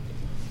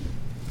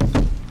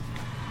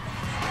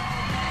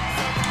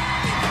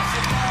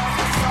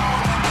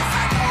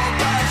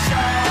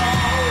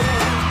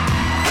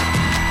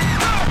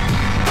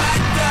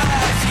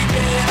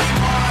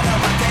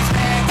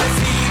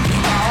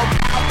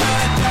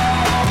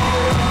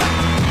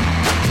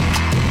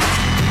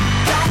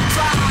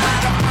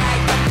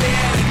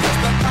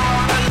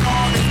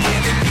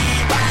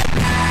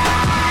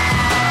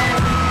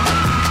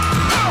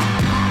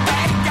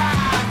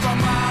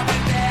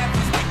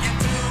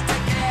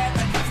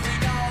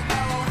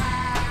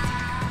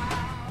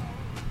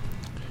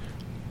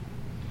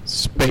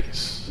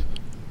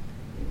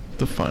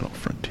The Final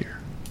Frontier.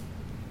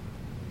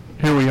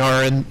 Here we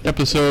are in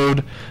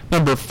episode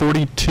number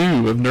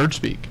 42 of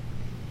Nerdspeak.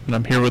 And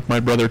I'm here with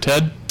my brother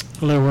Ted.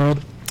 Hello,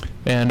 world.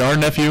 And our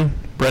nephew,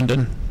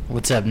 Brendan.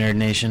 What's up, Nerd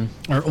Nation?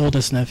 Our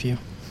oldest nephew.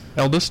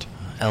 Eldest?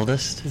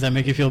 Eldest? Does that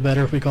make you feel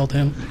better if we called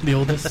him the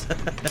oldest?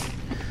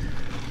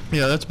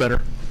 Yeah, that's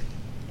better.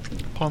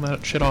 Pawn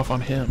that shit off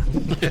on him.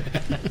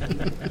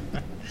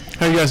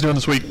 How you guys doing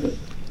this week?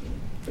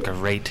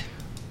 Great.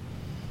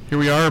 Here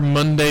we are,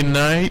 Monday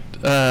night,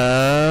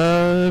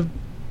 day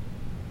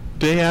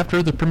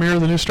after the premiere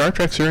of the new Star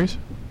Trek series.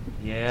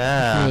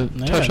 Yeah.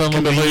 Touch on a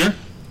little bit later.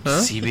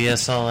 Huh?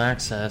 CBS All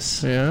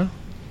Access. Yeah.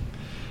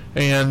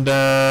 And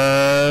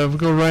we'll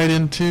go right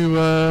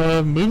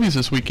into movies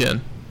this weekend.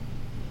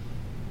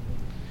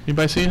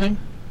 Anybody see anything?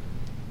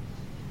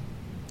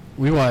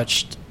 We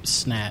watched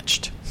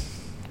Snatched,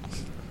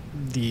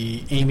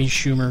 the Amy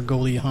Schumer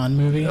Goldie Hawn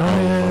movie. Oh,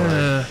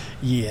 yeah.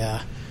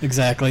 Yeah,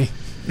 exactly.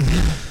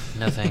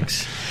 No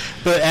thanks.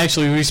 But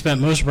actually, we spent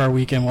most of our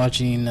weekend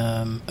watching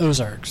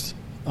Ozarks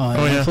on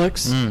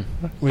Netflix,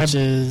 which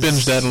is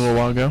binged that a little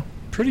while ago.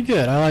 Pretty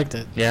good. I liked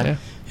it. Yeah.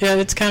 Yeah,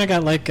 it's kind of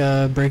got like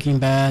Breaking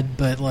Bad,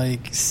 but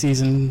like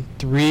season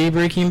 3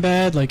 Breaking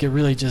Bad. Like it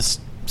really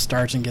just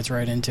starts and gets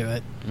right into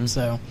it.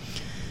 So,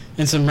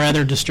 and some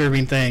rather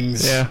disturbing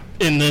things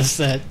in this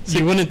that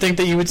you wouldn't think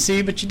that you would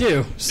see, but you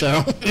do.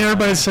 So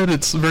everybody said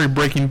it's very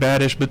Breaking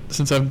Bad-ish, but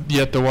since I've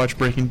yet to watch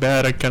Breaking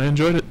Bad, I kind of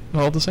enjoyed it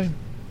all the same.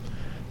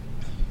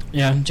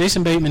 Yeah,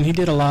 Jason Bateman, he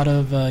did a lot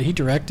of, he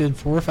directed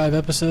 4 or 5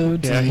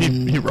 episodes. Yeah,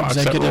 and he rocks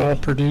that role.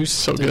 Produced.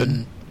 So good.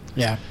 And,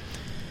 yeah.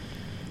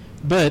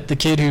 But the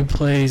kid who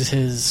plays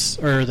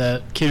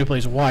Wyatt,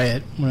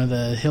 one of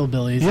the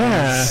hillbillies.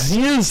 Yeah,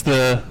 he is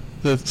the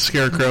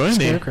Scarecrow,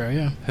 isn't he? Scarecrow,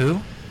 yeah.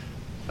 Who?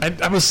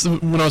 I was,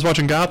 when I was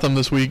watching Gotham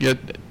this week,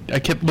 I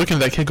kept looking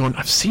at that kid going,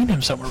 I've seen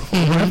him somewhere before.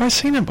 Where have I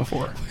seen him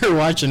before? We were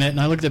watching it, and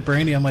I looked at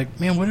Brandy, I'm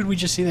like, man, when did we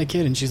just see that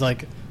kid? And she's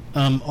like,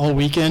 all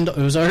weekend,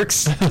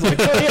 Ozarks. I was like,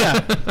 oh,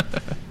 yeah.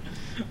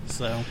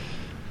 So,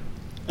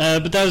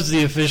 but that was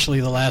officially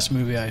the last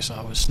movie I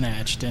saw was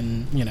Snatched,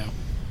 and, you know.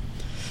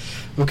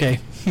 Okay,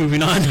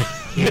 moving on.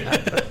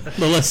 The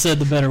less said,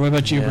 the better. What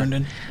about you,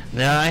 Brendan?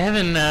 No, I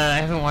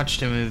haven't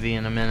watched a movie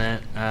in a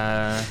minute.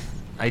 I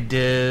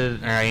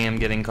am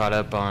getting caught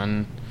up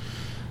on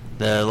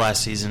the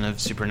last season of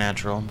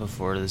Supernatural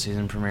before the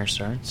season premiere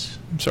starts.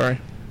 I'm sorry.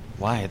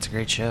 Why? It's a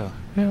great show.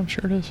 Yeah, I'm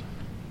sure it is.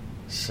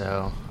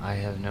 So, I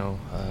have no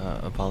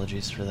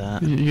apologies for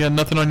that. You got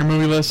nothing on your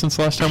movie list since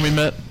the last time we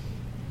met?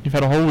 You've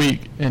had a whole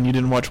week, and you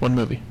didn't watch one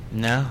movie?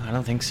 No, I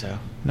don't think so.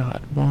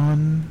 Not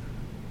one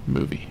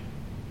movie.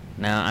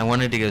 No, I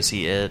wanted to go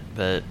see it,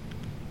 but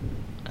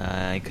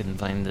I couldn't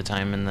find the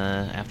time in the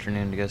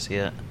afternoon to go see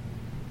it.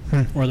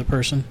 Or the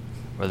person.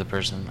 I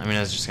mean, I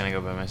was just going to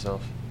go by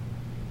myself.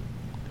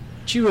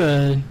 But you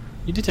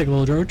did take a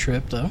little road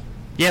trip, though.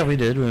 Yeah, we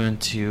did. We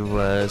went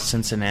to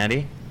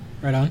Cincinnati.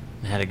 Right on.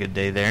 Had a good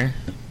day there.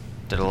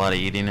 Did a lot of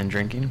eating and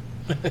drinking.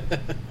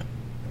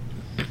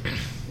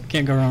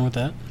 Can't go wrong with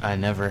that. I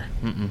never.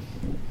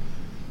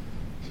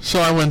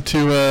 So I went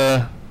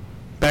to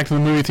back to the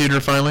movie theater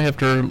finally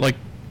after like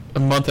a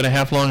month and a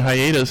half long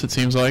hiatus, it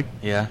seems like.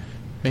 Yeah.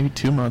 Maybe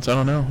 2 months, I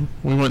don't know.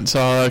 We went and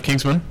saw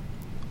Kingsman.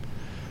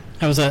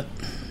 How was that?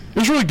 It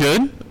was really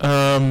good.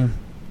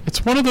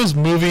 It's one of those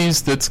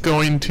movies that's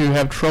going to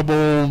have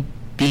trouble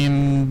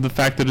being the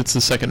fact that it's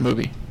the second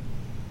movie.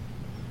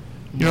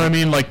 You know what I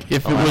mean? Like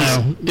if it was,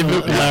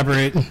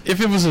 elaborate. If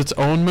it was its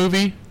own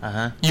movie,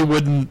 you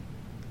would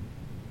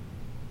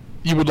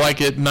like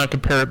it and not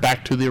compare it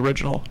back to the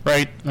original,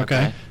 right?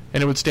 Okay.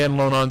 And it would stand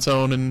alone on its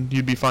own, and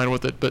you'd be fine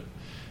with it. But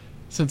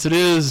since it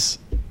is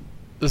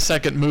the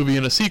second movie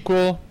in a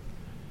sequel,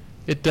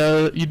 you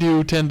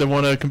do tend to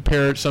want to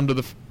compare it some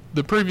to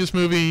the previous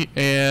movie,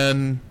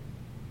 and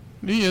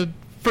the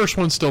first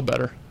one's still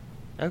better.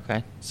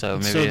 Okay. So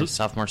maybe a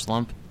sophomore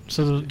slump.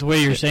 So the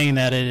way you're saying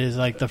that, it is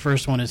like the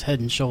first one is head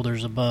and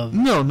shoulders above.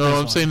 No,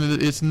 I'm saying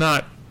that it's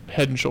not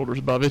head and shoulders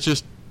above. It's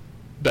just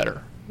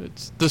better.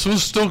 This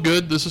was still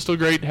good. This is still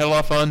great. Had a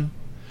lot of fun.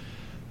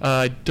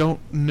 I don't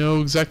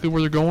know exactly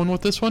where they're going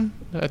with this one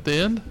at the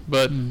end,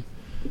 but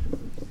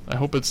I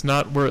hope it's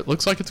not where it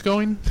looks like it's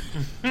going.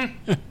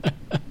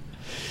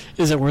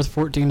 Is it worth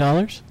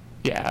 $14?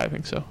 Yeah, I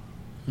think so.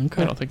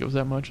 Okay. I don't think it was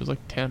that much. It was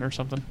like 10 or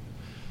something.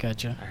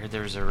 Gotcha. I heard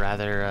there was a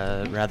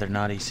rather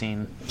naughty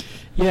scene.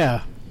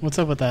 Yeah. What's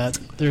up with that?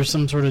 There's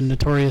some sort of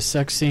notorious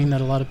sex scene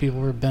that a lot of people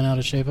were bent out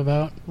of shape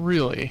about.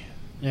 Really?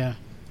 Yeah.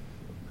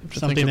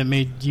 Something that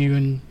made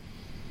you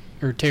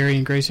or Terry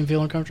and Grayson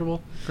feel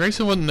uncomfortable?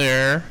 Grayson wasn't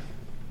there. I'm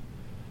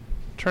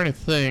trying to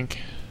think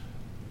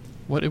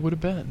what it would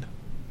have been.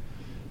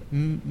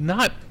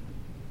 Not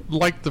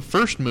like the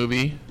first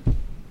movie.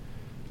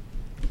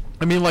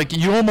 I mean, like,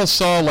 you almost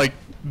saw, like,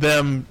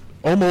 them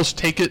almost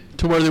take it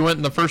to where they went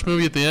in the first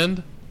movie at the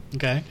end.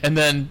 Okay. And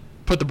then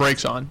put the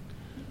brakes on.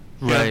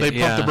 Right, they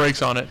pumped the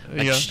brakes on it.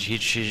 Like she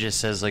just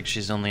says, like,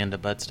 she's only into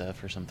butt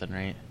stuff or something,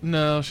 right?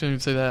 No, she didn't even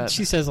say that.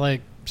 She says, like,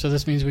 so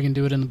this means we can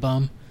do it in the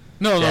bum.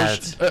 No, Yeah,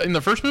 in the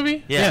first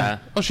movie? Yeah.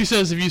 Oh, she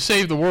says, if you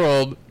save the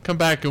world, come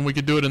back and we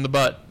could do it in the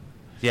butt.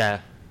 Yeah.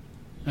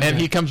 And Okay.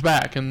 he comes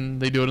back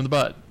and they do it in the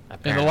butt. And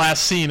Apparently. the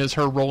last scene is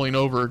her rolling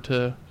over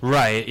to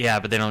Right, yeah,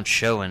 but they don't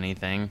show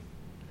anything.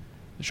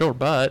 show her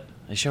butt.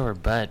 They show her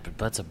butt, but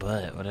butt's a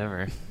butt,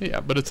 whatever. Yeah,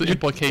 but it's the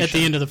implication. At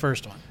the end of the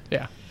first one.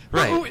 Yeah.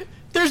 Right. Well,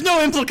 there's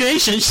no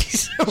implication.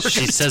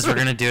 She says we're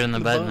going to do it in the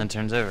butt and then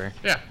turns over.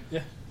 Yeah.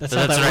 Yeah, that's So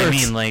how that's that what works.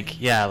 I mean. Like,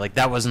 yeah, like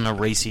that wasn't a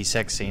racy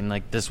sex scene.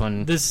 Like this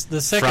one. The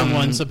second From-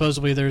 one,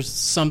 supposedly there's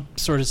some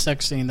sort of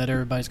sex scene that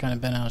everybody's kind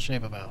of bent out of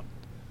shape about.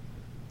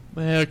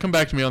 Yeah, come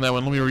back to me on that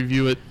one. Let me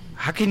review it.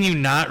 How can you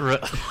not?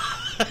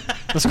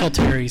 Let's call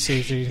Terry, see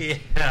if she...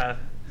 Yeah.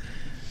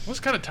 I was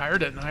kind of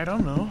tired at night. I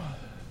don't know.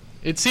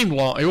 It seemed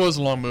long. It was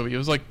a long movie. It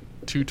was like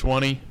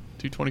 220,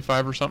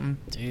 225 or something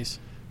Jeez,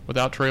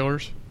 without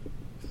trailers.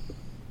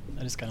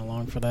 that is kind of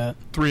long for that.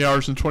 3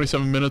 hours and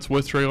 27 minutes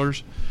with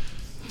trailers.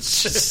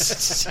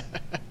 'Cause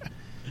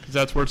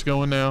that's where it's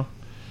going now.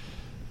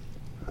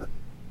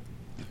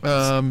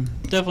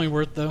 Definitely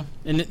worth, though.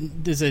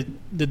 And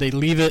did they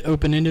leave it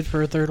open-ended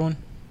for a third one?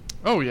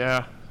 Oh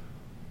yeah,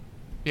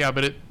 yeah.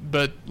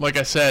 But like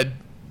I said,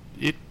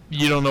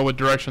 you don't know what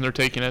direction they're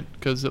taking it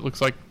because it looks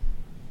like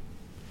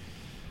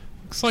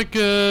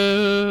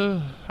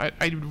I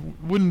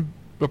wouldn't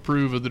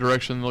approve of the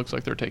direction it looks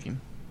like they're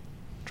taking.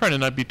 Trying to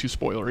not be too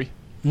spoilery.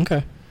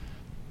 Okay.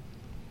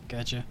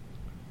 Gotcha.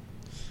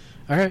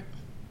 All right.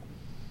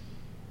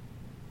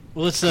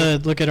 Well, let's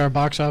look at our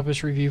box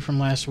office review from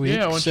last week.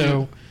 Yeah, why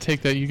don't you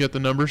take that? You get the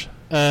numbers.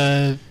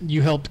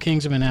 You helped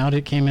Kingsman out.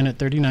 It came in at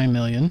 $39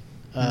 million.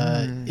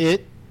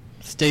 It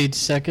stayed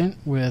second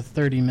with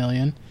 $30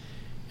 million.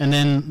 And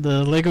then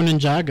the Lego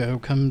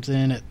Ninjago comes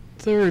in at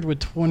third with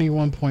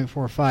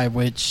 $21.45,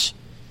 which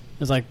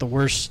is like the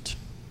worst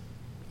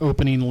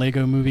opening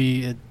Lego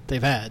movie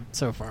they've had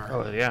so far.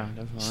 Oh yeah,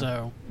 definitely.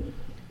 So,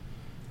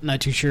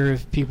 not too sure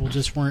if people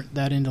just weren't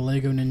that into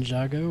Lego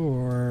Ninjago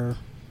or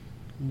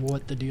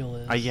what the deal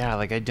is. Yeah,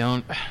 like I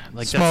don't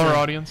like Smaller that's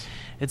audience.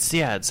 It's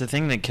the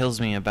thing that kills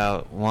me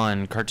about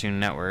Cartoon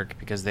Network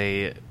because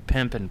they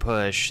pimp and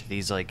push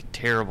these like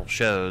terrible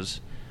shows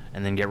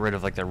and then get rid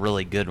of like the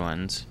really good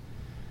ones,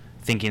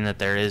 thinking that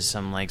there is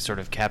some like sort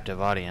of captive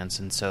audience.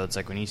 And so it's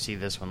like when you see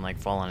this one like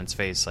fall on its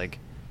face, like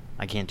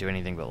I can't do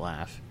anything but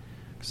laugh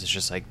because it's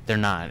just like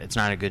it's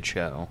not a good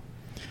show.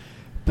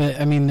 But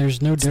I mean,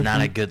 there's no It's difference.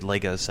 not a good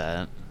Lego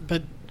set.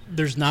 But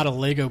there's not a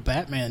Lego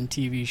Batman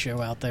TV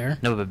show out there.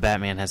 No, but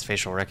Batman has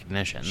facial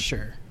recognition.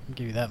 Sure, I'll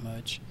give you that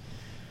much.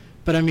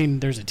 But I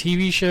mean, there's a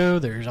TV show.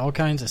 There's all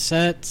kinds of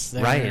sets.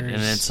 Right, and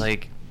it's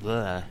like,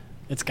 ugh.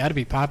 It's got to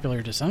be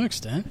popular to some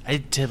extent.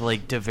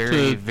 To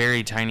very,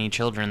 very tiny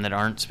children that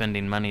aren't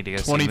spending money to go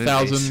see movies.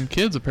 20,000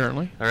 kids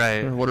apparently.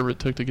 Right. Or whatever it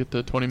took to get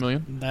to 20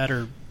 million. That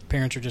or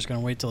parents are just going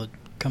to wait till it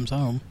comes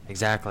home.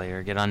 Exactly,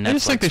 or get on I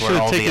just think they Netflix where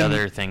should've all the taken-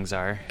 other things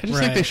are. I just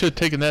think they Right. should have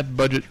taken that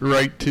budget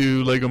right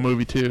to Lego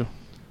Movie 2.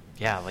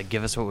 Yeah, like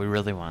give us what we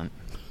really want.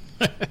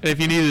 And if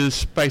you needed to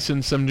spice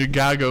in some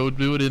Ninjago,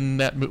 do it in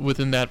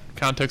within that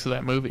context of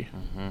that movie.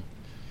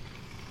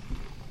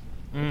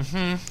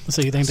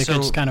 So you think they So-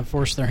 could just kind of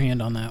force their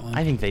hand on that one?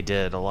 I think they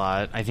did a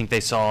lot. I think they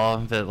saw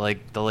that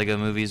like the Lego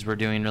movies were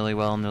doing really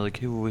well, and they're like,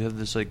 "Hey, well, we have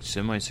this like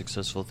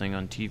semi-successful thing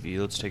on TV.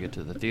 Let's take it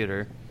to the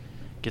theater,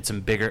 get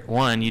some bigger."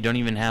 One, you don't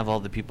even have all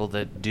the people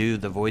that do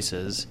the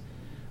voices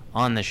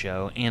on the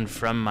show, and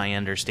from my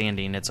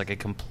understanding, it's like a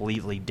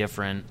completely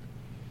different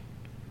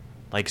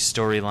like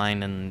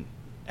storyline and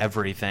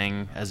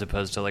everything as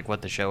opposed to like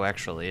what the show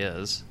actually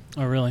is.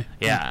 Oh, really?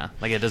 Yeah,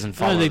 like it doesn't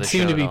follow They the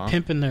seem show to at be all.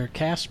 pimping their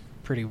cast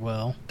pretty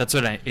well. That's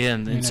what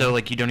and You so know.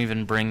 like you don't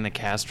even bring the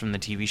cast from the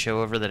TV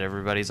show over that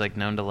everybody's like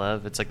known to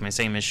love. It's like my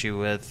same issue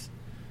with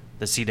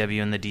the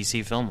CW and the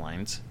DC film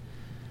lines.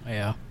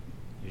 Yeah.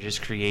 You're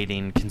just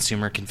creating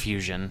consumer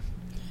confusion.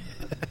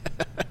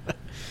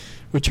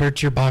 Which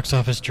hurts your box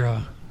office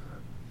draw.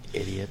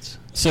 Idiots.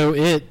 So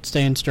it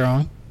staying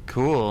strong.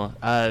 Cool.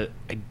 I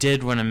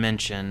did want to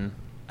mention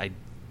I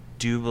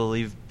do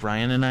believe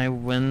Brian and I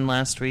win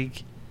last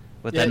week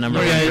with that number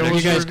Oh, one yeah, prediction.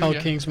 you guys Yeah. called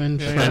Yeah. Kingsman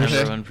Yeah, first. That yeah.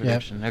 number one Yeah.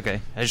 prediction.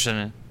 Okay. I just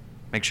want to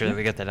make sure that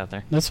we get that out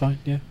there. That's fine,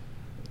 yeah.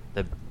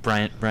 That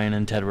Brian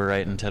and Ted were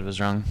right and Ted was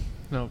wrong.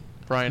 No,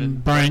 Brian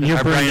and Brian, you're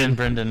Or Brian Brendan. and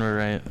Brendan were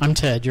right. I'm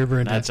Ted, you're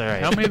Brendan. That's all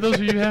right. How many of those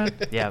have you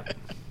had? Yeah.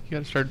 You got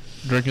to start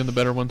drinking the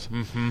better ones.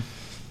 Mm-hmm.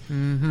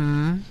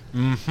 Mm-hmm.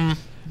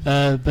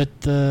 Mm-hmm.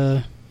 But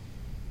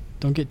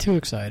don't get too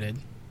excited.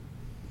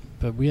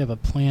 But we have a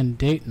planned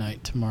date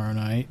night tomorrow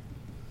night,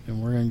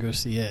 and we're going to go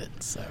see it,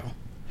 so...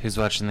 Who's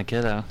watching the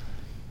kiddo?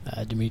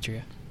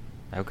 Demetria.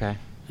 Okay.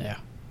 Yeah.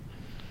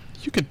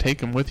 You can take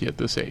them with you at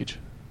this age.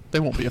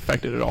 They won't be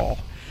affected at all.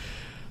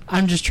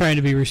 I'm just trying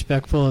to be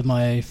respectful of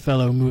my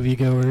fellow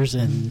moviegoers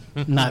and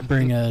not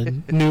bring a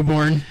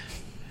newborn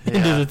into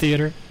Yeah. the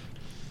theater.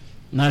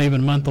 Not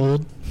even a month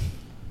old.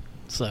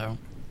 So,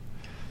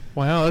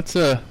 Wow, it's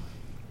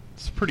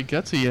pretty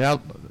gutsy.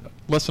 Out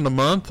less than a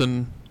month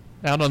and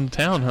out on the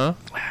town, huh?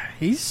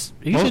 he's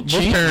a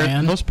champ,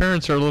 man. Most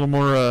parents are a little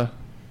more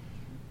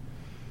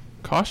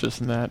cautious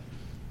than that.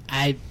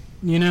 I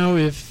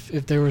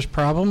if there was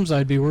problems,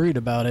 I'd be worried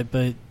about it,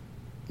 but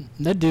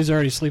that dude's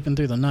already sleeping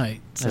through the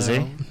night. So, Is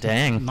he?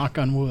 Dang. Knock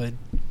on wood.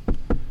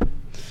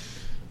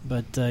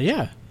 But,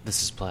 yeah.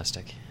 This is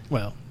plastic.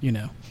 Well,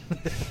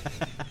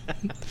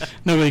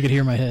 Nobody could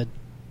hear my head.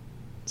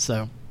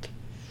 So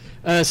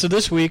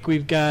this week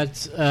we've got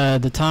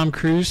the Tom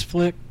Cruise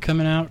flick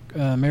coming out,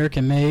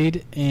 American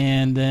Made,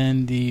 and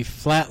then the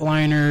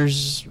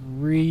Flatliners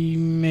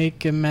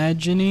remake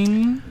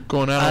Imagining.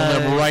 Going out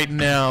on them right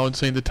now and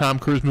saying the Tom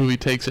Cruise movie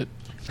takes it.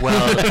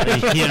 Well,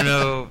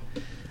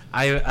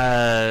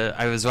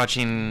 I was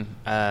watching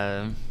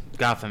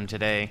Gotham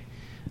today,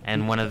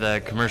 and one of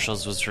the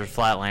commercials was for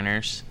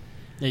Flatliners,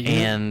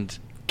 and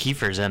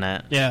Kiefer's in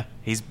it. Yeah,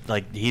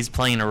 he's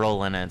playing a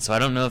role in it. So I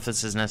don't know if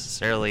this is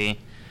necessarily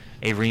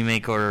a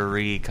remake or a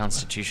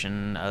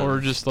reconstitution of, or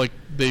just like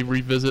they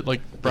revisit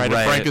like Bride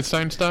of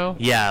Frankenstein style.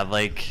 Yeah,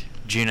 like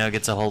Juno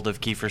gets a hold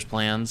of Kiefer's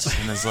plans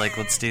and is like,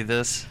 "Let's do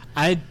this."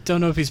 I don't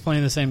know if he's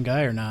playing the same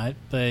guy or not,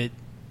 but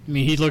I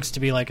mean, he looks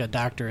to be like a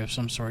doctor of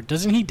some sort.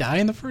 Doesn't he die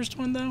in the first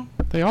one though?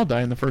 They all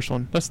die in the first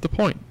one. That's the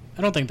point.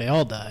 I don't think they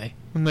all die.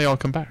 And they all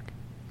come back.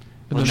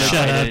 And Well, then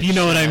shut up. You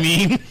know what I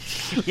mean.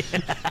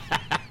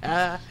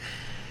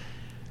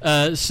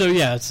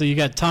 So you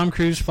got Tom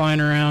Cruise flying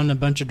around a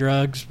bunch of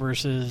drugs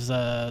versus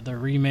the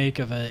remake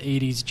of a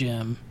 80s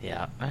Gem.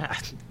 Yeah,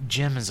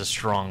 Gem is a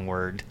strong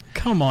word.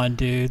 Come on,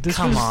 dude. This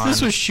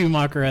was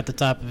Schumacher at the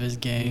top of his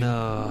game.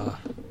 No.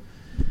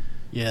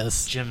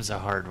 Yes. Gem's a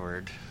hard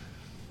word.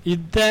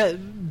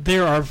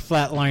 There are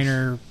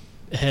flatliner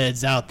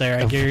heads out there,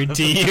 I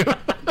guarantee you.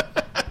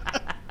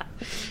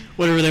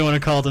 Whatever they want to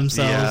call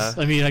themselves.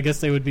 Yeah. I mean, I guess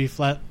they would be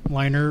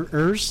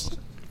flatlinerers.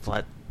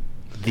 Flatters.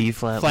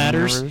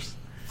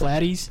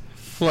 Flatties.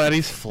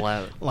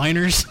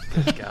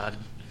 Flatliners. God.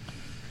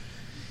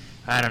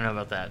 I don't know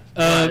about that.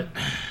 But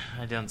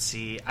I don't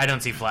see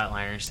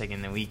Flatliners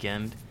taking the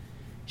weekend.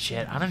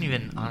 Shit, I don't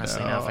even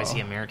honestly know if I see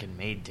American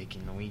Made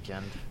taking the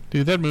weekend.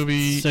 Dude, that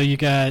movie So you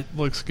got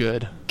looks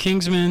good.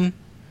 Kingsman,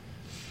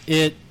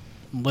 It,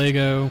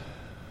 Lego,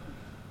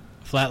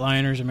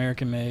 Flatliners,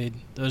 American Made.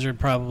 Those are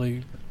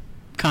probably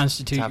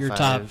constitute Top your five.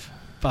 top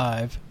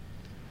five.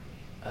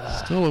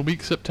 Still a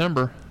weak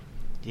September.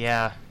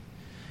 Yeah.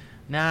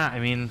 Nah, I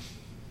mean,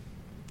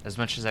 as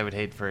much as I would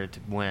hate for it to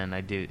win,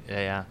 I do.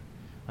 Yeah,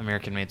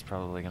 American Made's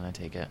probably gonna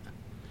take it.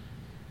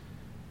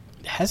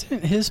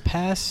 Hasn't his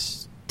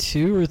past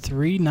 2 or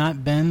 3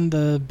 not been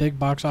the big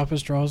box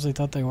office draws they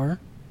thought they were?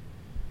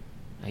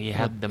 You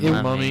had the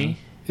Mummy.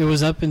 It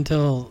was up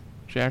until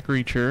Jack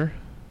Reacher.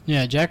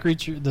 Yeah, Jack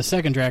Reacher. The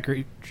second Jack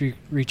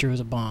Reacher was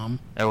a bomb.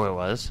 Oh, it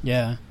was?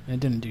 Yeah, it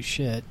didn't do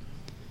shit.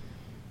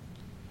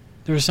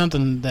 There was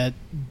something that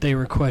they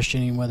were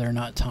questioning whether or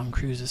not Tom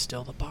Cruise is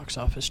still the box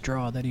office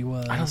draw that he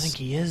was. I don't think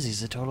he is.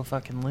 He's a total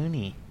fucking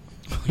loony.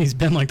 He's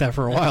been like that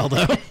for a while,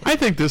 though. I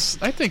think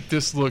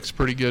this looks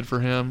pretty good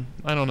for him.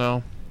 I don't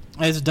know.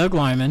 It's Doug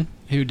Lyman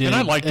who did And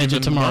I liked him Edge of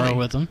in Tomorrow Mummy.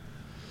 with him.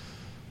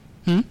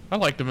 I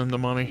liked him in The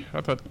Mummy.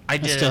 I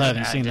still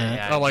haven't seen that.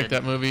 Yeah, I liked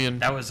that movie. And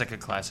that was like a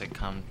classic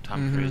Tom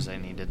Cruise I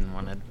needed and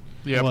wanted.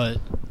 yeah, What?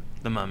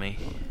 The Mummy.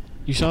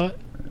 You saw it?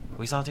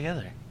 We saw it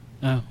together.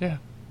 Oh, yeah.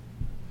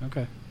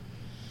 okay.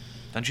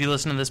 Don't you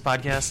listen to this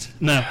podcast?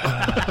 No.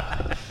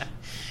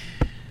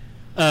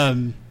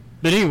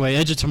 But anyway,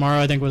 Edge of Tomorrow,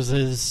 I think, was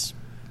his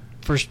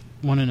first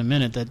one in a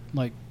minute that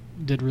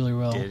did really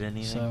well. Did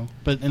anything? So,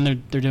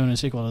 and they're doing a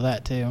sequel to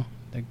that too.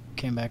 They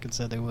came back and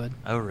said they would.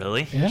 Oh,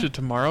 really? Yeah. Edge of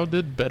Tomorrow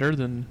did better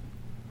than.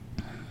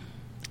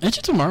 Edge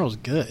of Tomorrow's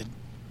good.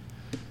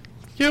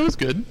 Yeah, it was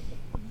good.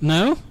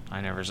 No,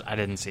 I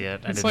didn't see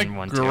it. It's I didn't like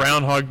want to.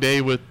 Groundhog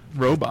Day with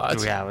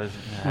robots Yeah, with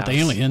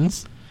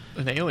aliens.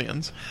 and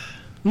aliens.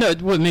 No,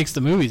 what makes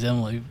the movies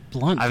Emily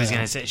Blunt? I was though.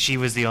 gonna say she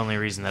was the only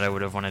reason that I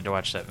would have wanted to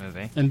watch that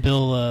movie. And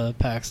Bill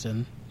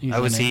Paxton.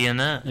 Was he in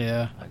that?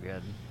 Yeah. Oh,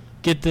 good.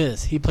 Get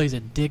this, he plays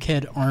a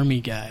dickhead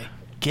army guy.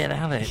 Get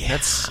out of it. Yeah.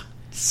 That's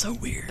So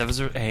weird. That was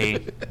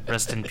hey,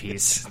 rest in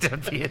peace.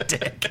 Don't be a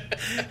dick.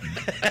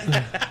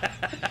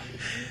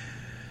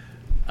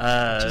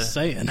 Just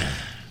saying.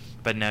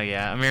 But no,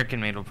 yeah, American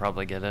Made will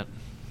probably get it.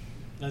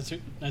 That's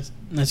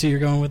who you're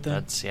going with. Then?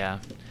 That's Brian?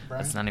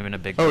 That's not even a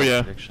big Oh,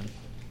 yeah. prediction.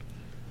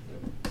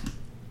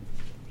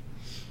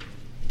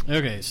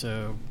 Okay,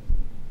 so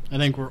I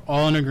think we're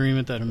all in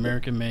agreement that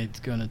American Made's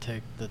going to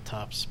take the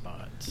top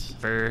spots.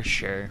 For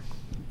sure.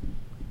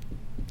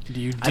 Do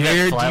you I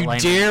bet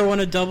Flatline-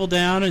 want to double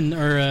down and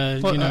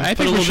I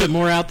put a little bit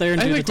more out there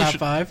and I do the think we top should-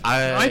 five?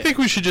 I think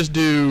we should just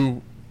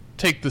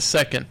take the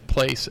second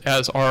place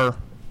as our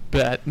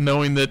bet,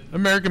 knowing that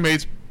American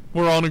Made's,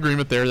 we're all in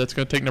agreement there. That's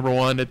going to take number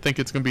one. I think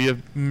it's going to be a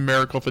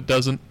miracle if it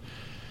doesn't.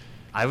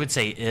 I would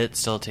say it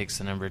still takes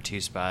the number 2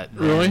 spot.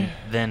 Really?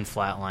 Then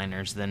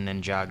Flatliners, then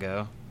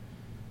Ninjago.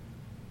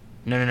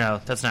 No,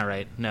 that's not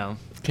right. No.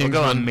 We'll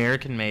go Kingsman.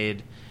 American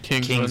Made,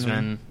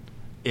 Kingsman,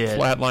 It,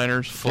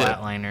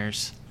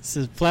 Flatliners.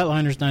 So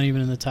Flatliner's not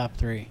even in the top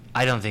 3.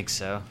 I don't think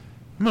so.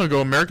 I'm going to go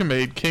American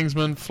Made,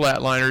 Kingsman,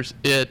 Flatliners,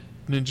 It,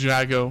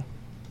 Ninjago.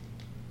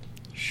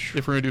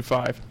 If we're going to do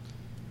 5.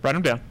 Write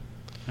them down.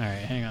 All right,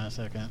 hang on a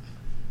second.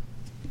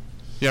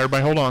 Yeah,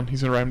 everybody hold on.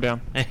 He's going to write them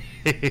down.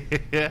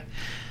 All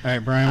right,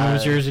 Brian, what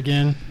was yours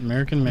again?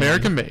 American Made.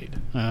 American Made.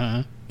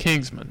 Uh-huh.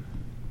 Kingsman.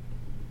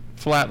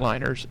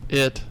 Flatliners.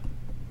 It.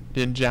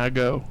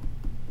 Ninjago.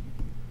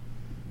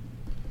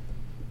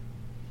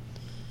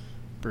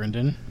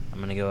 Brendan. I'm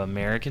going to go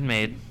American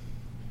Made,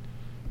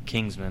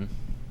 Kingsman,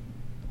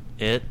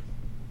 It,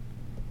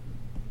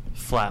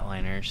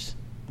 Flatliners,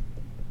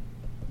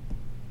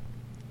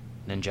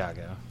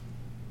 Ninjago.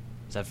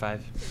 Is that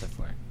 5? Is that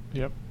 4?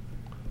 Yep.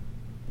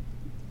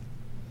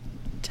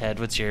 Ted,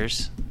 what's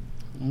yours?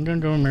 I'm going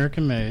to go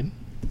American Made.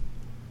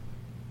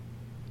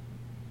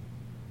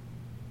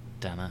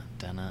 Donna.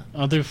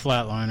 I'll do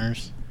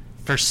Flatliners.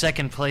 For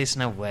second place,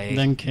 no way.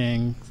 Then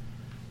King.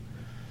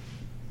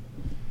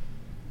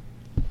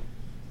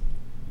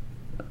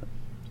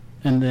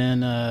 And then,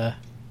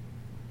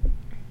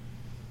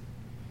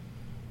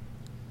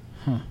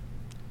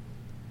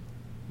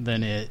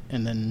 then It,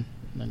 and then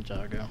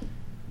Ninjago.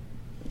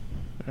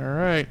 All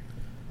right.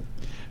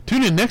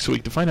 Tune in next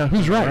week to find out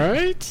who's right. All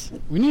right.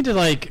 We need to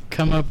like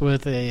come up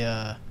with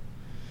a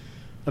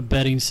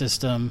betting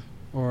system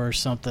or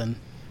something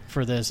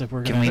for this if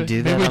we're Can gonna we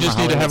do Maybe that we on just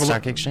the need to Hollywood have a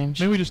Stock li- Exchange?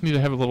 Maybe we just need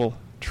to have a little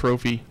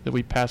trophy that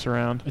we pass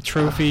around. a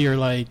trophy or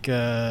like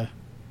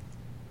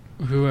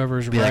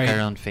whoever's Be right. like our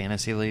own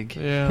fantasy league.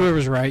 Yeah.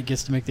 Whoever's right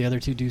gets to make the other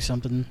two do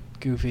something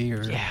goofy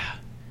or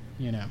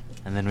you know.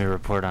 And then we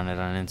report on it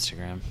on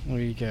Instagram. There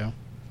you go.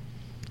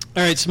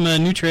 All right, some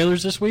new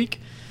trailers this week.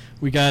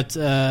 We got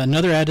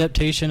another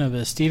adaptation of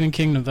a Stephen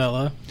King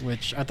novella,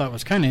 which I thought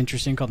was kind of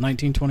interesting, called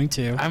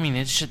 1922. I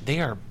mean, they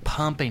are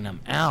pumping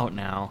them out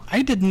now. I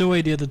had no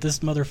idea that this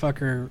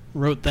motherfucker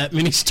wrote that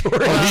many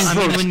stories. I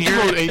mean, when he you're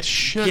wrote a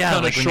shit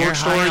ton like of when you're short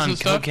high stories on and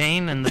stuff.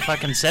 cocaine in the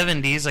fucking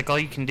 70s, like all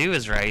you can do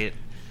is write.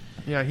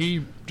 Yeah,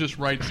 he just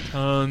writes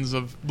tons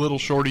of little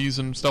shorties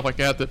and stuff like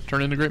that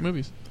turn into great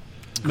movies.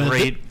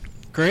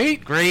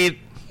 Great.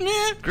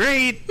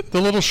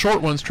 The little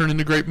short ones turn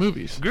into great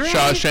movies. Great.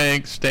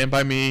 Shawshank, Stand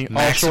By Me, all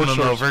Maximum short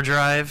stories.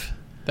 Overdrive.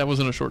 That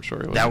wasn't a short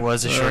story. That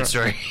was a short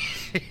story.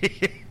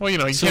 Well, you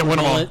know, you Silver can't win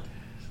them all. Bullet.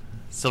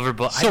 Silver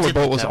Bullet. Silver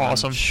Bullet was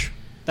awesome.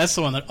 That's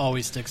the one that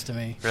always sticks to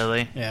me.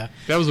 Really? Yeah.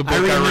 That was a book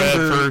I read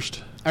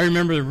first. I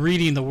remember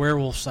reading The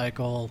Werewolf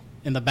Cycle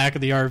in the back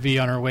of the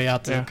RV on our way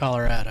out to Yeah.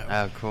 Colorado.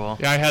 Oh, cool.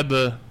 Yeah, I had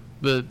the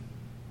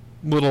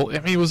little. I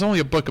mean, it was only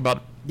a book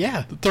about Yeah.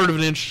 a third of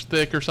an inch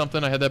thick or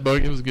something. I had that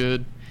book. It was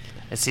good.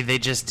 I see they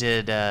just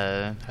did,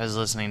 I was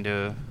listening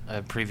to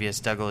a previous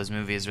Douglas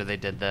movies where they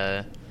did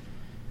the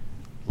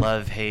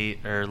Love,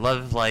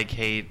 Like,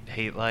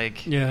 Hate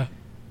Like Yeah.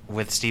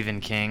 with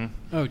Stephen King.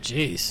 Oh,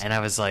 jeez. And I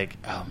was like,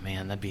 oh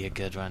man, that'd be a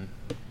good one.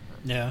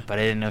 Yeah. But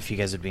I didn't know if you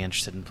guys would be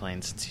interested in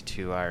playing since you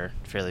two are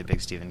fairly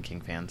big Stephen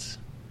King fans.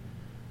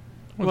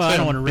 Well, I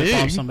don't want to rip big.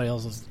 off somebody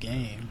else's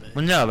game. But.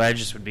 Well, no, but I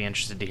just would be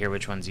interested to hear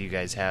which ones you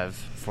guys have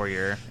for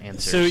your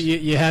answers. So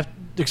you have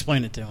to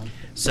explain it to him.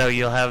 So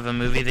you'll have a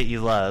movie that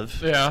you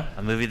love, Yeah.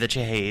 a movie that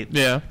you hate,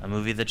 Yeah. a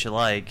movie that you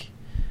like,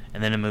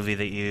 and then a movie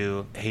that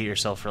you hate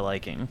yourself for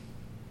liking.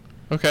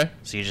 Okay.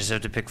 So you just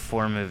have to pick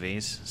 4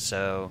 movies.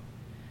 So,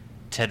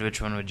 Ted,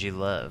 which one would you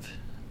love?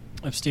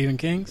 Of Stephen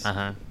King's?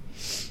 Uh-huh.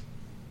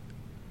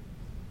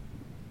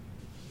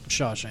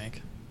 Shawshank.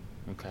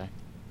 Okay.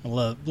 I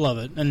love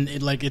it. And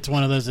it's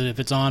one of those that if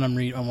it's on,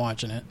 I'm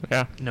watching it.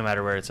 Yeah. No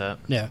matter where it's at.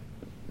 Yeah.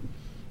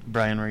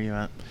 Brian, where are you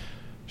at?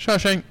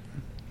 Shawshank.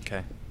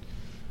 Okay.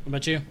 What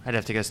about you? I'd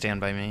have to go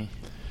Stand By Me.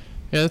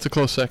 Yeah, that's a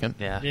close second.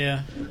 Yeah.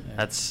 Yeah.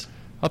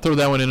 I'll throw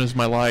that one in as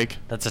my like.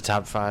 That's a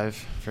top 5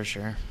 for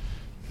sure.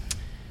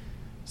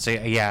 So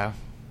yeah.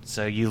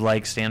 So you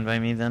like Stand By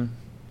Me then?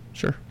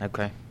 Sure.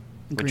 Okay.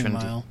 Green Which one?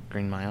 Mile.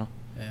 Green Mile.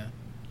 Yeah.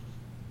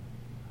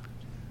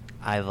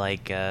 I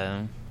like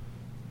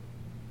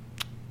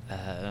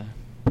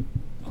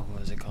what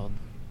was it called?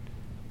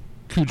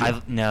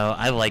 Cujo.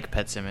 I like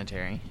Pet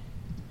Sematary.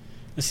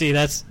 See,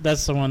 that's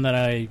the one that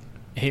I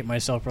hate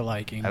myself for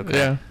liking. Okay.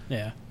 Yeah.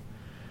 Yeah.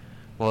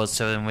 Well,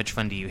 so then which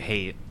one do you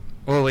hate?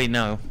 Oh wait,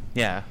 no.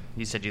 Yeah,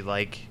 you said you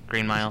like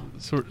Green Mile.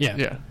 So, Yeah.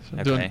 Yeah. So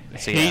Okay. doing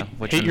So, hate yeah,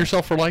 which hate one-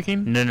 yourself for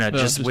liking? No,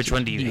 just which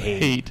one do you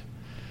hate?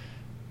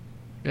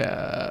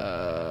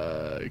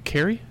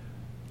 Carrie?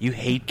 You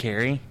hate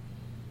Carrie?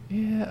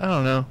 Yeah, I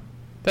don't know.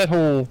 That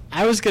whole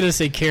I was gonna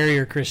say Carrie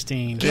or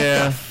Christine. Yeah.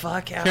 Get the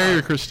fuck out. Carrie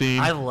or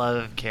Christine. I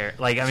love Carrie.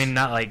 Like, I mean,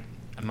 not like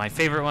my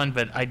favorite one,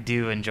 but I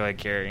do enjoy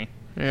Carrie.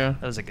 Yeah.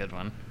 That was a good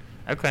one.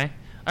 Okay.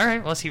 All right.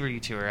 Well, let's see where you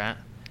two are at.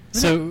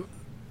 So,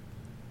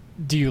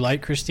 do you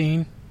like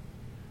Christine?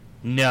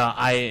 No,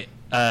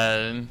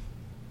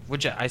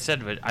 which I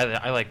said, but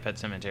I like Pet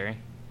Sematary.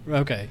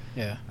 Okay.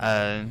 Yeah.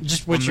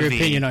 Just what what's your movie-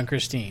 opinion on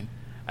Christine?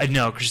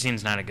 No,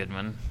 Christine's not a good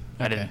one.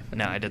 Okay.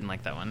 I didn't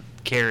like that one.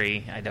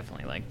 Carrie, I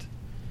definitely liked.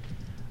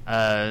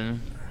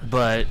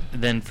 But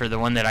then for the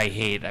one that I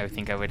hate, I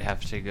think I would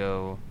have to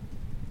go.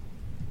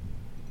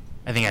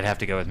 I think I'd have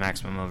to go with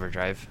Maximum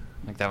Overdrive.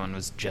 Like that one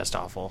was just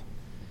awful,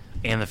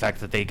 and the fact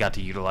that they got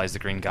to utilize the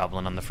Green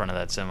Goblin on the front of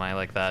that semi,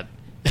 like that,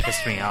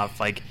 pissed me off.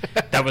 Like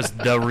that was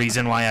the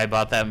reason why I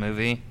bought that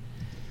movie.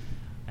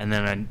 And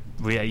then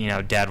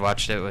Dad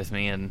watched it with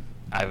me, and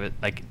I would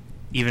like,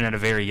 even at a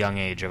very young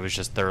age, I was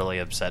just thoroughly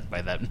upset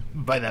by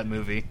that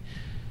movie.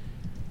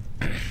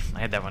 I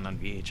had that one on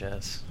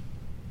VHS.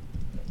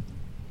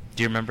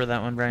 Do you remember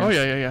that one, Brian? Oh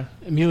yeah.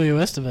 Emilio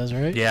Estevez,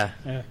 right? Yeah.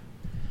 Yeah.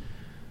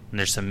 And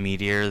there's some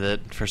meteor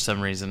that, for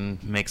some reason,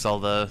 makes all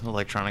the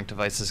electronic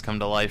devices come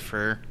to life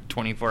for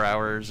 24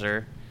 hours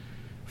or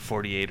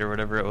 48 or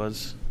whatever it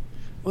was.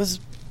 Was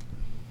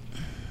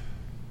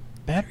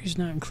batteries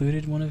not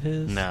included one of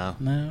his? No.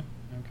 No?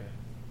 Okay.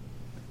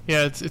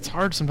 Yeah, it's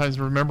hard sometimes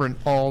remembering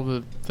all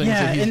the things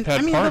that he's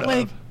had part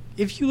like, of.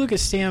 if you look at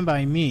Stand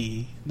By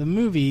Me, the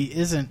movie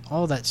isn't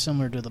all that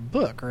similar to the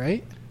book,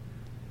 right?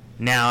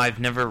 Now, I've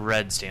never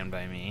read Stand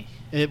By Me.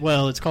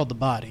 It's called The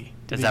Body.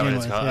 Is that what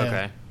it's with, called? yeah.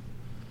 Okay.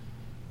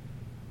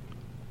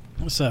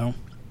 So,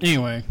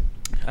 anyway.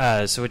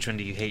 So which one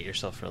do you hate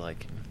yourself for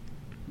liking?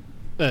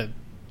 Pet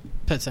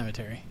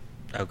Sematary.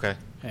 Okay.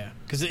 Yeah.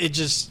 Because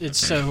it's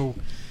so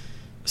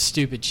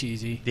stupid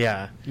cheesy.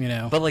 Yeah. You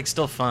know? But, like,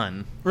 still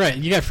fun. Right.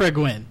 You got Fred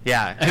Gwynn.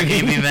 Yeah. It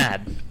made me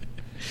mad.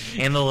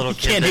 And the little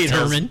kid Can't hate that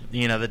tells, Herman.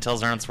 that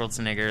tells Arnold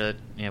Schwarzenegger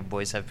that,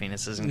 boys have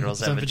penises and girls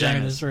Some have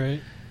vaginas.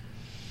 right.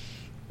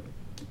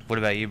 What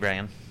about you,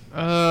 Brian?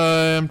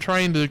 I'm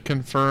trying to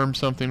confirm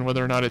something,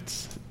 whether or not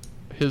it's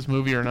his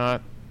movie or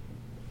not,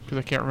 because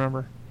I can't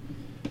remember.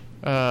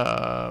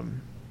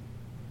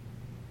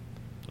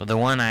 Well, the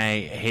one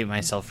I hate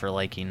myself for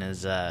liking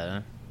is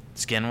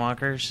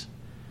Skinwalkers.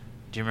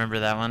 Do you remember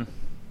that one?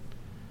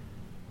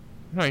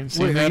 I'm not even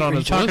seeing Wait, that are on you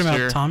his talking list about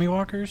here. Tommy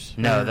Walkers?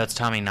 No, Or that's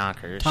Tommy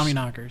Knockers. Tommy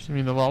Knockers. You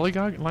mean the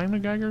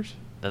Limogaggers?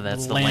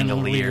 That's the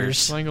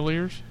Langoliers. Langoliers.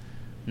 Langoliers?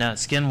 No,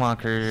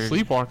 Skinwalkers.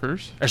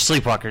 Sleepwalkers? Or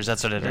Sleepwalkers,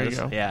 that's what it There you is.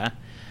 go. Yeah.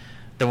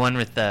 The one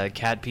with the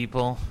cat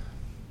people.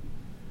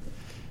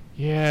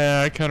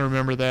 Yeah, I kind of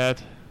remember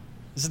that.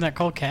 Isn't that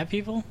called Cat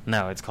People?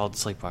 No, it's called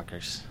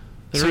Sleepwalkers.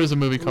 There is a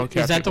movie called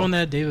Cat Is that People. the one that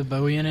had David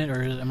Bowie in it,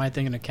 or am I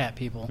thinking of Cat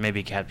People?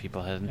 Maybe Cat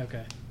People had.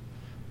 Okay.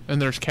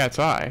 And there's Cat's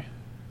Eye.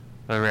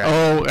 Oh,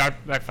 Oh,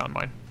 I found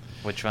mine.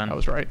 which one? I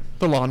was right.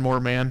 The Lawnmower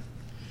Man.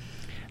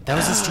 That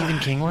was a Stephen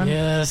King one?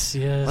 Yes.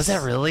 Was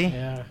that really?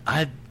 Yeah.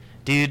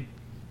 Dude,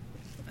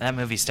 that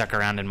movie stuck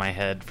around in my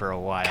head for a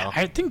while.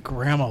 I think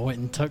Grandma went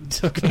and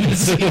took me to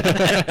see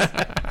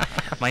that.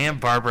 My Aunt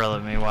Barbara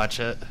let me watch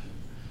it.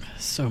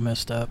 So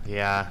messed up.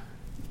 Yeah.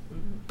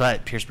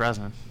 But Pierce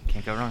Brosnan.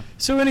 Can't go wrong.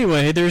 So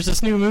anyway, there's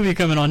this new movie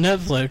coming on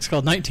Netflix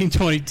called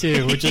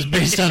 1922, which is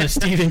based on a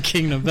Stephen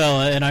King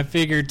novella, and I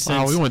figured since...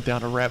 Wow, we went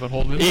down a rabbit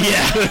hole. Didn't we?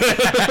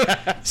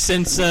 Yeah.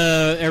 Since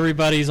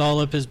everybody's all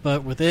up his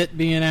butt with it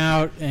being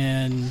out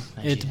and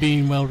it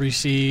being well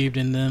received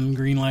and them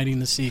greenlighting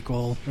the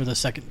sequel or the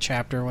second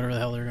chapter, whatever the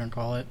hell they're going to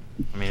call it.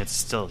 I mean, it's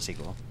still a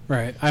sequel.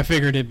 Right. I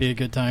figured it'd be a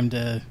good time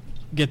to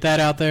get that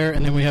out there.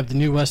 And then we have the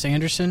new Wes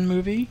Anderson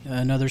movie,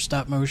 another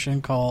stop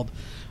motion called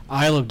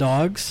Isle of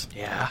Dogs.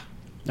 Yeah.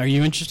 Are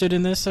you interested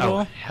in this at Oh,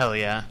 all? hell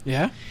yeah.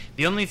 Yeah?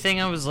 The only thing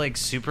I was, like,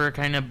 super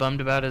kind of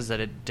bummed about is that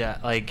it,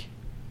 and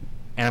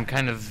I'm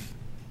kind of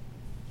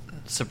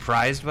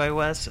surprised by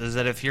Wes, is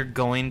that if you're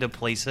going to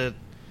place it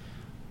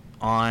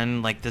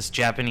on, like, this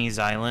Japanese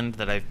island,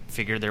 that I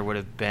figured there would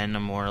have been a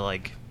more,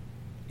 like,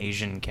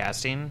 Asian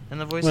casting in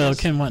the voices. Well,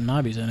 Ken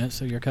Watanabe's in it,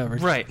 so you're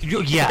covered. Right.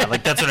 Yeah,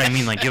 like, that's what I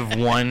mean. Like, you have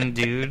one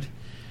dude...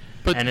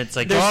 But and it's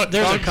like there's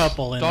dogs, a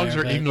couple in dogs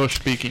there. are but- English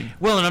speaking.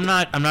 well, and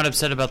I'm not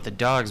upset about the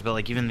dogs, but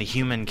like even the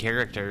human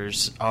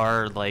characters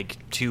are like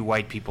two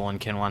white people in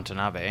Ken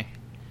Watanabe,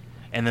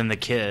 and then the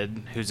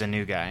kid who's a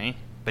new guy,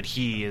 but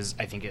he is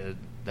I think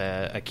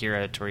the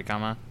Akira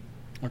Toriyama.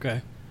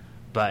 Okay.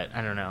 But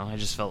I don't know. I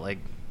just felt like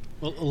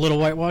A little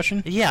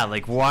whitewashing? yeah,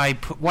 like why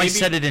Maybe-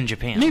 set it in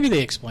Japan? Maybe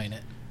they explain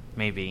it.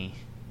 Maybe.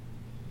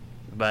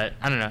 But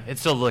I don't know. It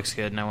still looks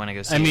good, and I want to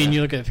go see. I mean, it.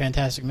 you look at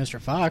Fantastic Mr.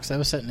 Fox. That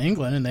was set in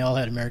England, and they all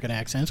had American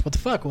accents. What the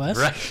fuck, Wes?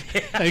 Right.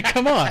 Hey,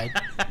 come on.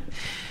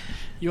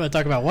 You want to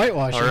talk about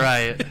whitewashing? All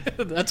right.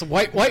 That's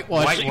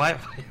whitewashing.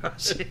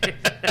 Whitewashing.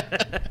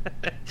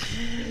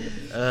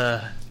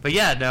 But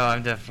yeah, no,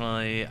 I'm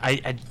definitely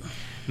I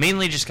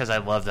mainly just because I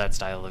love that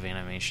style of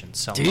animation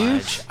so Do you?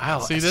 much. Oh,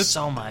 See, that's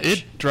so much.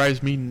 It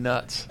drives me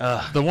nuts.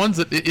 Ugh. The ones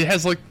that it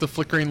has like the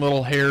flickering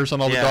little hairs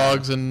on all Yeah. the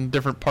dogs and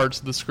different parts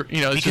of the screen.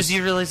 You know, it's because just,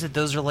 you realize that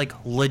those are like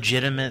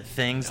legitimate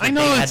things that I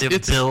know, they had to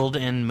it's- build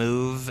and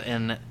move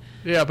and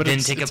yeah, but then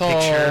it's, take a it's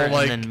picture all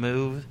like and then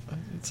move.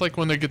 it's like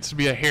when there gets to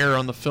be a hair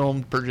on the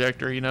film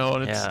projector, you know,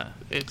 and Yeah.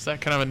 it's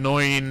that kind of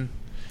annoying.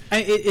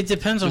 It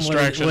depends on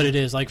Distraction. what it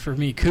is. Like for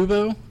me,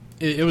 Kubo,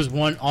 it was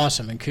one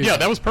awesome in Kubo. Yeah,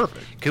 that was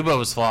perfect. Kubo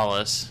was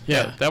flawless.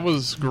 Yeah. That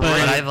was great.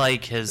 But I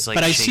like his like.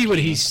 But I see what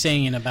shaky- he's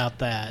saying about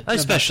that.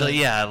 Especially,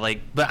 about yeah,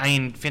 like, but I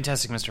mean,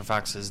 Fantastic Mr.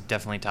 Fox is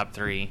definitely top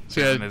 3.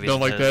 See, I movies don't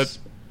of like his.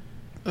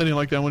 that. I didn't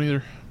like that one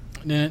either.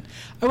 that.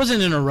 I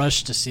wasn't in a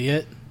rush to see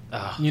it.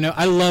 Ugh. You know,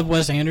 I love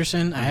Wes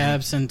Anderson. I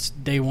have since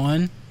day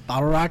one.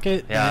 Bottle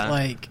Rocket. Yeah. But,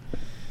 like,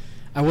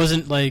 I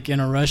wasn't like in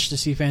a rush to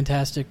see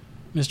Fantastic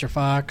Mr.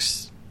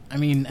 Fox. I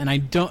mean, and I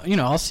don't. You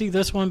know, I'll see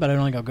this one, but I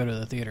don't think I'll go to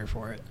the theater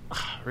for it.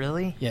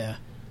 Really? Yeah.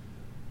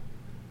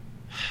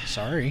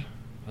 Sorry.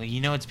 Well,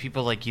 you know, it's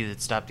people like you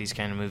that stop these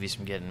kind of movies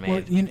from getting made.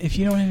 Well, if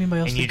you don't have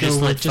anybody else and to you go just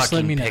with, let just let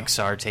fucking me know.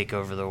 Pixar take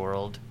over the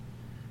world.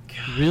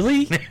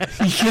 Really? You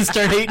can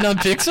start hating on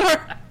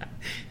Pixar?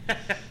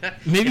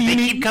 Maybe if you they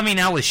need, keep coming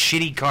out with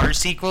shitty car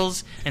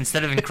sequels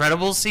instead of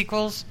Incredibles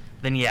sequels,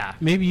 then yeah.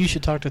 Maybe you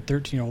should talk to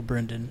 13-year-old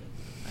Brendan.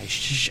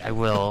 I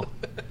will.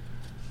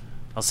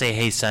 I'll say,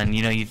 hey, son,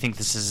 you know, you think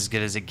this is as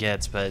good as it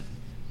gets, but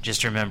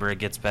just remember it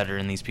gets better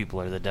and these people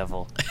are the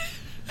devil.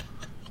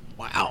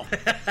 Wow.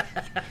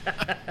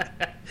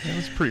 That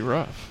was pretty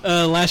rough.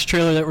 Last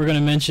trailer that we're going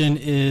to mention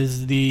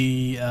is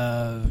the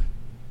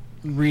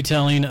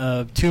retelling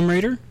of Tomb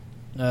Raider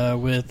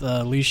with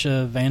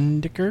Alicia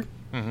Vandicker,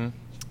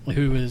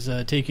 who is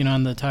taking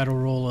on the title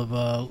role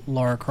of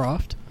Lara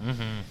Croft.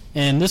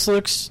 And this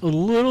looks a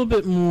little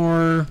bit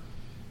more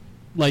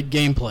like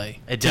gameplay.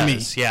 It to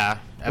does, me. yeah,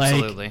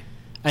 absolutely. Like,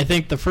 I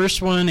think the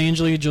first one,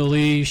 Angelina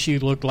Jolie, she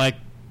looked like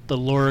the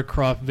Lara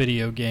Croft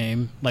video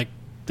game, like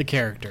the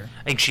character.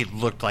 I think she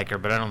looked like her,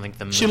 but I don't think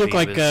the movie She looked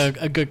like was...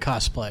 a good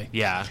cosplay.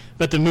 Yeah.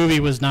 But the movie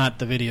was not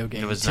the video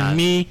game. It was to not.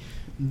 me,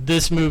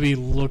 this movie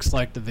looks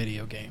like the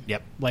video game.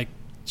 Yep. Like,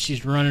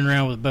 she's running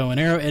around with a bow and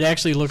arrow. It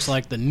actually looks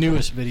like the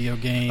newest video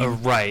game. Oh,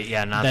 right,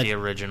 yeah, not that- the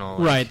original.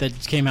 Like, Right, that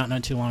came out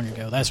not too long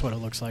ago. That's what it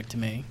looks like to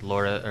me.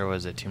 Laura, or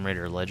was it Tomb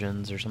Raider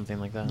Legends or something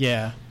like that?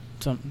 Yeah,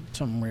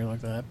 something weird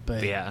like that.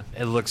 But Yeah,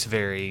 it looks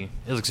very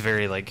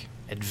like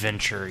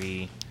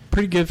adventure-y.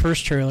 pretty good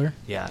first trailer.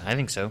 Yeah, I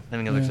think so. I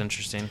think it looks Yeah.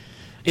 interesting.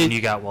 It- And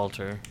you got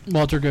Walter,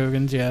 Walter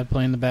Goggins, yeah,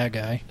 playing the bad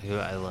guy. who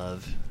I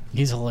love.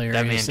 He's hilarious.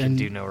 That man can and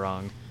do no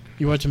wrong.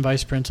 You watching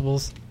Vice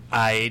Principals?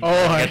 I Oh,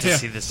 didn't get to yeah.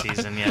 see this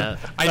season yet.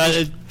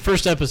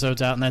 First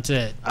episode's out, and that's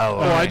it. Oh, Oh,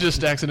 I alright.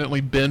 just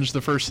accidentally binged the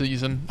first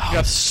season. Oh,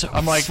 it's so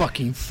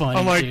fucking funny,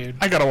 I'm like, dude.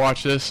 I gotta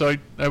watch this. So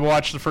I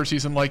watched the first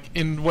season like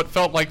in what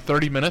felt like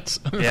 30 minutes.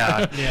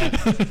 Yeah. Yeah.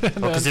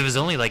 Because it was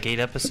only like 8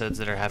 episodes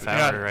that are half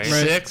hour, right?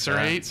 6 or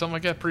Yeah. 8, something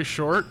like that, pretty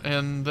short.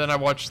 And then I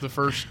watched the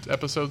first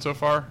episode so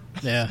far.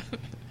 Yeah.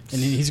 And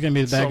he's going to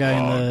be the bad So guy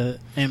long. in the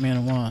Ant-Man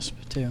and Wasp,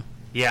 too.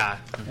 Yeah.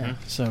 Yeah.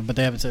 So, but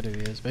they haven't said who he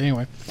is. But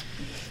anyway.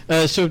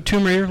 So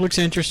Tomb Raider looks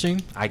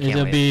interesting. I can't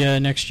It'll wait. be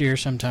next year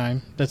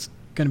sometime. That's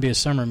going to be a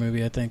summer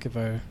movie, I think, if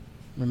I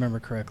remember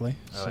correctly.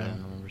 Oh, So. I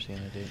didn't remember seeing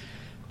it, dude.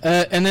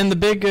 And then the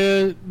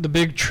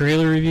big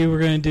trailer review we're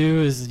going to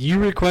do is you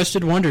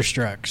requested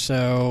Wonderstruck.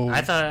 So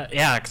I thought,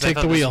 yeah, because I Take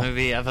thought the this wheel.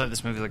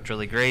 movie, looked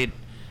really great.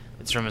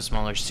 It's from a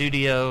smaller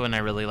studio, and I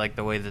really like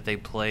the way that they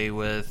play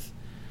with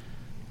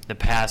the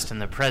past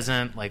and the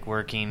present, like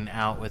working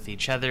out with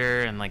each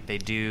other, and like they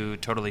do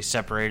totally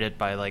separate it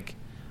by like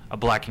a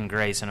black and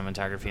gray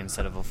cinematography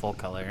instead of a full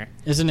color.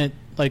 isn't it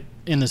like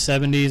in the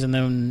 70s and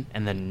then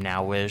And then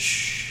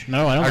nowish.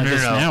 No, I don't Or think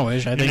it's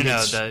nowish. I think no,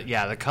 it's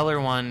the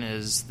color one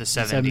is the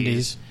 70s,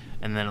 70s.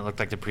 and then it looked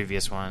like the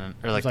previous one,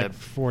 or like, like the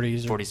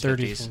 40s or 40s,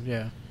 30s. 50s.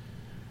 Yeah.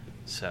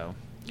 So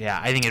yeah,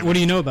 I think it. What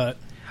do you know about it?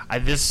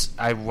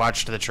 I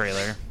watched the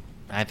trailer.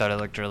 I thought it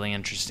looked really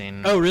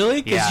interesting. Oh,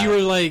 really? Because Yeah. you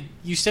were like,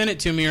 you sent it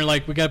to me. You're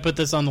like, we got to put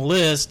this on the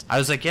list. I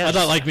was like, yeah. I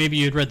thought like maybe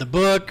you'd read the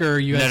book or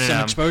you had No, some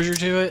no. exposure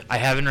to it. I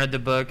haven't read the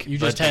book. You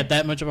just but had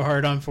that much of a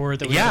hard on for it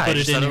that we Yeah, had to I put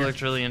just it in thought it here.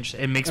 looked really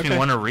interesting. It makes me Okay.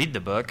 want to read the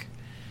book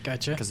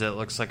Gotcha. because it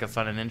looks like a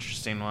fun and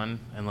interesting one.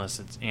 Unless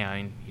it's I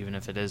mean, even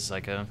if it is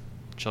like a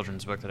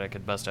children's book that I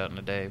could bust out in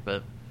a day,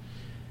 but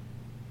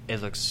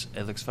it looks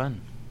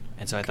fun,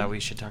 and so I thought we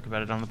should talk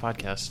about it on the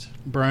podcast.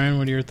 Brian,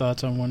 what are your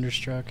thoughts on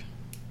Wonderstruck?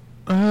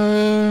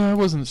 I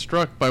wasn't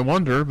struck by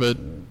Wonder, but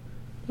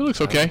it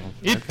looks okay. Oh,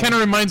 It okay. kind of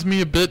reminds me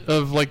a bit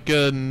of like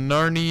a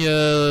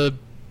Narnia,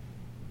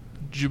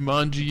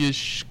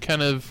 Jumanji-ish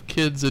kind of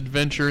kid's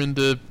adventure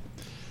into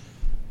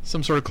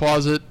some sort of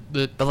closet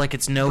that. But like,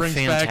 it's no Brings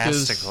back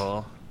his-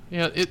 fantastical.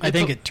 Yeah, I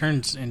think it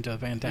turns into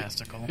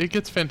fantastical. It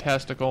gets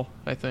fantastical,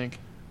 I think.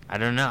 I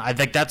don't know. I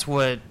think that's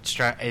what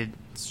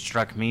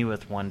struck me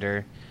with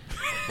Wonder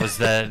was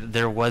that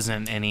there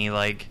wasn't any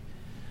like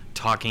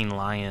talking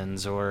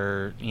lions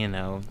or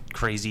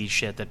crazy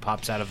shit that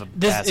pops out of a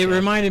basket. It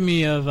reminded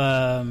me of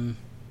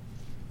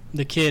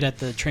the kid at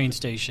the train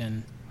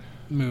station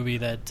movie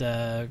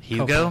that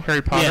Hugo? Coppola-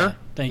 Harry Potter? Yeah,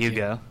 thank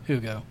Hugo. you.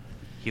 Hugo.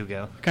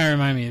 Hugo. Kind of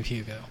remind me of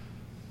Hugo,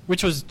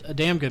 which was a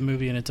damn good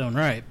movie in its own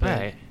right. But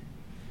Right.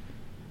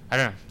 I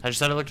don't know. I just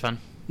thought it looked fun.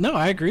 No,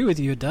 I agree with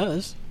you. It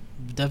does.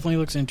 It definitely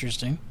looks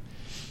interesting.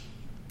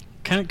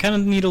 Kind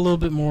of need a little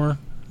bit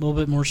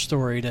more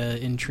story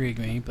to intrigue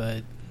me,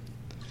 but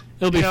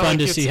it'll be Yeah, fun like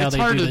to see how it's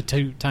they hard do to- the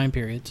two time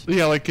periods.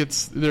 Yeah, like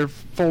they're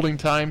folding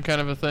time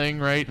kind of a thing,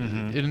 right?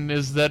 Mhm. And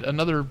is that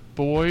another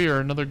boy or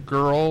another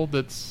girl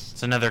that's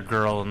It's another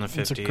girl in the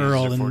 50s It's a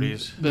girl, or and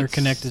 40s. they're That's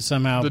connected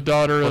somehow. the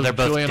daughter Well, of they're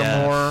both Juliana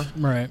deaf.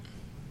 Moore? Right.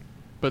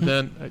 But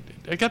then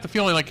I got the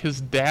feeling like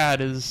his dad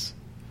is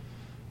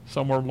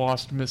somewhere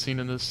lost, missing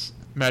in this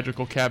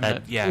magical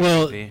cabinet. Yeah, it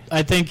Well, could be.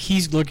 I think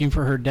he's looking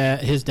for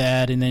his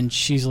dad, and then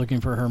she's looking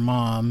for her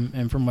mom.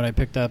 And from what I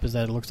picked up, is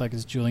that it looks like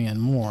it's Julianne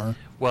Moore.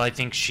 Well, I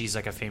think she's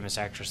like a famous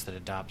actress that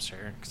adopts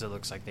her because it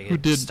looks like they Who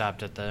had did-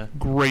 stopped at the.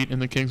 Great in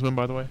The Kingsman,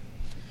 by the way.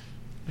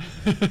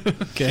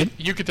 Good.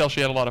 You could tell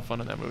she had a lot of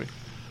fun in that movie.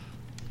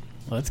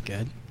 Well, that's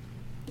good.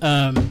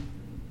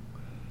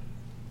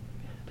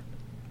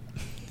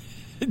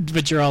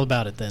 But you're all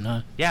about it then,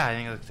 huh? Yeah, I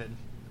think it looks good.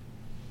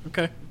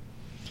 Okay.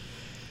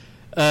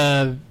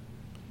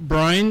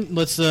 Brian,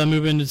 let's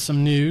move into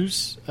some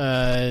news.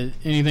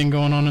 Anything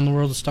going on in the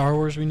world of Star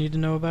Wars we need to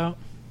know about?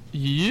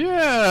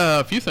 Yeah,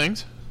 a few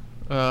things.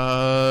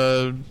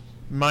 Minor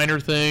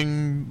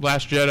thing,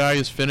 Last Jedi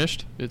is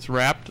finished. It's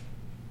wrapped.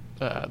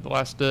 The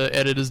last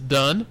edit is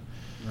done.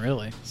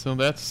 Really? So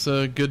that's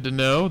good to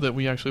know that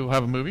we actually will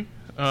have a movie.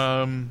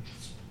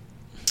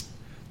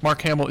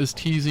 Mark Hamill is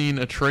teasing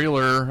a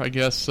trailer, I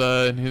guess,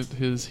 and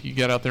he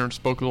got out there and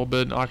spoke a little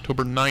bit.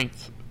 October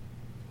 9th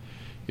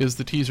is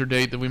the teaser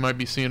date that we might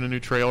be seeing a new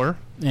trailer.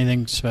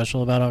 Anything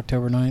special about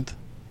October 9th?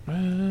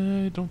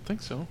 I don't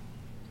think so.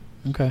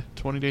 Okay.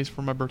 20 days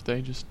for my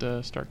birthday. Just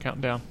start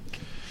counting down.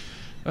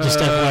 Just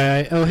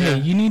FYI. Oh, hey, yeah.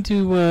 you need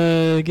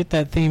to get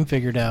that theme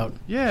figured out.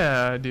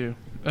 Yeah, I do.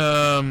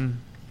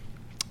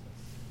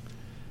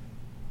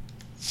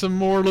 Some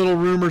more little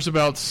rumors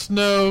about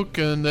Snoke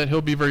and that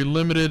he'll be very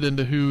limited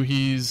into who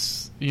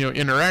he's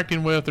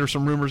interacting with. There's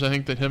some rumors, I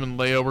think, that him and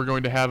Leia were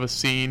going to have a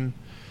scene,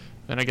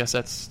 and I guess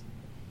that's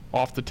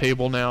off the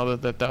table now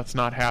that's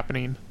not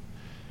happening.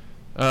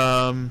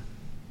 As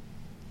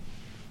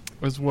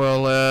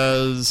well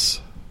as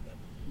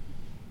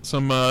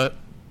some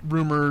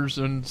rumors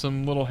and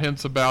some little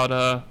hints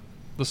about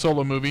the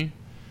Solo movie,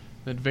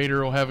 that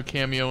Vader will have a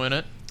cameo in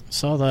it.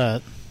 Saw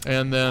that.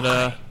 And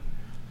then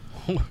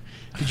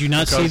did you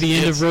not see the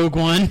end of Rogue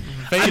One?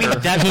 Vader.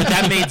 I mean,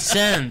 that made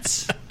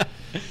sense.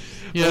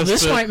 Yes, well,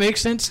 this might make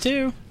sense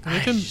too.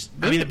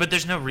 But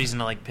there's no reason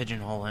to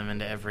pigeonhole him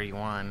into every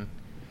one.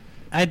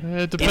 It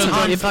It's depends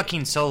Han on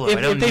fucking Solo. If,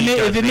 I don't if, they need ma-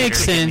 Darth if it Vader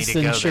makes to get me sense, to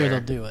then go sure there. they'll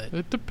do it.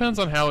 It depends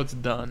on how it's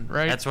done,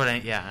 right? That's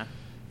what yeah.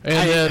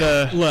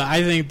 And Look,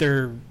 I think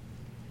they're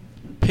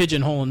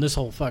pigeonholing this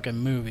whole fucking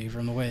movie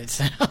from the way it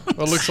sounds.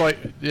 well, it looks like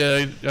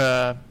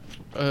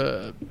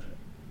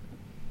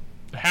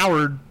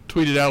Howard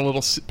tweeted out a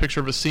little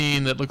picture of a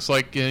scene that looks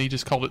like he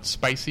just called it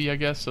spicy, I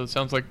guess. So it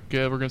sounds like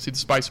we're going to see the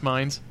spice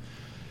mines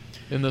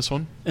in this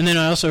one. And then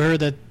I also heard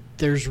that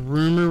there's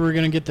rumor we're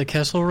going to get the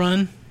Kessel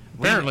Run.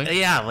 Apparently.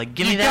 Yeah,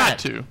 give me you that. got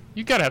to.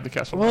 You got to have the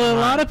Kessel Well, Run. a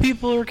lot of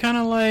people are kind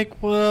of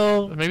like,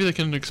 well, Maybe they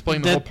can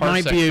explain the whole that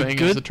might parsec be a thing as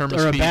good the term of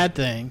or a speed. bad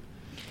thing.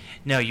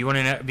 No, you want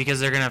to know because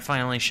they're gonna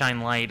finally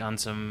shine light on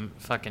some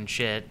fucking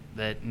shit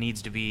that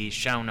needs to be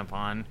shown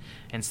upon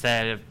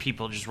instead of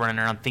people just running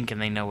around thinking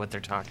they know what they're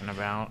talking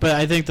about. But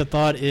I think the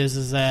thought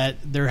is that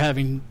they're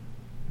having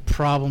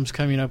problems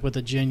coming up with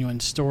a genuine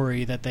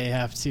story that they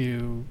have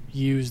to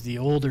use the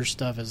older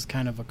stuff as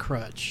kind of a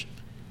crutch.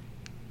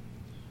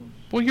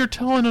 Well, you're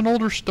telling an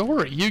older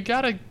story. You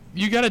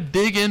gotta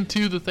dig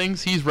into the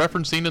things he's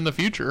referencing in the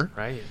future.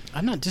 Right.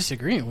 I'm not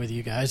disagreeing with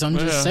you guys. I'm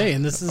just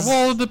saying this is.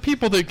 Well, the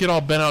people that get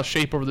all bent out of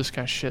shape over this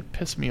kind of shit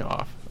piss me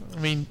off. I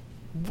mean,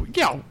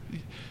 yeah,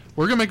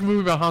 we're gonna make a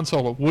movie about Han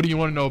Solo. What do you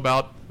want to know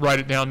about? Write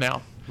it down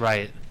now.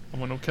 Right. I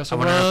want to know I Kessel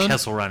want to know Run.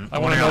 Kessel Run. I I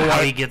want want to to know know how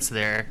why he gets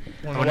there.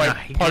 I want to know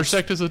why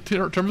parsec is a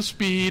term of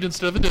speed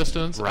instead of a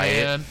distance. Right.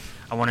 And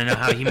I want to know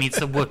how he meets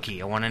the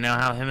Wookiee. I want to know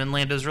how him and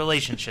Lando's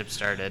relationship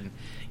started.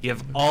 You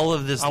have all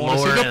of this I lore want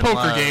to see the and poker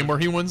love. game where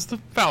he wins the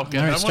Falcon.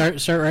 All right,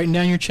 start writing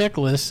down your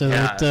checklist so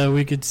Yeah. that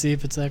we could see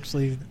if it's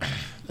actually.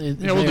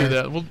 Yeah, we'll do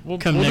that. We'll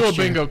do a next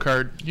year. bingo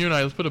card. You and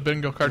I, let's put a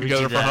bingo card We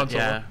together do for that, Han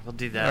Solo. Yeah, we'll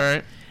do that. All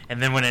right.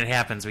 And then when it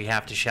happens, we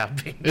have to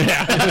shout bingo.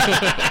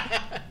 Yeah.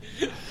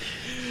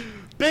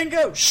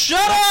 Bingo! Shut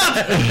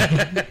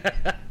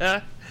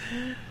up!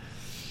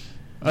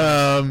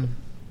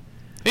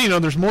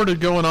 There's more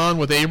going on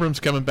with Abrams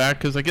coming back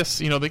because I guess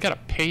they got to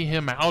pay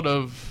him out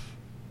of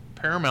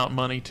Paramount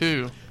money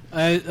too.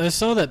 I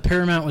saw that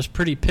Paramount was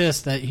pretty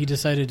pissed that he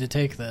decided to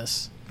take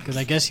this because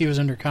I guess he was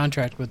under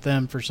contract with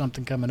them for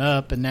something coming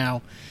up, and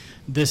now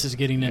this is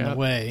getting in the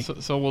way.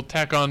 So we'll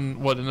tack on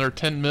another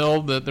 $10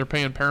 million that they're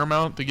paying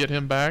Paramount to get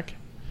him back.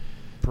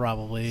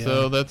 Probably.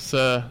 So that's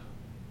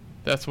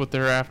what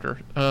they're after.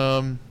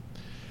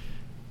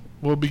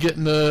 We'll be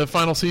getting the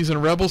final season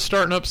of Rebels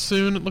starting up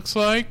soon, it looks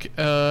like,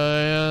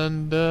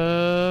 and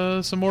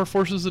some more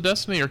Forces of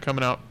Destiny are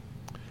coming out.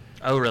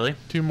 Oh, really?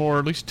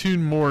 At least two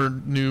more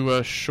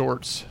new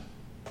shorts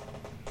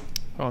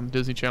on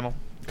Disney Channel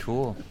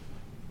Cool.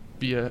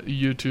 via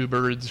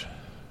YouTubers.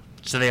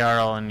 So they are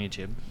all on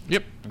YouTube.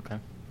 Yep, Okay.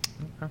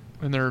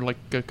 and they're like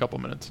a couple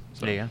minutes.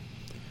 So. There you go.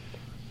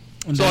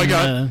 And So I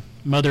then, got-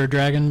 Mother of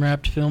Dragon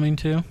wrapped filming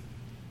too.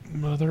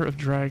 Mother of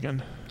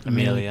Dragon.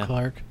 Amelia.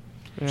 Clark.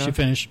 Yeah. She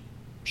finished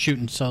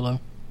shooting Solo,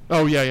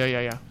 Oh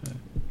yeah.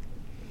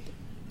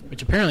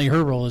 which apparently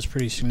her role is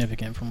pretty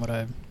significant from what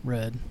I've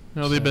read.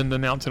 They've been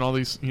announcing all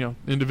these,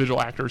 individual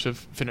actors have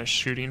finished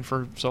shooting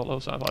for Solo.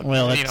 So I thought,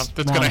 Well, that's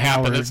that's going to Ron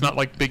happen. Howard. It's not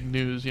like big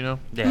news, Yeah.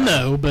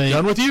 No, but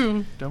Done with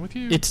you.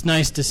 it's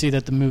nice to see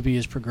that the movie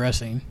is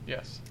progressing.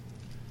 Yes,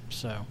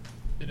 So,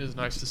 it is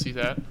nice to see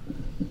that.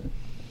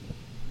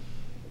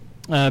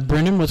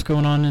 Brendan, what's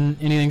going on in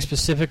anything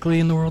specifically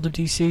in the world of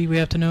DC we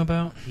have to know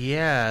about?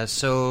 Yeah,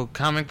 so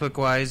comic book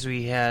wise,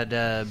 we had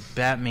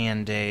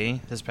Batman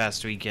Day this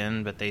past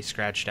weekend, but they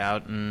scratched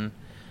out and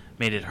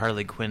made it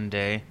Harley Quinn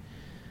Day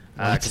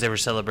because they were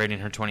celebrating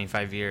her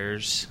 25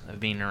 years of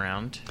being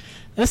around.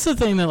 That's the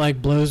thing that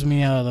like blows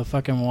me out of the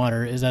fucking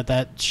water is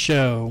that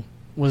show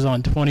was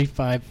on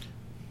 25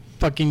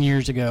 fucking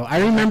years ago. I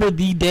remember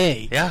the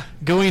day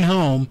going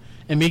home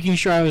and making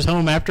sure I was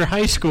home after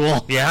high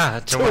school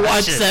to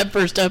watch that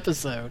first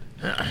episode.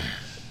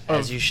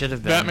 As you should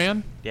have been.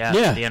 Batman? Yeah.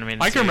 The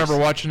animated I can series. remember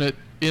watching it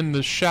in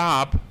the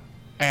shop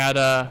at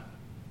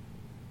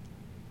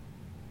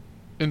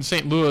in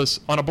St. Louis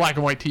on a black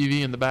and white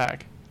TV in the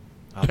back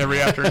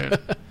every afternoon.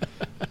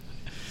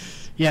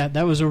 Yeah,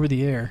 that was over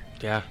the air.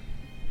 Yeah.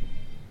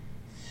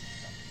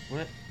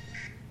 What?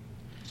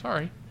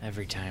 Sorry.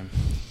 Every time.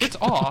 It's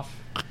off,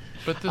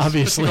 but this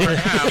Obviously.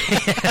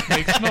 app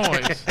makes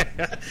noise.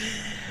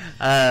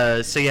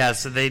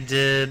 So they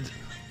did...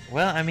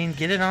 Well, I mean,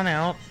 get it on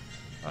out.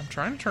 I'm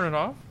trying to turn it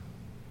off.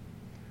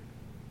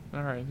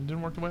 All right, it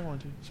didn't work the way I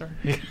wanted to.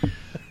 Sorry.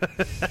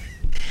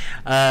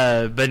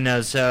 But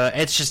no, so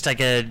it's just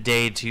like a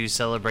day to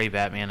celebrate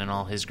Batman and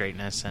all his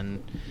greatness,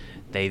 and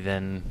they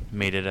then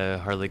made it a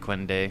Harley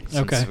Quinn Day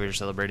since we were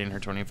celebrating her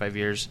 25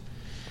 years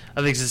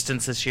of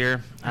existence this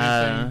year.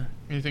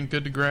 Anything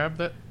good to grab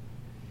that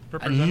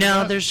represents No,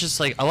 that? there's just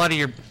like a lot of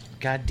your...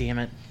 God damn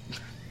it.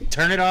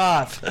 Turn it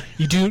off.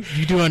 You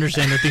do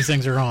understand that these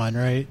things are on,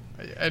 right?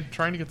 I'm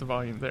trying to get the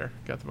volume there.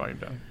 Got the volume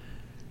down.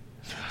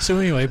 So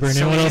anyway,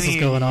 Brandon, what else is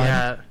going on?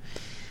 Yeah.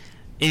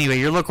 Anyway,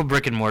 your local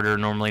brick and mortar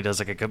normally does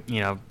like a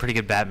pretty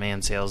good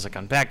Batman sales, like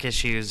on back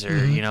issues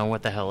or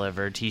what the hell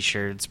ever,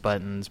 T-shirts,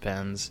 buttons,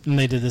 pens. And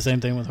they did the same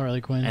thing with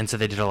Harley Quinn. And so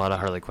they did a lot of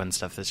Harley Quinn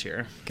stuff this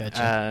year.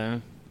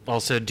 Gotcha.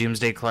 Also,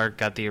 Doomsday Clark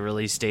got the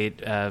release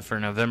date for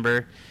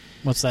November.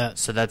 What's that?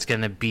 So that's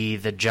going to be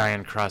the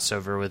giant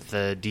crossover with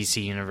the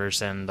DC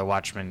universe and the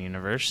Watchmen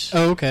universe.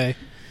 Oh, okay.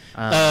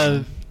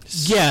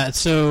 Yeah,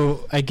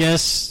 so I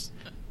guess...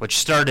 Which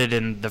started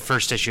in the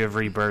first issue of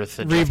Rebirth.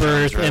 And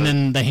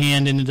then the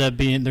hand ended up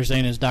being, they're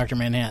saying, is Dr.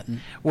 Manhattan.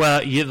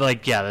 Well,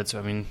 that's,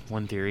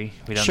 one theory.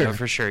 We don't know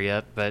for sure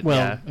yet, but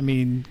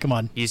come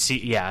on. You see,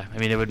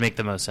 it would make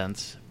the most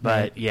sense.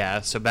 But,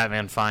 so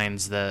Batman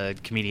finds the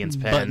comedian's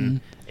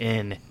pen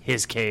in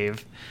his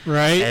cave.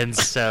 Right. And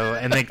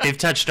so, they've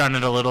touched on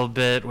it a little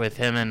bit with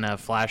him in a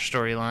Flash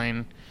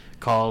storyline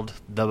called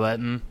The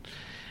Button.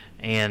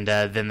 And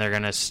then they're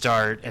going to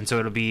start, and so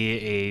it'll be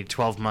a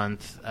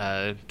 12-month,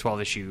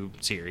 12-issue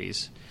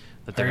series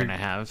that they're going to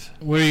have.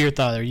 What are your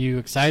thoughts? Are you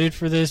excited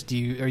for this?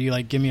 Are you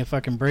like, give me a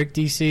fucking break,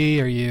 DC?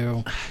 Are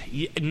you...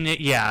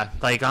 Yeah,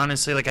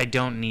 honestly, I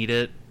don't need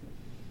it.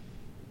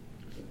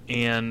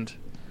 And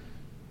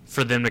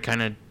for them to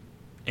kind of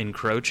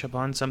encroach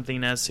upon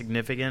something as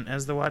significant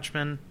as The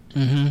Watchmen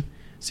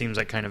seems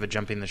like kind of a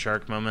jumping the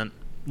shark moment.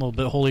 A little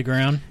bit holy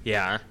ground?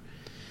 Yeah.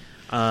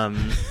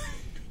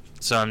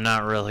 So I'm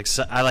not really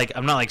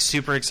I'm not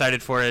super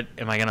excited for it.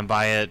 Am I going to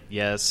buy it?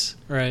 Yes.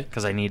 Right.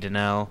 Because I need to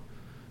know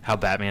how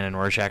Batman and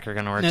Rorschach are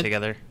going to work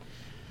together.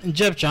 And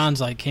Jeff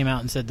Johns came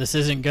out and said this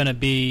isn't going to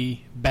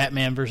be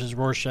Batman versus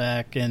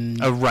Rorschach and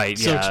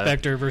Silk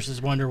Spectre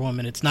versus Wonder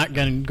Woman. It's not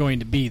going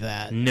to be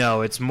that.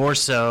 No, it's more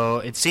so.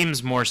 It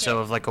seems more so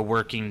of a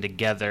working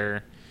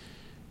together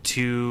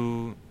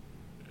to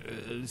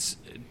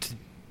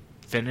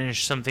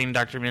finish something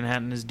Dr.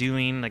 Manhattan is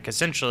doing.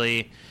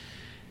 Essentially,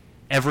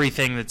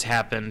 everything that's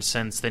happened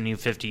since the New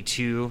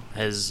 52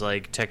 has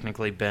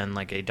technically been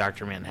a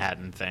Dr.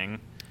 Manhattan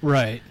thing.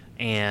 Right.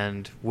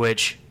 And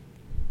which,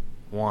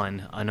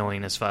 one,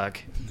 annoying as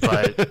fuck,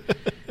 but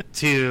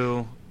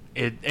two,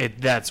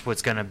 that's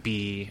what's going to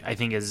be. I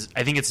think it's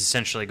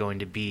essentially going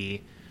to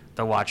be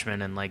the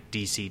Watchmen and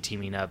DC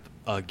teaming up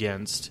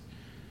against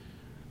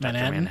Dr.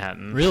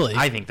 Manhattan. Really?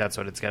 I think that's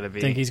what it's got to be.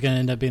 Think he's going to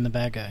end up being the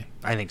bad guy?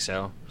 I think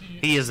so.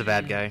 He is the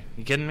bad guy.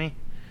 You kidding me?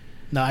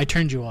 No, I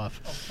turned you off.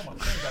 Oh, come on,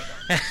 turn it back on.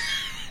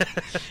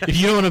 If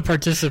you don't want to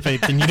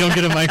participate, then you don't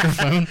get a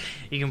microphone.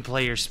 You can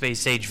play your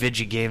Space Age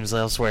Vigi games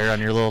elsewhere on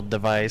your little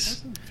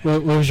device.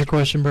 What was your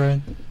question,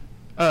 Brian?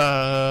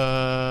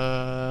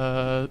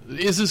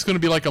 Is this going to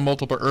be a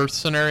multiple Earth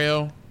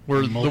scenario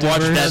where the Multiverse?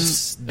 Watchmen?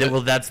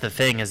 That's the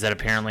thing, is that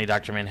apparently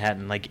Dr.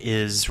 Manhattan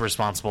is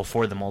responsible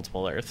for the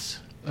multiple Earths.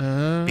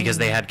 Because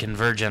they had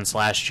Convergence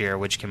last year,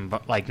 which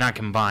not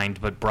combined,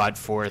 but brought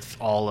forth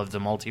all of the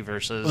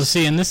multiverses. Well,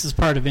 see, and this is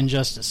part of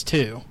Injustice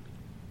 2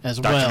 as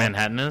Dr. well.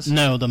 Manhattan is?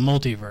 No, the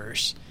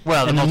multiverse.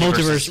 Well, the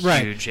multiverse is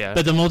right. huge, yeah.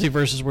 But the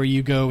multiverse is where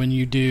you go and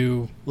you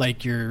do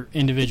your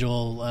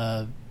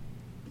individual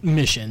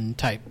mission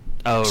type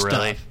stuff.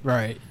 Really?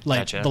 Right.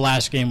 Gotcha. The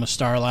last game was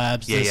Star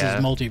Labs. This is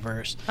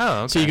multiverse.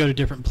 Oh, okay. So you go to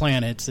different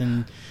planets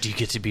and... Do you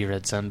get to be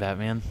Red Sun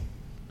Batman?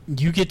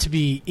 You get to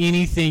be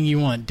anything you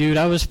want. Dude,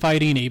 I was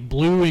fighting a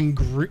blue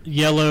and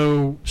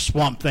yellow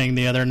swamp thing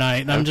the other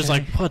night, and I'm just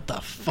like, what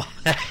the fuck?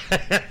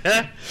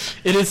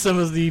 It is some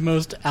of the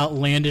most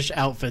outlandish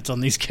outfits on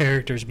these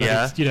characters, but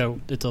it's,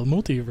 it's a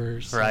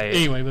multiverse. Right.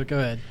 Anyway, but go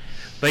ahead.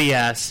 But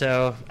yeah,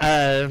 so...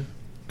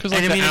 Because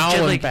the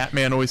Owl and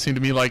Batman always seemed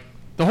to me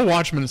the whole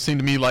Watchmen seemed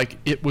to me like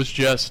it was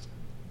just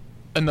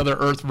another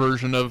Earth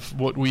version of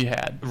what we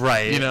had.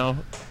 Right.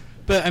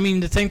 But, I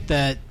mean, to think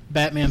that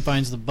Batman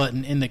finds the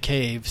button in the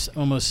caves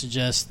almost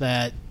suggests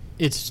that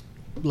it's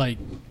like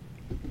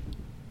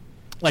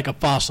a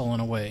fossil in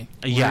a way.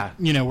 Yeah.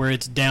 Where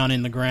it's down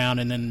in the ground,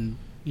 and then,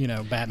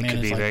 Batman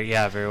is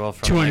very well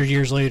from 200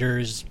 years later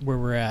is where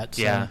we're at.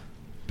 So. Yeah.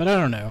 But I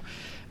don't know.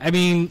 I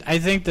mean, I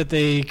think that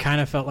they kind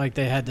of felt like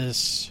they had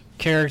this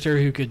character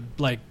who could,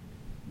 like,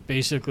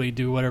 basically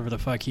do whatever the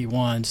fuck he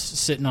wants,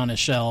 sitting on a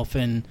shelf,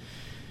 and,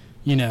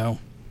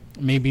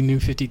 maybe New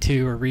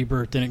 52 or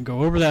Rebirth didn't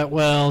go over that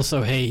well,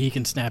 so, hey, he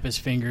can snap his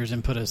fingers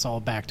and put us all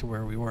back to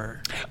where we were.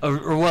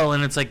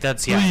 And it's like,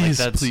 that's, yeah. Please,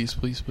 like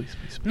that's,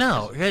 please.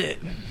 No.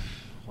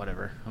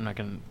 Whatever. I'm not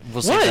going to...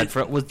 We'll save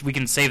that we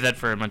can save that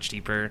for a much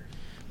deeper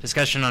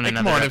discussion on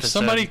another episode. If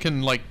somebody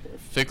can, like,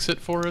 fix it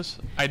for us,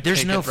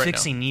 there's no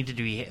fixing needed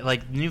to be...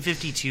 Like, New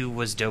 52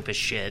 was dope as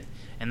shit,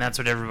 and that's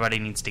what everybody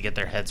needs to get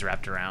their heads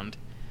wrapped around.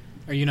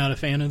 Are you not a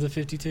fan of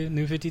the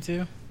New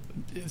 52?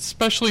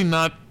 Especially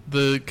not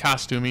the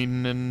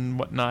costuming and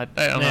whatnot.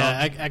 I don't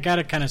know. I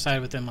gotta kind of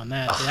side with them on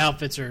that. The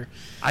outfits are...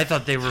 I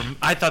thought they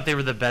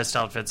were the best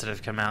outfits that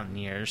have come out in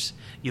years.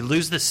 You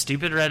lose the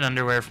stupid red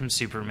underwear from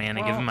Superman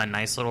and give him a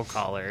nice little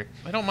collar.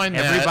 I don't mind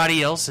that.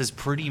 Everybody else is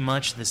pretty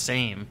much the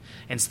same.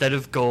 Instead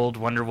of gold,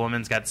 Wonder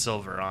Woman's got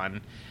silver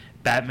on.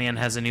 Batman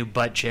has a new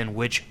butt chin,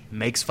 which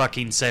makes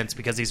fucking sense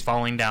because he's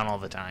falling down all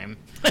the time.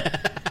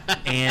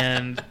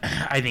 And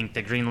I think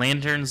the Green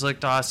Lanterns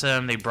looked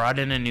awesome. They brought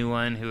in a new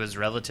one who is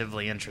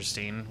relatively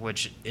interesting,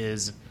 which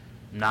is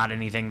not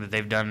anything that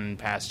they've done in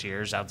past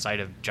years outside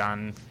of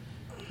John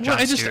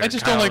I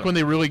just don't like when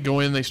they really go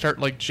in. They start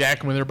like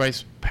jacking with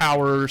everybody's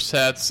power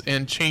sets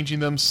and changing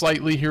them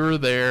slightly here or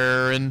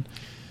there, and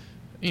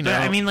you know.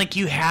 But, I mean, like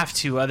you have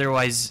to,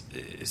 otherwise,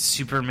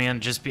 Superman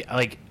just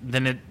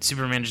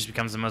Superman just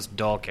becomes the most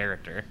dull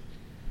character.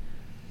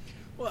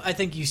 Well, I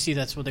think you see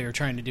that's what they were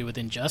trying to do with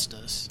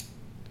Injustice,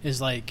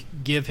 is like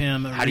give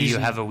him a How reason. do you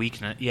have a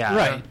weakness? Yeah,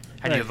 right.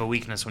 How do you have a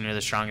weakness when you're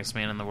the strongest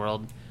man in the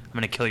world? I'm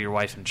going to kill your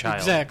wife and child.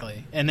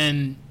 Exactly, and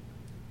then.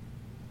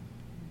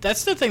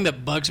 That's the thing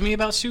that bugs me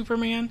about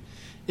Superman,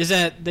 is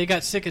that they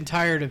got sick and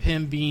tired of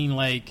him being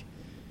like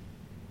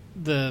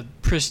the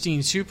pristine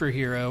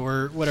superhero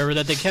or whatever,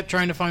 that they kept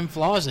trying to find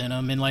flaws in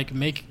him and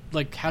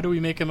how do we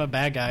make him a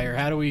bad guy or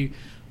how do we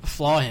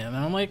flaw him?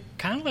 And I'm like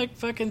kind of like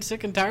fucking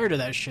sick and tired of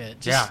that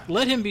shit. Just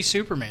let him be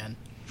Superman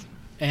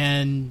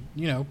and,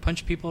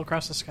 punch people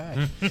across the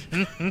sky.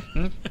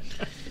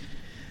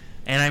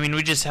 And I mean,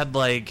 we just had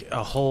like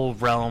a whole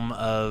realm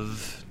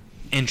of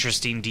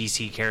interesting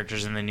DC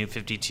characters in the New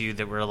 52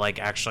 that were like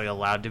actually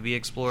allowed to be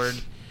explored.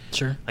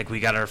 Sure. Like we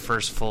got our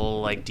first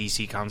full like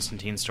DC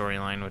Constantine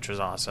storyline, which was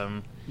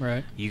awesome.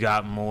 Right. You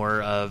got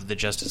more of the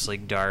Justice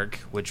League Dark,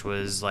 which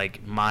was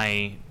like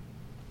my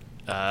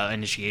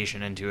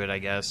initiation into it, I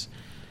guess.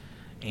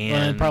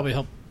 And it probably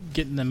helped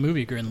getting the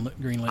movie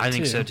greenlit. I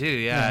think so too.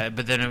 Yeah.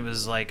 But then it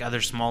was like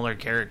other smaller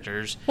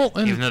characters. Well,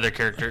 even though their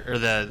character or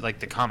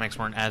the comics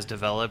weren't as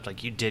developed,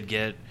 like you did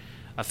get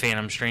a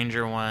Phantom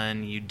Stranger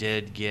one. You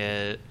did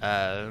get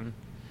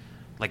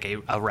like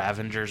a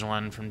Ravengers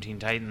one from Teen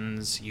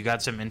Titans. You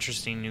got some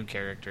interesting new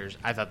characters.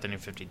 I thought the New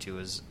 52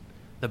 was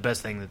the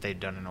best thing that they'd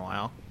done in a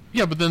while.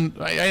 Yeah, but then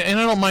I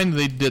don't mind that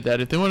they did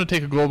that. If they want to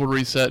take a global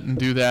reset and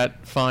do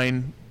that,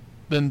 fine.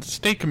 Then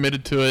stay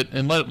committed to it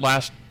and let it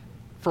last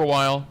for a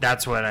while.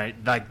 That's what I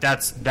like.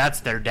 That's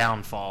their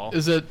downfall.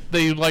 Is that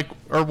they like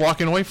are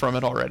walking away from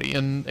it already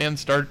and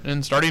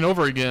starting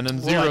over again and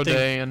Zero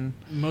Day, and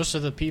most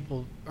of the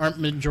people aren't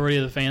majority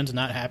of the fans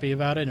not happy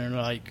about it and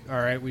are like, all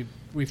right,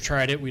 we've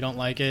tried it, we don't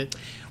like it.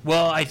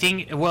 Well, I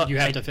think you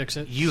have to fix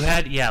it. You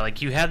had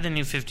the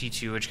New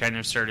 52, which kind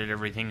of started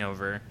everything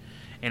over,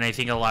 and I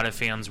think a lot of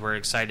fans were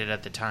excited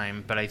at the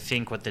time. But I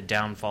think what the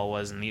downfall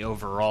was in the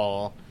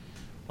overall,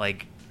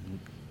 like,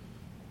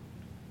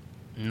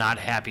 not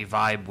happy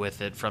vibe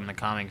with it from the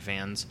comic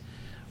fans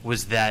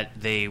was that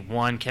they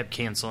kept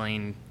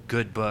canceling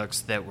good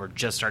books that were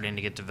just starting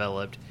to get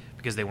developed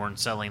because they weren't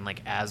selling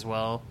like as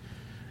well.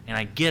 And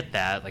I get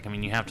that, like, I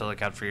mean, you have to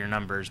look out for your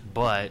numbers,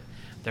 but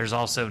there's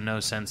also no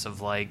sense of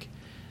like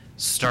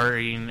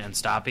starting and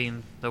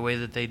stopping the way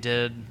that they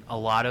did a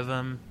lot of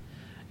them.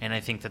 And I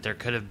think that there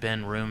could have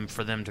been room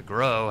for them to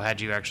grow had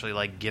you actually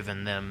like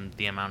given them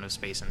the amount of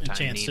space and time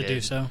needed. A chance to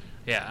do so.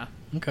 Yeah.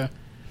 Okay.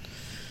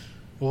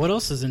 Well, what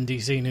else is in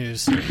DC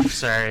news?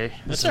 Sorry,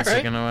 that's been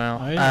taking a while.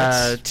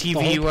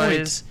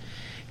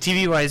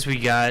 TV wise, we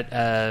got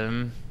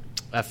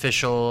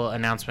official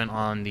announcement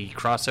on the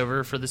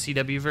crossover for the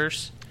CW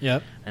verse.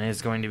 Yep, and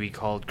it's going to be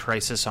called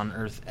Crisis on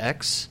Earth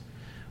X,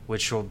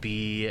 which will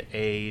be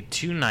a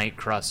 2-night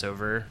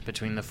crossover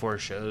between the 4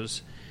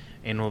 shows,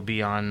 and will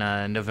be on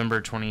November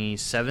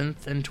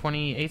 27th and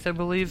 28th, I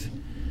believe.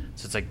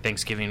 So it's like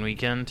Thanksgiving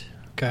weekend.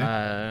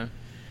 Okay.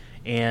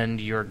 And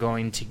you're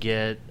going to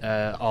get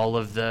all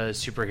of the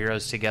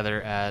superheroes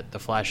together at the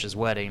Flash's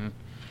wedding,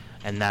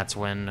 and that's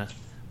when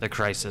the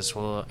Crisis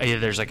will...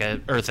 there's like a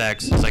Earth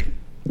X, it's like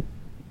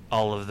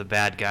all of the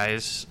bad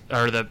guys,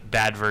 or the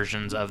bad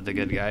versions of the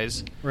good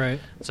guys. Right.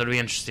 So it'll be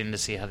interesting to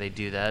see how they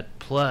do that.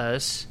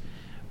 Plus,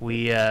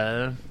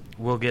 we'll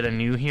get a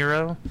new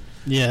hero.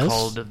 Yes.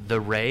 called The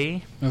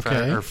Ray,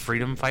 Okay. or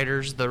Freedom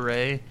Fighters The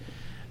Ray.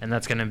 And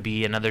that's going to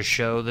be another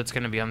show that's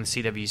going to be on the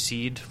CW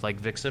Seed, like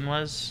Vixen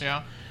was.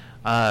 Yeah.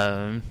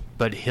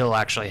 But he'll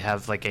actually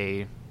have like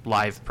a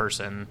live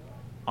person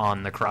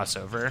on the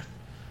crossover,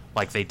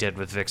 like they did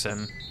with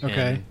Vixen.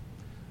 Okay.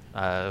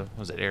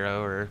 Was it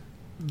Arrow or?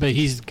 But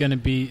he's going to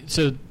be...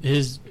 So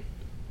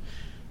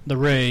The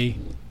Ray,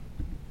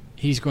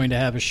 he's going to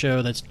have a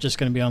show that's just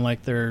going to be on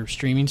like their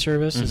streaming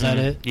service. Is that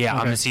it? Yeah,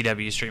 on Okay. the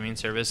CW streaming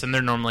service. And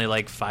they're normally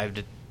like 5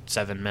 to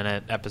 7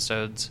 minute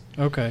episodes.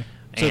 Okay.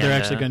 So they're And,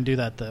 actually going to do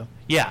that, though.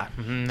 Yeah.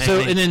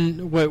 So, and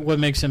then what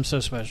makes him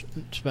so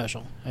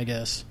special, I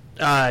guess?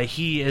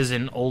 He is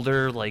an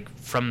older, like,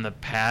 from the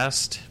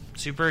past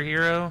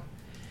superhero,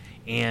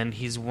 and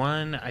he's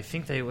one, I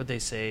think what they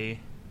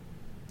say,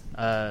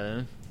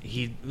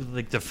 he,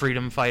 like, the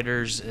Freedom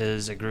Fighters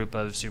is a group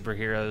of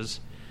superheroes,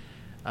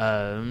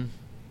 that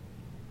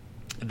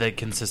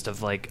consist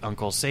of, like,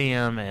 Uncle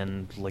Sam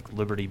and, like,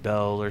 Liberty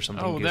Bell or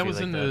something. Oh, that was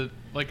like in the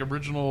like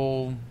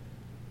original,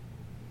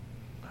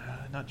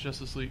 not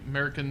Justice League,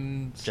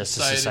 American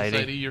Justice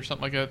Society or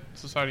something like that.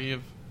 Society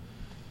of.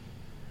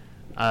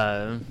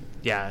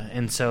 Yeah,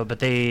 and so, but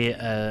they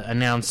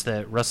announced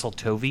that Russell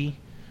Tovey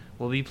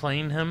will be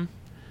playing him,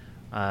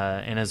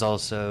 and is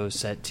also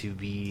set to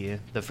be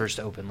the first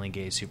openly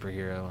gay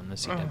superhero in the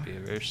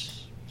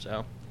CW-verse.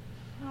 So,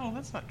 Oh,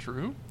 that's not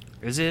true.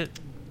 is it?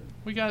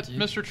 We got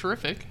Mr.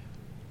 Terrific.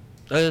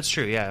 Oh, that's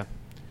true. Yeah,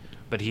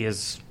 but he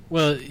is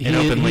Well, an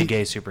openly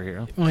gay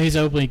superhero. Well, he's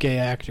an openly gay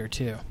actor,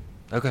 too.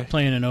 Okay.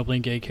 Playing an openly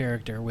gay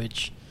character,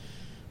 which,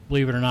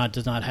 believe it or not,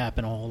 does not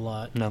happen a whole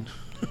lot. No.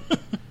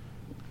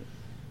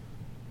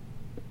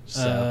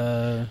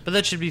 So, but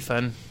that should be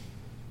fun.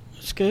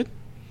 It's good.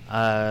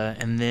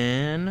 And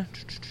then,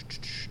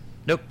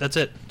 nope, that's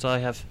it. That's all I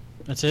have.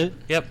 That's it?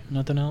 Yep.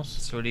 Nothing else?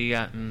 So what do you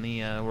got in the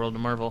world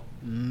of Marvel?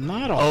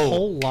 Not a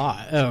whole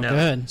lot. Oh, No, go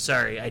ahead.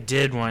 Sorry, I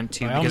did want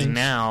to, By all because means.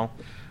 now,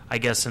 I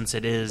guess since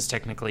it is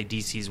technically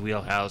DC's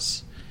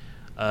wheelhouse,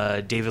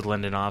 David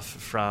Lindelof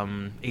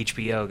from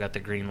HBO got the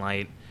green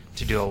light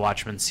to do a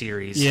Watchmen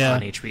series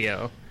on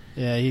HBO,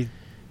 Yeah,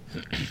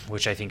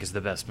 which I think is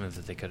the best move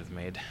that they could have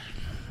made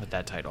with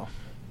that title.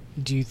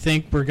 do you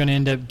think we're going to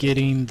end up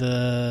getting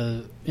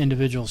the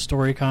individual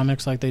story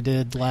comics like they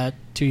did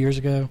 2 years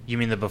ago? You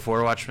mean the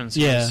before Watchmen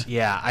series?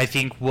 Yeah. Yeah, I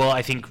think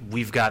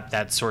we've got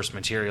that source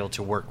material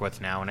to work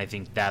with now, and I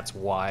think that's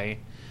why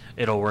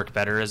it'll work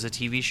better as a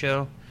TV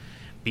show,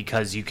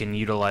 because you can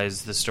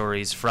utilize the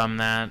stories from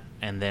that,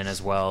 and then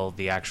as well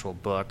the actual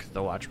book,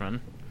 The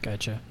Watchmen.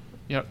 Gotcha.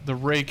 Yeah, the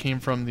Ray came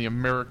from the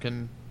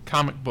American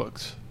comic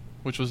books,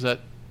 which was that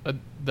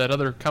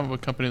other comic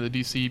book company that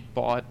DC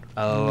bought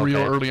real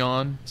early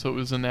on. So it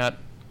was in that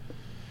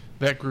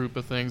group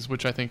of things,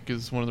 which I think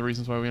is one of the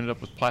reasons why we ended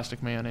up with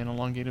Plastic Man and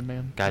Elongated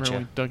Man. Gotcha.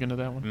 Really dug into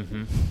that one.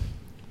 Mm-hmm.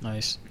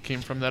 Nice. It came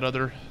from that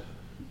other.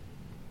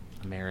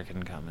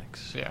 American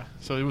comics. Yeah,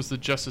 so it was the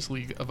Justice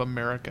League of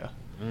America.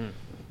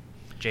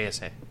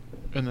 JSA.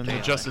 And then the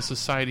JLA. Justice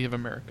Society of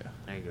America.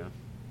 There you go.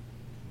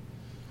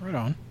 Right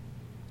on.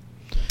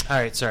 All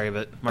right, sorry,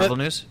 but Marvel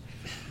news?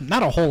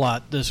 Not a whole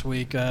lot this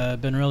week.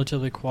 Been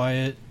relatively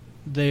quiet.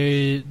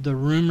 The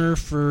rumor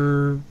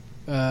for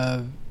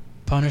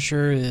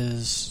Punisher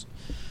is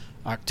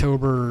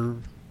October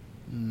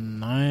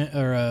 9th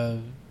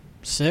or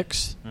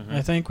 6th,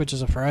 I think, which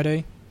is a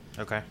Friday.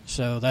 Okay.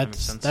 So That makes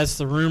sense. that's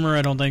the rumor.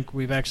 I don't think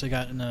we've actually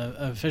gotten an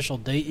official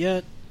date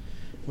yet,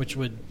 which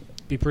would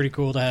be pretty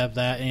cool to have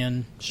that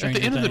and Stranger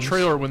At the end of the Things.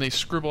 trailer, when they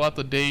scribble out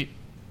the date,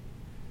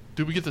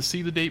 do we get to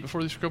see the date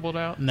before they scribble it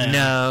out?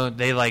 No,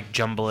 they like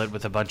jumble it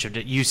with a bunch of...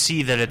 You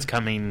see that it's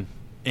coming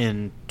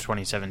in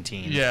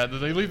 2017. Yeah,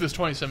 they leave this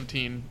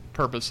 2017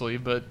 purposely,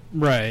 but...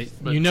 Right.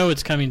 But- You know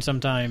it's coming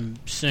sometime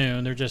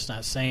soon. They're just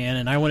not saying,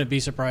 and I wouldn't be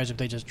surprised if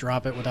they just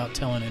drop it without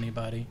telling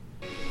anybody.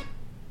 The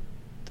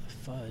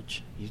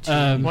fudge. You too.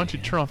 Why don't you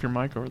turn off your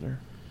mic over there?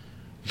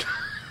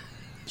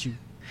 Did you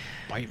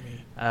bite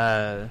me?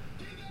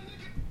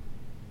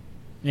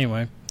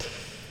 Anyway.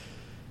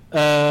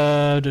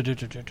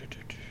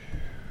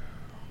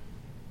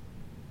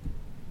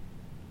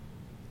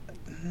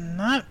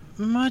 Not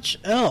much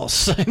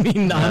else. I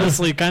mean,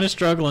 honestly, kind of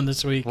struggling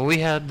this week. Well, we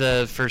had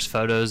the first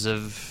photos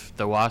of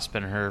the Wasp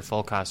in her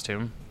full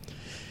costume.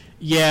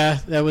 Yeah,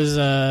 that was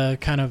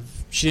kind of...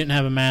 She didn't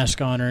have a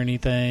mask on or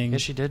anything.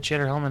 Yes, she did. She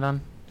had her helmet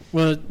on.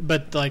 Well,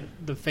 but, like,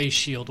 the face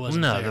shield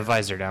wasn't No, there. the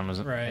visor down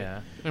wasn't. Right.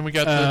 Yeah. And we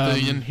got the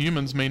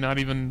Inhumans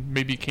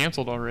may be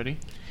canceled already.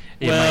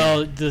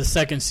 Well, the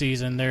second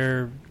season,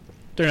 they're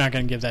not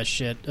going to give that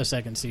shit a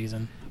second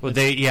season. Well,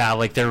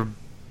 they're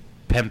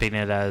pimping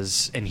it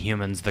as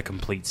Inhumans the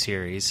complete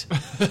series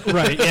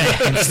Right,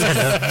 yeah. instead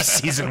of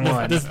season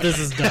one. This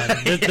is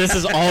done. This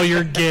is all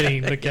you're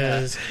getting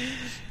because...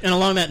 And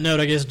along that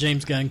note, I guess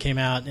James Gunn came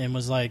out and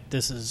was like,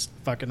 this is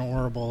fucking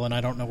horrible, and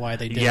I don't know why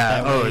they did it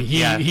that way.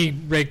 He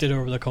raked it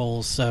over the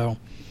coals, so...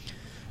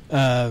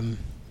 but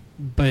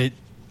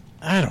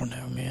I don't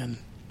know, man.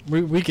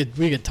 We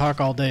could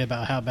talk all day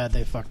about how bad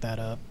they fucked that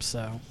up,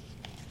 so...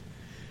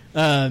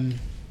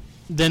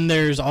 Then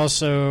there's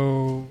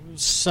also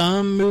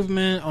some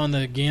movement on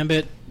the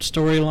Gambit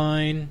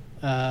storyline.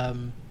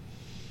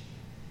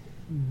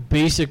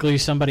 Basically,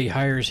 somebody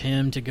hires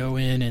him to go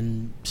in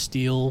and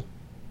steal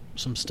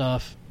some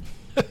stuff.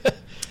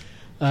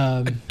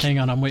 Hang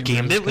on, I'm waiting.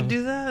 Gambit would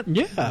do that?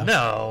 Yeah.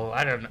 No,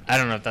 I don't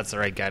know if that's the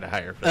right guy to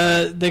hire for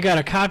that. They got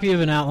a copy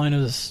of an outline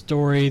of the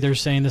story. They're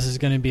saying this is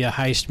going to be a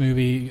heist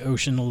movie,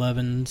 Ocean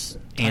 11's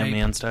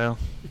Ant-Man style.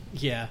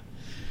 Yeah.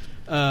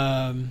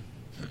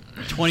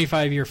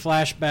 25-year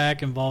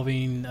flashback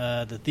involving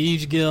the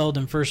Thieves Guild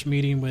and first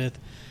meeting with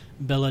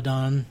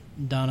Donna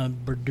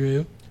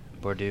Bordeaux.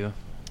 But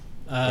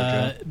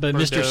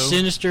Mr.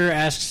 Sinister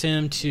asks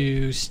him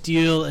to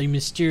steal a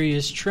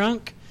mysterious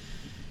trunk.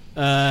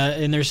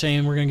 And they're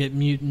saying we're going to get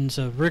mutants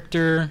of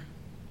Richter,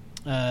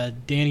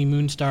 Danny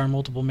Moonstar,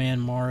 Multiple Man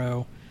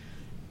Morrow,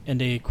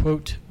 and a,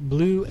 quote,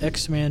 blue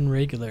X-Man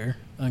regular,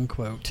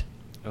 unquote.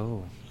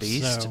 Oh,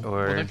 Beast? So,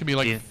 or Well, that could be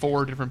like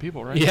 4 different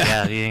people, right?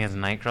 Yeah. do you think it's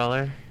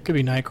Nightcrawler? It could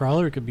be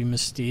Nightcrawler. It could be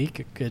Mystique.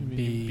 It could be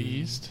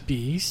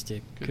Beast.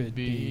 It could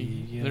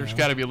be There's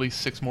got to be at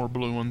least 6 more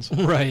blue ones.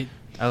 Right.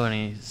 Oh, and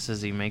he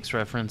says he makes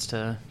reference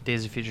to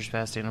Days of Futures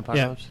Past and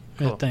Apocalypse?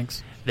 Yeah. Cool.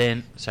 Thanks.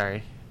 Then,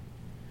 sorry.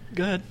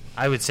 Go ahead.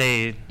 I would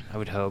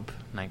hope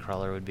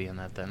Nightcrawler would be in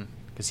that then.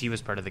 Because he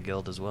was part of the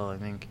guild as well, I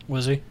think.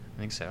 Was he? I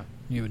think so.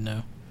 You would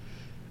know.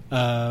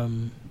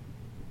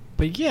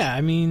 But yeah,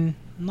 I mean,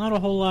 not a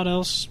whole lot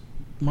else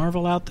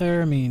Marvel out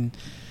there. I mean,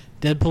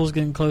 Deadpool's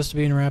getting close to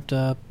being wrapped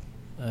up.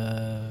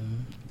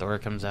 Thor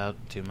comes out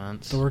 2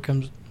 months. Thor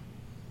comes...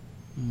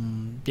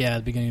 at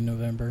the beginning of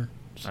November.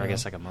 So, Or I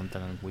guess like a month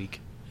and a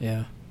week.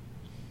 Yeah.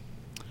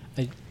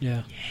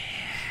 Yeah.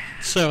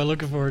 So,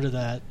 looking forward to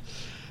that.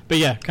 But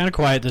yeah, kind of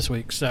quiet this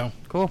week, so...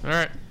 Cool. All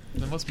right.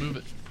 Then let's move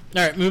it.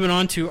 All right, moving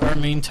on to our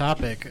main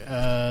topic.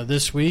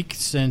 This week,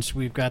 since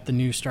we've got the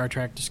new Star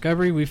Trek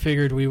Discovery, we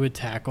figured we would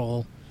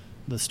tackle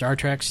the Star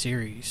Trek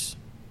series.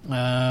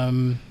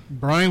 Brian,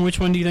 which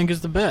one do you think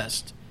is the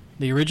best?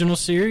 The original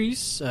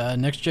series,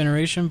 Next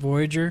Generation,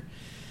 Voyager,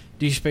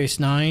 Deep Space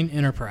Nine,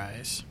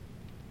 Enterprise.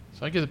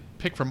 So I get to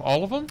pick from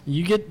all of them?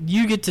 You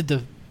get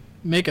to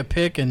make a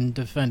pick and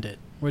defend it.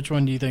 Which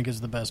one do you think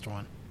is the best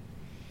one?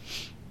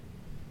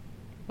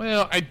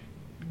 Well, I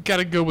got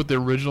to go with the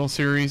original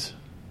series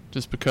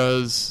just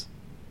because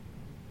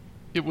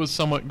it was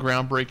somewhat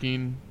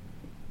groundbreaking.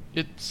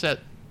 It set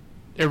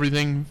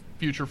everything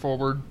future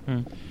forward.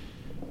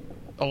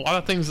 A lot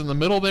of things in the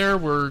middle there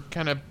were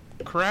kind of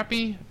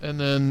crappy, and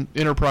then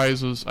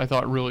Enterprise was, I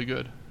thought, really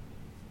good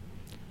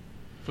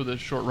for the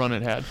short run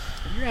it had.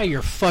 You're out of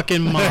your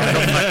fucking mind. Go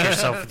fuck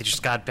yourself with your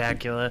Scott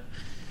Bakula.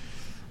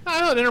 I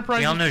thought Enterprise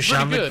We all know was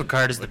pretty Jean-Luc good.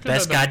 Picard is the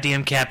best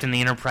goddamn captain the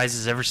Enterprise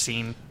has ever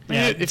seen.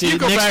 Man, Yeah, if you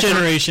go Next back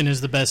Generation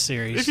is the best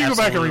series. If you go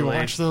back and Absolutely.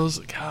 rewatch those,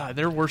 God,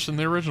 they're worse than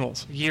the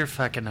originals. You're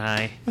fucking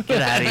high.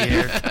 Get out of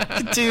here.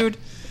 Dude,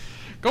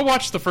 Go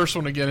watch the first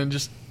one again and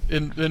just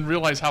and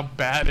realize how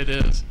bad it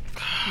is.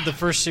 the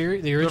first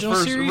series, the original the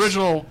first series?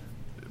 original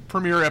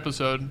premiere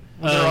episode,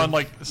 when they're on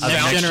like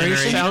Next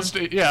Generation?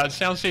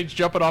 soundstage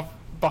jumping off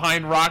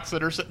behind rocks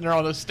that are sitting there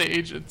on the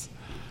stage. It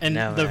And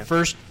No,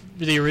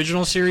 the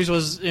original series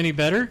was any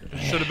better?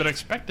 should have been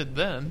expected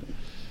then.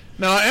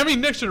 No, I mean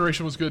Next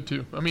Generation was good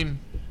too. I mean,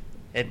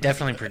 It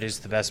definitely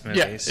produced the best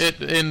movies.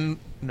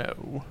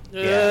 No.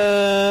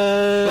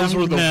 Those Those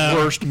were the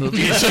worst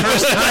movies.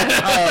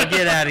 Oh,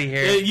 get out of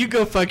here. You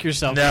go fuck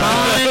yourself. No.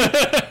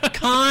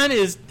 Khan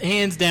is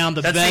hands down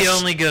the That's best. the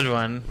only good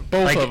one.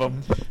 Both of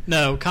them.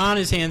 No, Khan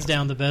is hands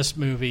down the best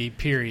movie,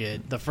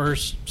 period. The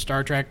first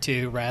Star Trek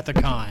II, Wrath of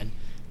Khan.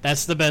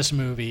 That's the best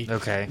movie.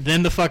 Okay.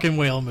 Then the fucking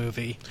whale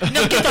movie.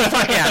 No, get the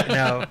fuck out.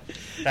 No,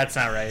 that's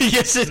not right.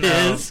 Yes, it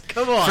is. No.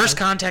 Come on. First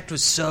Contact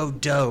was so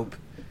dope.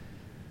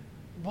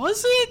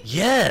 Was it?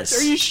 Yes.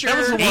 Are you sure? That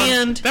was the one.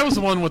 And That was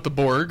the one with the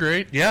Borg,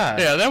 right? yeah,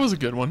 Yeah, that was a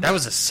good one. that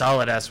was a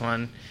solid ass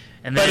one.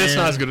 And But then, it's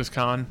not as good as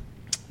Khan.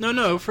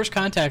 No. First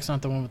Contact's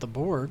not the one with the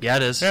Borg. Yeah,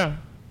 it is. Yeah.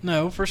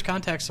 No, First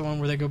Contact's the one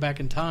where they go back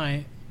in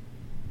time.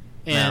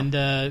 And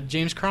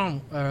James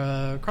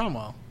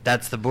Cromwell.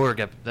 That's the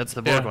Borg. That's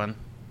the Borg Yeah. one.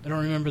 I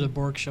don't remember the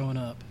Borg showing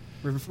up.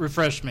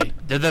 Refresh me.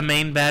 They're the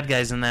main bad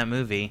guys in that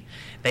movie.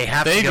 They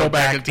have They to go go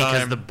back back in because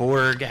time. the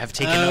Borg have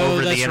taken Oh,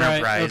 over the that's right.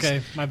 Enterprise.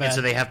 Okay, my bad. And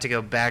so they have to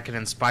go back and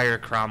inspire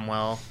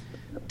Cromwell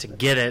to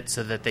get it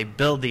so that they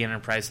build the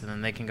Enterprise and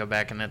then they can go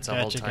back and it's a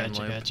whole time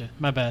loop. Gotcha.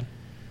 My bad.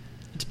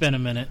 It's been a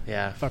minute.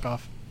 Yeah, Fuck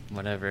off.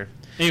 whatever.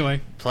 Anyway,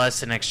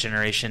 Plus, the Next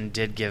Generation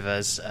did give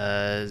us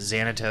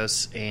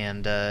Xanatos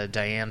and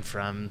Diane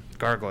from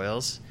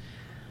Gargoyles.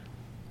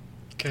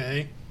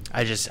 okay.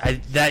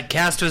 That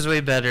cast was way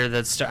better.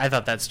 I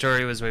thought that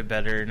story was way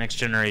better. Next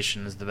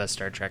Generation is the best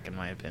Star Trek in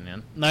my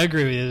opinion. I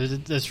agree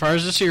with you. As far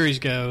as the series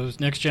goes,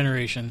 Next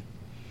Generation,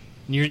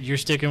 you're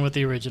sticking with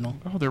the original.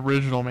 Oh, the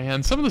original,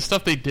 man. Some of the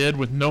stuff they did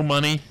with no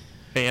money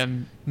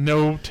and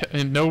no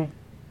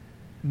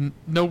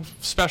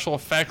special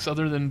effects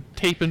other than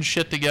taping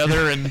shit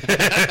together and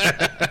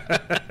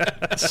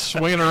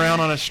swinging around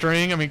on a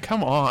string. I mean,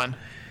 come on.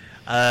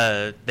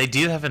 They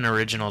do have an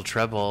original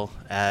treble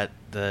at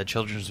the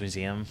Children's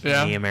Museum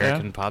Yeah, in the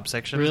American yeah. Pop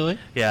section. Really?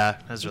 Yeah,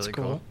 that's That's really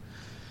cool.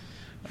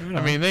 cool.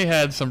 I mean, they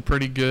had some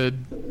pretty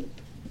good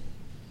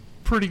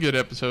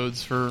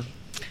episodes for.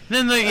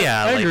 Then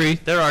I agree.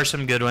 There are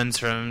some good ones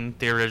from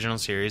the original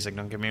series. Like,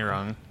 don't get me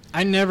wrong.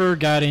 I never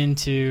got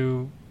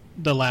into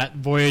the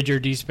Voyager,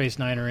 Deep Space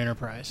Nine, or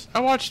Enterprise. I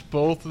watched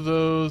both of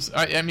those.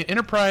 I mean,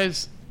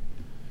 Enterprise.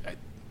 I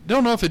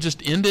don't know if it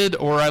just ended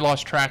or I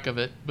lost track of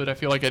it, but I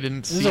feel like I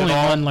didn't see This is it only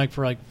all. on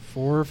for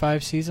 4 or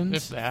 5 seasons.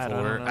 If that, I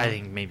Or don't know. I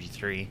think maybe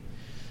 3.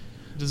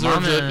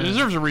 Deserves Mama- it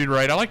deserves a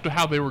rewrite. I liked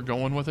how they were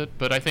going with it,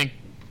 but I think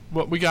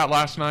what we got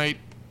last night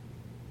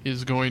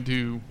is going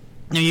to.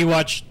 Now you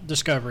watched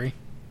Discovery.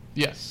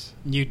 Yes.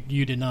 You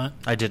did not.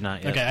 I did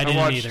not yet. Okay, I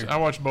didn't either. I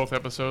watched both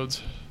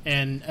episodes.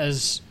 And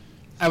as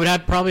I would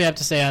probably have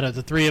to say, out of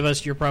the 3 of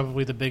us, you're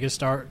probably the biggest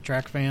Star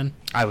Trek fan.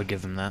 I would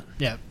give them that.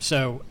 Yeah.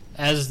 So,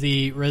 as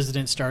the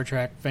resident Star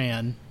Trek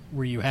fan,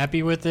 were you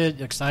happy with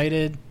it?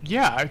 Excited?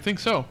 Yeah, I think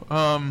so.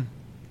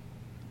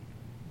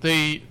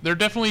 They're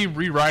definitely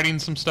rewriting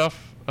some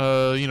stuff.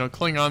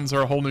 Klingons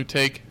are a whole new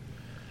take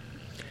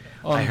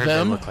on I heard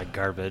them. they look like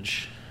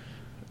garbage.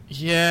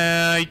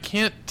 Yeah, I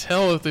can't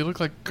tell if they look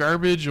like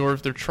garbage or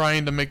if they're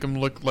trying to make them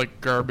look like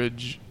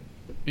garbage.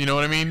 You know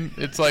what I mean?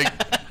 It's like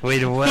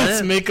Wait, Let's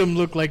what? make them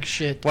look like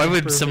shit. Why on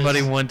would purpose.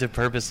 somebody want to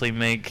purposely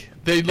make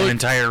They an look-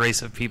 entire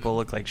race of people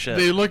look like shit?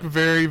 they look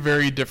very,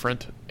 very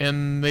different,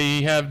 and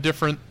they have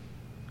different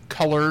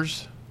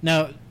colors.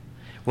 Now,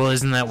 Well,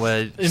 isn't that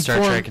what Star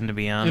Inform- Trek and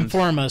Beyond?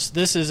 inform us.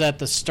 This is at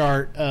the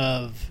start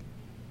of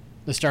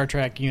the Star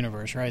Trek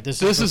universe, right?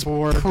 This Is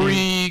before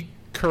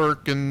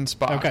pre-Kirk and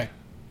Spock. Okay.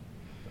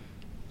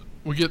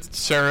 We get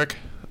Sarek,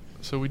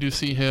 so we do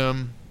see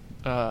him.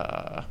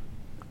 What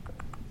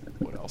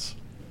else?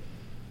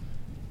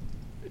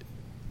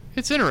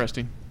 It's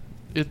interesting.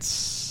 It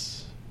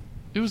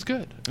was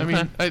good. I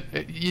mean,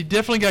 you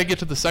definitely got to get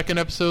to the second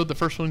episode. The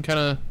first one kind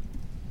of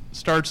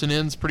starts and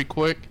ends pretty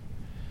quick,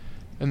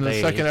 and the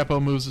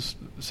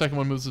second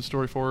one moves the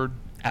story forward.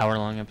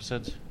 Hour-long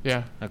episodes?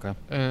 Yeah, Okay.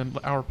 and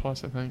hour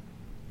plus, I think.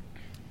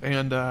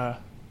 And our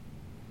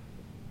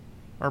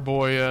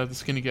boy, the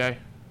skinny guy,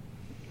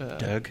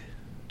 Doug?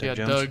 yeah,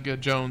 Jones?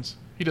 Doug Jones.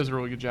 He does a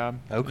really good job.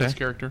 with Okay. his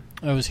character.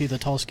 Oh, is he the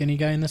tall, skinny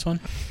guy in this one?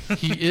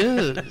 He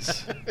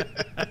is.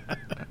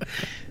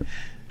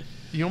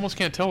 You almost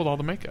can't tell with all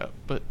the makeup,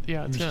 but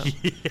yeah, it's him.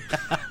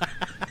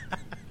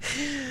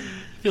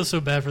 I feel so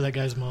bad for that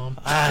guy's mom.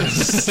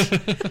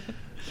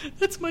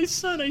 That's my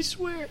son, I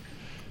swear.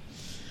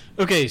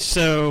 Okay,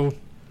 so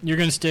you're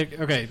gonna stick.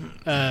 Okay,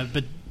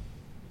 but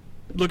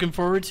looking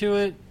forward to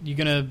it. You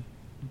gonna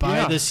buy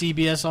Yeah. the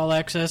CBS All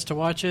Access to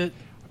watch it?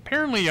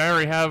 Apparently, I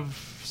already have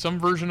some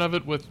version of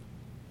it with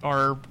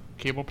our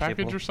cable package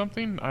Cable. or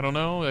something. I don't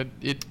know.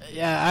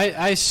 Yeah,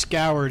 I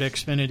scoured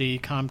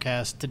Xfinity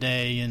Comcast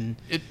today, and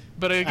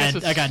But I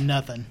guess I got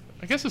nothing.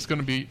 I guess it's going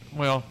to be.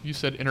 Well, you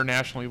said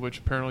internationally, which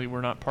apparently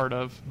we're not part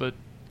of. But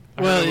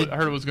I Well,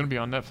 heard it was going to be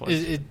on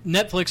Netflix.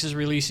 Netflix is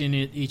releasing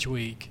it each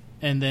week,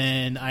 and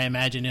then I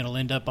imagine it'll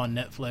end up on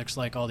Netflix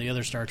like all the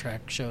other Star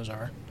Trek shows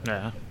are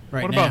Yeah.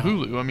 right what now. about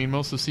Hulu? I mean,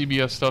 most of the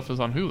CBS stuff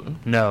is on Hulu.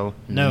 No,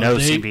 No,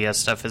 they- CBS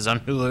stuff is on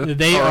Hulu.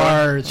 They Or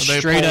are they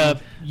straight pulled-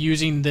 up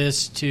using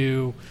this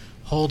to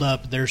hold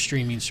up their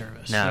streaming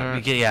service. No,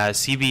 Alright.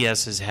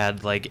 CBS has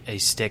had like a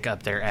stick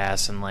up their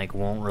ass and like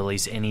won't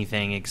release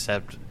anything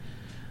except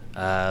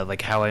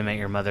like How I Met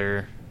Your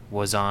Mother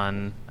was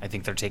on. I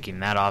think they're taking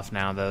that off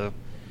now though.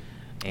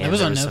 And It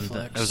was there on something-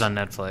 Netflix. It was on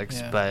Netflix,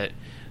 Yeah. but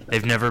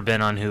they've never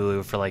been on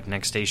Hulu for like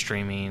next day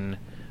streaming.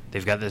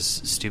 They've got this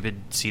stupid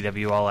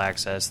CW All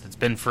Access that's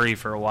been free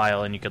for a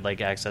while, and you could like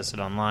access it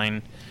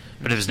online,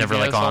 but it was never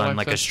like CBS All on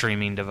like a Access?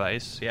 streaming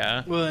device.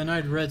 Yeah. Well, and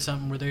I'd read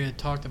something where they had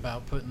talked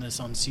about putting this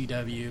on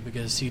CW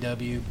because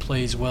CW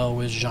plays well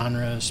with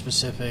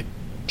genre-specific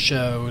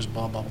shows,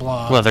 blah, blah,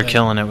 blah. Well, they're but,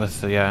 killing it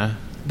with yeah.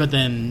 But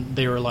then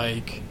they were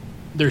like,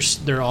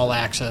 their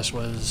all-access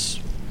was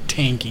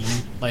tanking,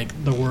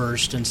 like the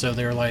worst, and so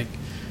they were like,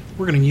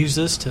 we're going to use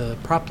this to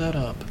prop that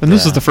up. And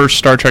this is Yeah. the first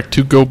Star Trek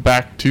to go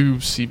back to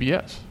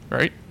CBS,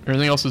 right?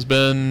 Everything else has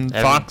been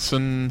Every- Fox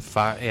and.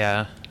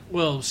 Yeah.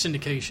 Well,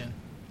 syndication.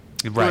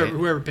 Right.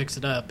 Whoever picks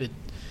it up,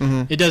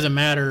 Mhm. it doesn't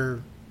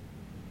matter.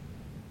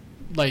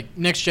 Like,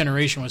 Next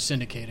Generation was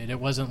syndicated. It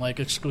wasn't, like,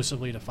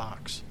 exclusively to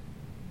Fox.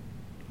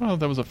 Well,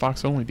 that was a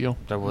Fox only deal.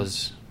 That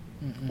was.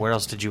 Mm-mm. Where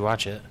else did you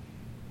watch it?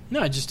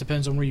 No, it just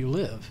depends on where you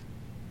live.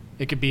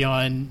 It could be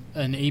on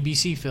an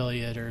ABC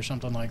affiliate or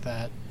something like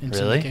that in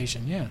Really?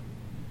 syndication. Yeah.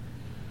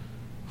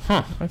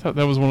 Huh. I thought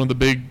that was one of the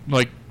big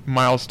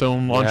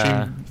milestone launching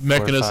Yeah,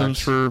 mechanisms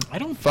for I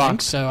don't think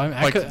Fox. so. I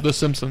like could, The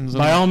Simpsons.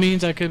 by all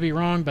means, I could be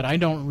wrong, but I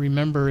don't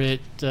remember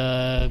it.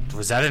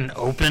 Was that an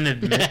open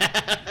admit?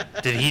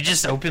 Did he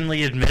just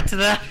openly admit to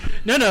that?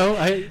 No.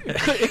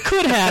 It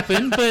could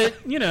happen, but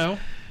now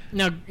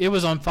it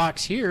was on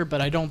Fox here,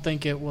 but I don't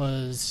think it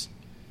was.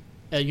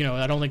 I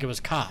don't think it was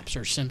Cops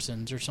or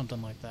Simpsons or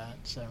something like that.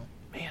 So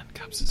Man,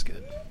 Cops is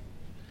good.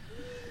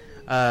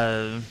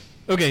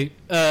 okay,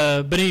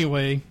 but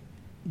anyway,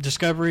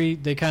 Discovery,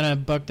 they kind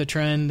of bucked the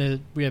trend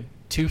that we have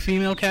 2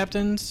 female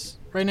captains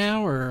right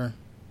now, or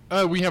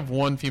We have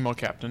 1 female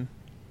captain,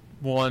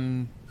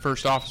 1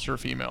 first officer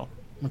female.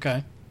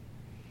 okay,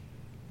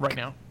 Right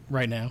now.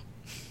 right now.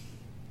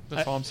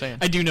 That's all I'm saying.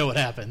 I do know what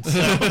happens. So,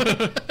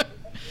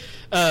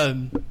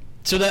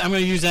 so that I'm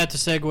going to use that to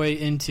segue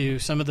into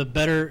some of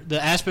the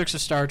aspects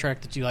of Star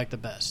Trek that you like the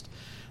best.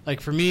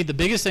 Like for me, the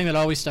biggest thing that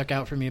always stuck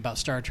out for me about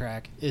Star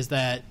Trek is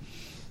that,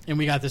 and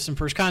we got this in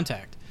First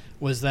Contact,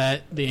 was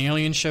that the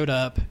aliens showed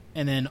up,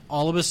 and then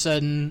all of a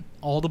sudden,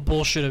 all the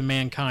bullshit of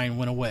mankind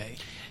went away.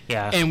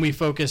 Yeah. And we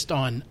focused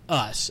on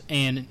us,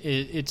 and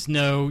it's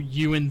no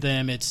you and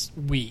them, it's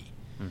we.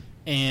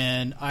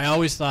 And I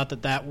always thought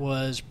that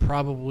was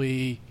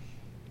probably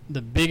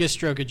the biggest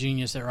stroke of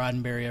genius that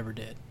Roddenberry ever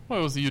did. Well,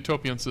 it was the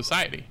utopian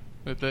society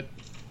that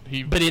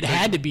he. But it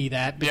had to be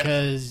that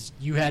because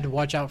you had to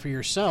watch out for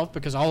yourself,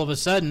 because all of a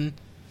sudden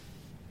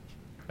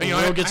the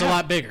world gets a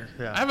lot bigger.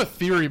 Yeah. I have a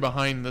theory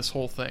behind this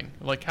whole thing,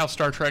 like how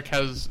Star Trek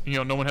has,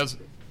 no one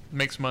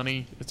makes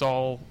money. It's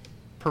all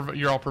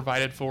you're all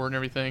provided for and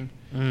everything.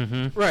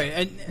 Mm-hmm. Right.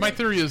 And my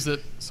theory is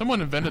that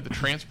someone invented the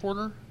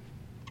transporter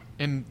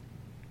and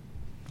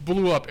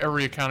blew up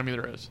every economy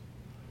there is.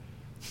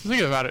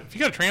 Think about it. If you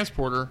got a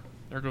transporter,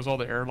 there goes all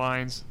the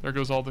airlines, there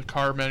goes all the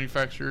car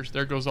manufacturers,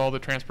 there goes all the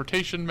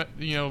transportation,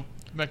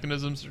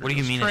 mechanisms. What do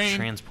you mean train. a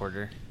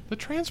transporter? The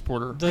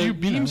transporter. You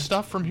beam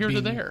stuff from here to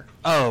there.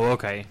 Oh,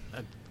 okay.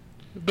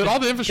 But all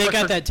the infrastructure. they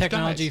got that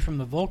technology dies. from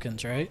the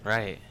Vulcans, right?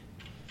 Right.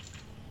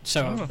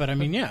 So, but I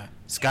mean, yeah.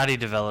 Scotty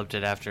developed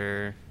it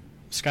after.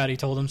 Scotty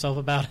told himself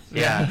about it.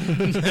 Yeah.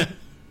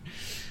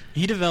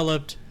 He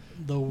developed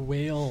the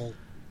whale.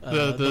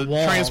 The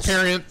walls.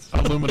 transparent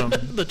aluminum.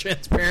 The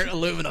transparent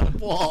aluminum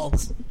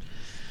walls.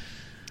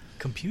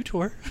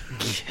 Computer.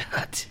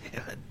 God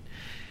damn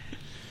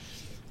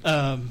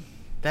it.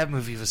 That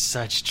movie was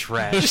such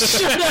trash.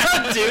 Shut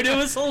up, dude. It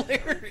was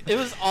hilarious. It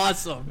was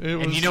awesome.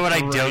 And you know what I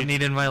great. don't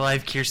need in my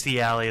life? Kirstie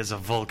Alley as a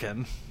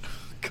Vulcan.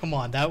 Come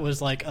on, that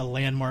was like a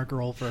landmark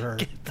role for her.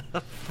 Get the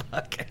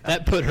fuck out.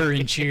 That put her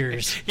in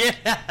Cheers. Get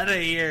out of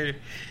here.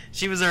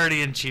 She was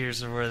already in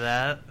Cheers before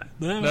that.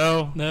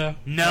 No. No.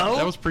 No?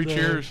 That was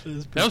pre-Cheers. No, it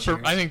was That was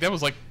pre-Cheers. I think that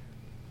was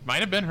might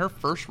have been her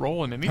first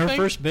role in anything. Her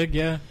first big,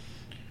 yeah.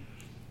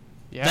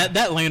 Yeah.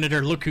 That landed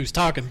her. Look who's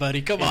talking,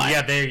 buddy. Come on.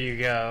 Yeah, there you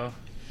go.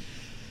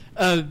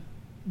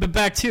 But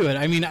back to it.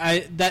 I mean,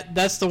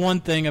 that's the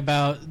one thing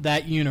about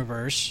that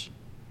universe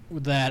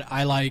that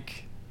I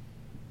like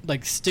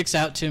sticks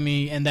out to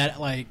me, and that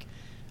I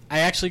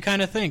actually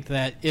kind of think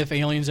that if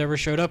aliens ever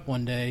showed up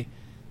one day,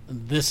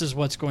 this is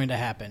what's going to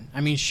happen.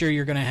 I mean, sure,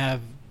 you're going to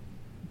have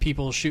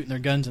people shooting their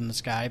guns in the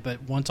sky,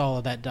 but once all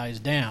of that dies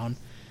down,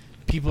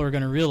 people are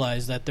going to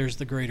realize that there's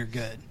the greater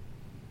good.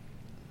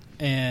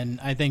 And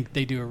I think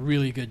they do a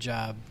really good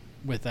job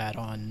with that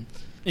on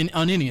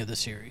any of the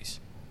series.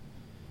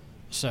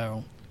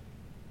 So,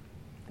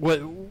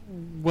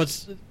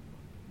 what's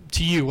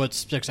to you? What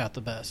sticks out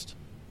the best,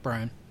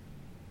 Brian?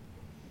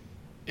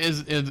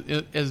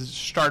 Is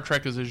Star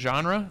Trek as a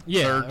genre?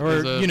 Yeah,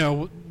 as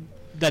a,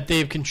 that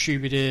they've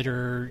contributed,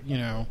 or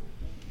Well,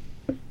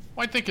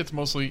 I think it's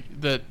mostly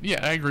that. Yeah,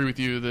 I agree with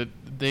you that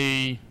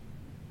they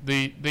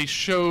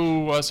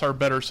show us our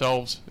better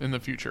selves in the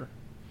future.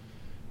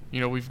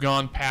 We've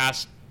gone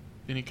past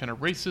any kind of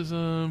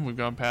racism. We've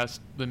gone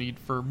past the need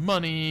for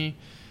money.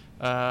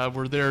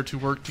 We're there to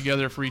work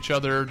together for each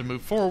other to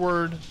move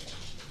forward.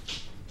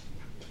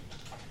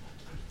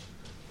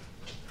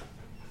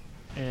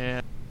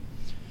 And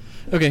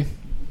okay.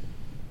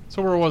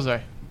 so where was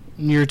I?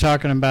 You're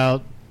talking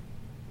about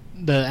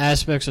the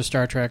aspects of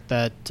Star Trek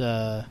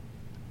that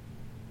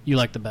you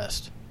like the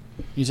best.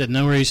 You said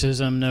no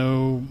racism,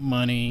 no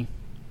money.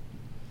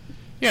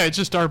 Yeah, it's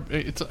just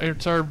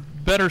it's our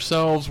better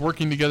selves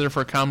working together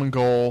for a common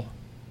goal,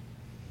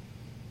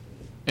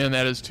 and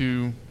that is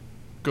to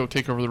go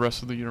take over the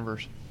rest of the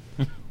universe.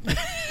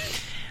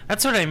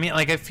 That's what I mean.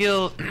 I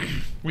feel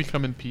we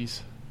come in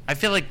peace. I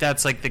feel like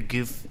that's the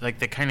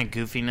kind of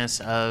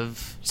goofiness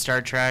of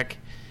Star Trek,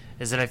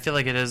 is that I feel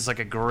like it is a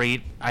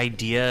great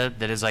idea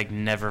that is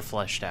never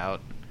fleshed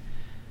out.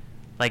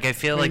 I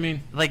feel What do you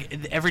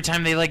mean? Every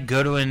time they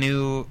go to a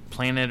new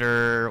planet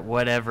or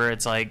whatever,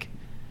 it's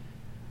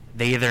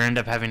they either end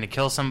up having to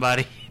kill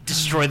somebody,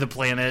 destroy the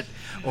planet,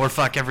 or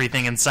fuck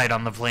everything in sight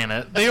on the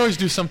planet. They always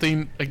do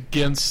something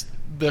against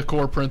the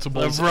core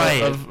principles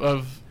Right.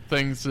 of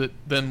things that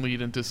then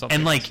lead into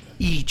something. And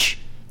each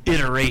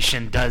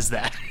iteration does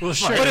that. Well,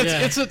 sure. but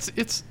yeah.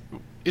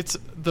 it's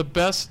the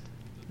best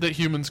that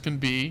humans can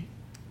be,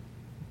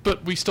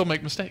 but we still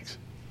make mistakes,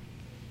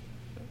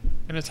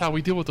 and it's how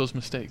we deal with those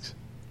mistakes.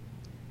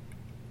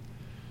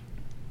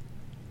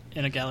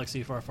 In a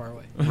galaxy far, far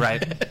away.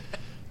 Right.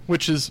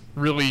 Which is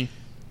really,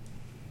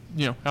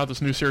 how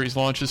this new series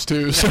launches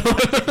too. So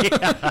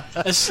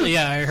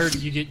Yeah, I heard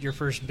you get your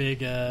first big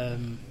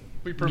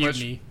we pretty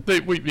mutiny.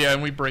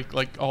 and we break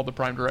all the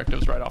prime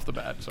directives right off the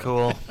bat. So.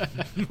 Cool.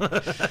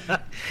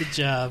 Good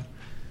job.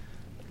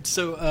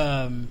 So,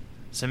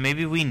 So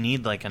maybe we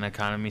need an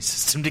economy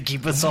system to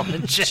keep us all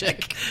in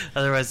check.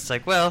 Otherwise,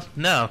 it's well,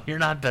 no, you're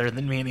not better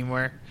than me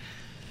anymore.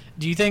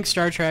 Do you think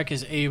Star Trek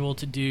is able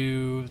to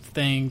do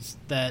things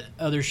that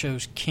other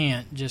shows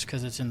can't just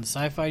because it's in the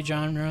sci-fi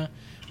genre?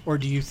 Or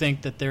do you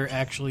think that they're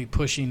actually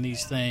pushing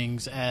these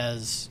things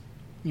as,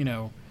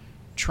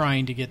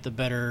 trying to get the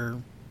better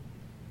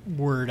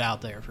word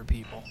out there for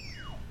people?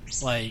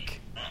 Like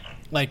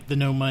the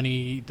no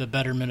money, the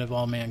betterment of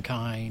all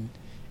mankind.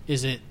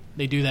 Is it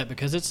they do that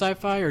because it's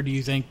sci-fi, or do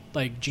you think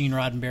like Gene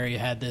Roddenberry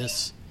had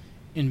this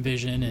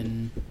envision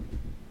and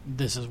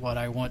this is what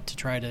I want to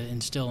try to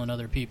instill in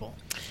other people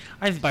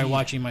by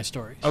watching my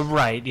stories?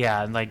 Right,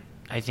 yeah.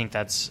 I think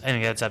that's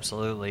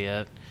absolutely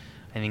it.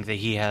 I think that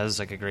he has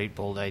like a great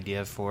bold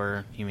idea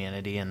for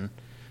humanity, and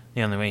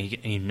the only way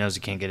he knows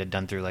he can't get it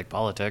done through like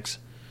politics.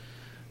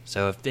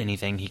 So if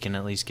anything, he can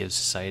at least give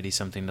society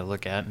something to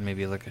look at and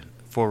maybe look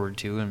forward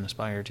to and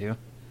aspire to. What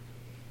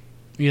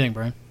do you think,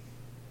 Brian?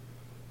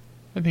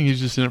 I think he's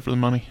just in it for the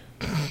money.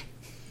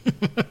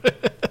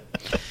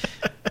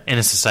 In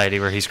a society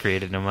where he's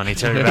created no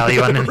monetary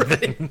value on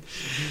anything.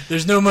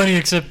 There's no money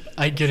except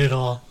I get it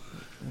all.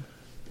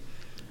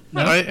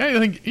 No,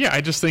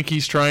 I just think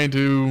he's trying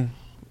to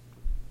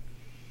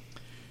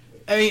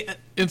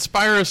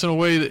inspire us in a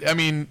way that,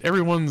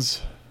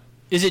 everyone's...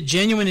 Is it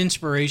genuine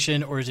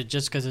inspiration, or is it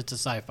just because it's a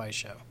sci-fi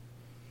show?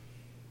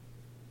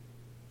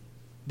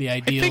 The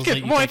ideals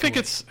I think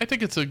it's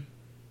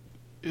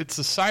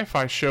a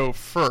sci-fi show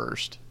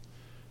first,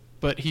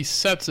 but he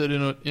sets it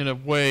in a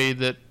way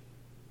that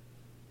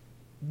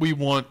we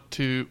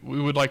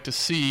would like to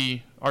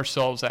see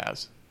ourselves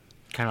as.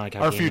 Kind of like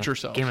how our future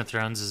self. Game of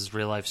Thrones is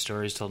real life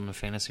stories told in a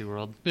fantasy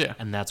world. Yeah,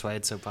 and that's why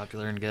it's so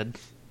popular and good.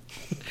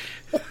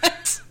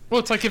 What? Well,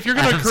 it's like if you're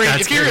going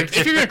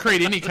to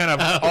create any kind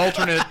of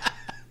alternate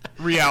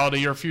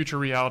reality or future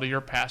reality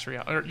or past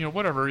reality or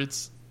whatever,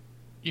 it's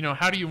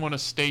how do you want to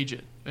stage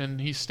it?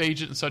 And he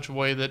staged it in such a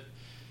way that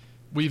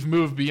we've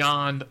moved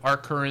beyond our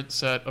current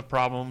set of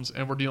problems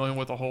and we're dealing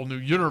with a whole new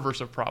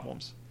universe of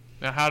problems.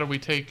 Now, how do we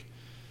take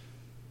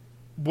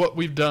what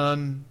we've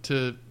done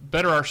to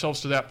better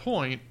ourselves to that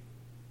point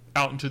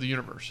out into the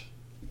universe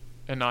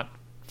and not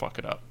fuck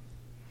it up?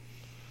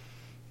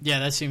 Yeah,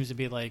 that seems to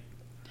be like,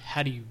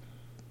 how do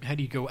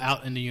you go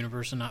out in the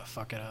universe and not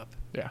fuck it up?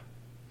 Yeah.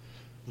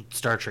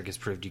 Star Trek has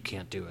proved you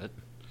can't do it.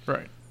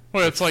 Right.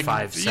 Well, it's like,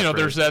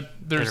 there's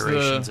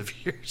iterations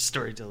of your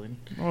storytelling.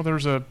 Well,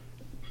 there's a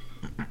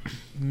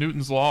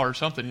Newton's law or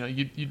something.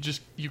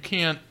 You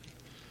can't.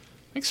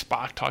 I think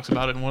Spock talks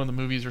about it in one of the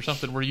movies or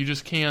something, where you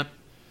just can't.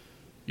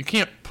 You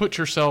can't put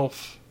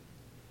yourself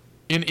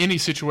in any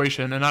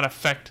situation and not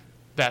affect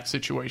that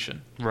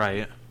situation.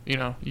 Right.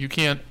 You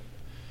can't.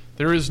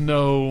 There is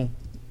no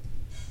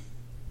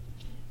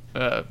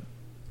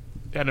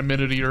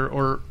anonymity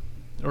or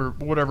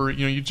whatever.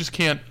 You just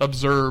can't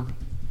observe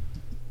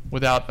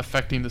without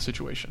affecting the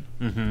situation.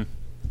 Mm-hmm.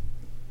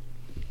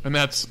 And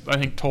that's, I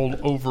think, told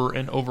over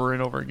and over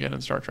and over again in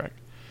Star Trek.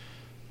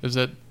 Is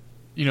that,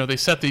 they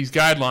set these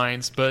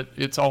guidelines, but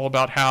it's all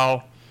about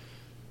how,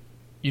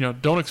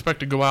 don't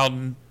expect to go out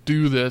and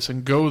do this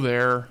and go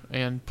there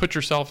and put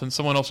yourself in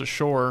someone else's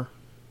shore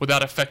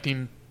without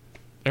affecting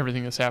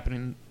everything that's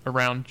happening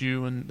around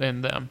you and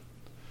them.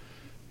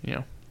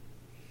 You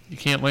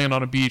can't land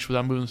on a beach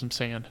without moving some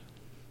sand.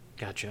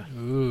 Gotcha.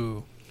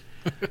 Ooh.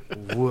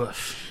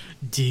 Woof.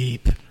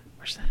 Deep.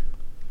 Where's that?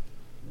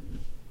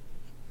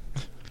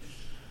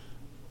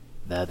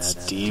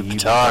 That's deep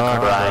talk,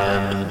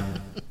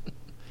 Brian.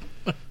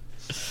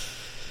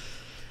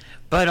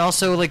 But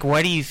also,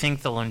 why do you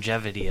think the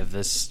longevity of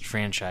this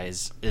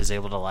franchise is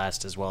able to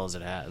last as well as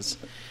it has?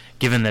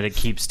 Given that it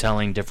keeps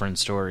telling different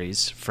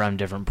stories from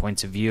different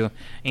points of view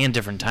and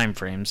different time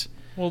frames.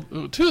 Well,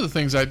 two of the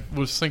things I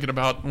was thinking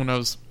about when I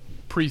was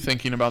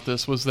pre-thinking about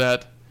this was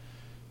that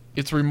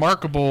it's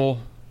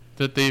remarkable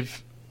that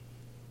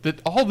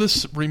that all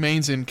this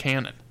remains in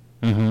canon.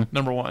 Mm-hmm.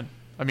 Number one.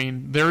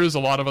 There is a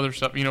lot of other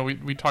stuff.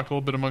 We talked a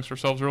little bit amongst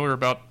ourselves earlier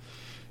about,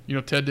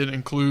 Ted didn't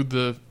include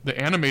the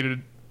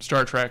animated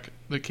Star Trek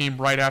that came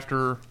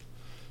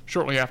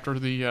shortly after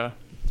the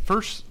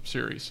first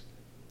series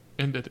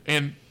ended.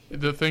 And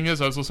the thing is,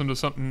 I was listening to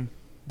something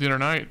the other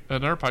night,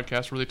 another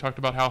podcast, where they talked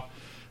about how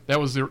that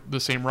was the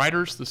same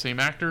writers, the same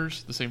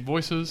actors, the same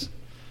voices.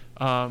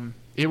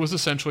 It was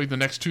essentially the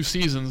next two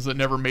seasons that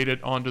never made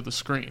it onto the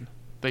screen.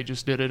 They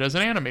just did it as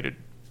an animated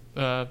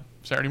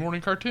Saturday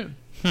morning cartoon.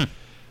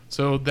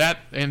 So that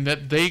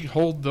they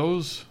hold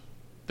those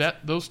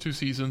two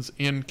seasons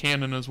in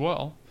canon as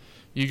well.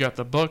 You got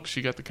the books,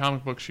 you got the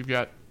comic books, you've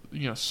got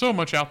so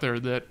much out there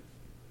that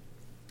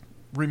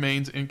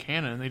remains in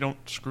canon, and they don't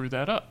screw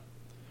that up.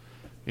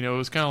 It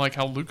was kind of like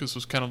how Lucas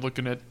was kind of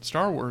looking at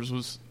Star Wars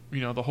was,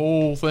 the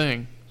whole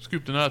thing,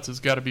 scoop to nuts, has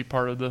got to be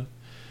part of the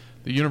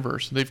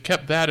universe. They've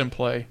kept that in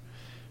play.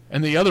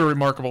 And the other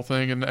remarkable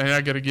thing, and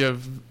I got to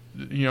give,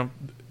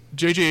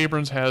 J.J.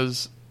 Abrams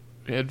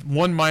had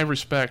won my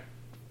respect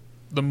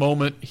the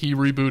moment he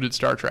rebooted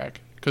Star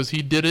Trek, because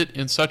he did it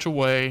in such a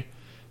way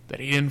that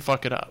he didn't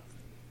fuck it up.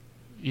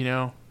 He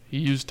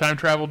used time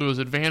travel to his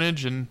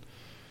advantage and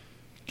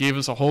gave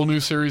us a whole new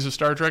series of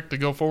Star Trek to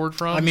go forward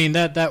from.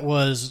 That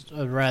was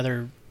a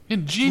rather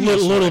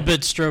ingenious little way.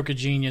 bit stroke of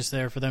genius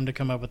there for them to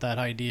come up with that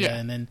idea, Yeah.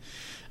 and then,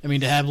 I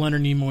mean, to have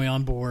Leonard Nimoy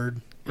on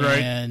board, Right.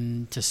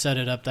 and to set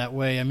it up that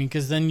way. I mean,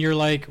 because then you're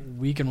like,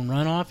 we can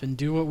run off and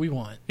do what we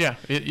want. Yeah,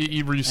 it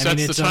resets I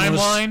mean, it's the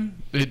timeline.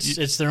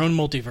 It's their own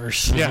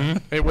multiverse.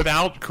 Yeah,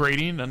 without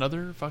creating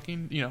another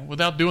fucking,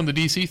 without doing the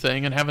DC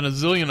thing and having a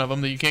zillion of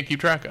them that you can't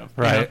keep track of.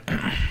 Right.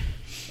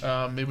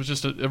 It was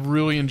just a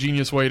really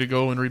ingenious way to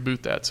go and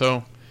reboot that.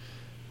 So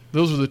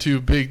those are the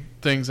two big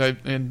things.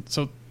 And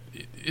so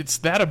it's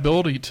that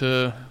ability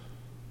to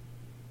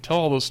tell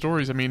all those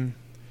stories. I mean,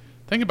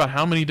 think about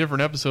how many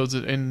different episodes,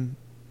 and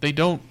they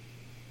don't.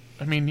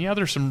 I mean, yeah,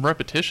 there's some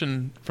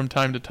repetition from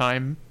time to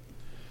time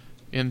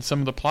in some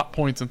of the plot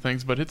points and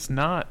things, but it's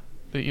not.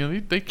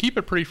 They keep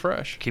it pretty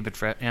fresh. Keep it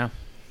fresh, yeah.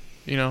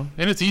 And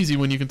it's easy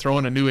when you can throw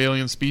in a new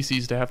alien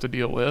species to have to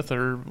deal with,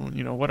 or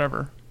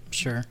whatever.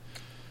 Sure.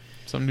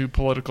 Some new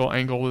political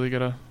angle that they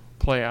gotta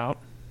play out.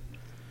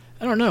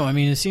 I don't know. I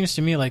mean, it seems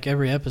to me like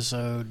every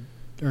episode,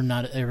 or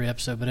not every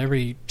episode, but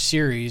every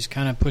series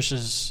kind of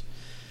pushes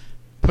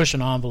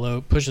an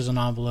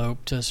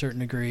envelope to a certain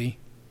degree,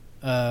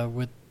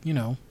 with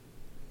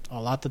a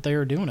lot that they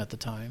were doing at the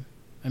time.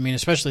 I mean,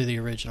 especially the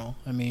original.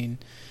 I mean,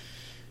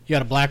 you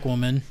got a black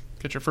woman.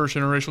 Get your first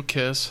interracial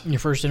kiss. Your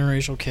first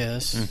interracial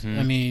kiss. Mm-hmm.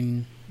 I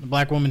mean, the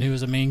black woman who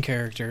was a main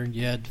character.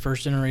 You had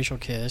first interracial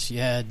kiss. You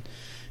had,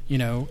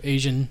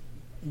 Asian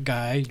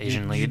guy.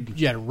 Asian lead.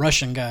 You had a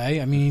Russian guy.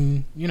 I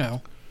mean,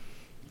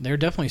 they're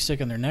definitely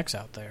sticking their necks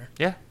out there.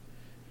 Yeah.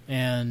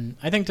 And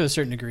I think to a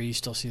certain degree you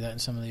still see that in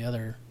some of the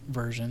other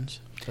versions.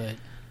 But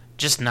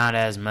just not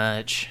as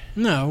much.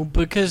 no,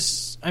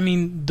 because, I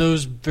mean,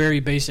 those very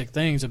basic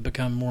things have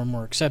become more and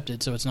more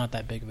accepted, so it's not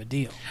that big of a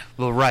deal.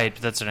 Well, right,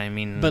 that's what I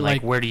mean. But,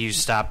 like, where do you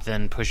stop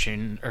then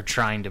pushing or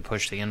trying to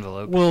push the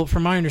envelope? Well,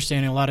 from my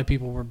understanding, a lot of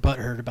people were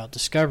butthurt about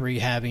Discovery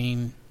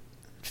having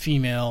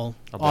A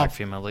black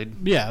female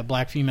lead. Yeah, a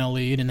black female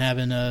lead and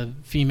having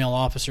female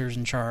officers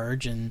in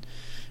charge and,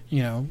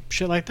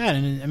 shit like that.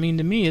 And, I mean,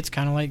 to me, it's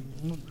kind of like,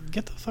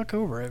 get the fuck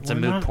over it. It's a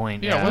moot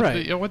point. Yeah,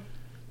 Yeah, what?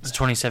 It's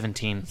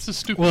 2017. This is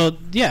stupid. Well,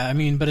 yeah, I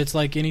mean, but it's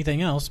like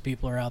anything else.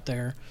 People are out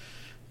there,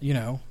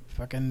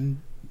 fucking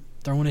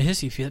throwing a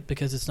hissy fit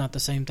because it's not the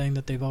same thing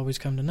that they've always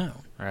come to know.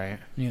 Right.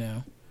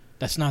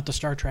 That's not the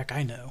Star Trek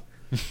I know.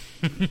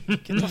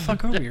 Get the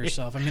fuck over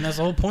yourself. I mean, that's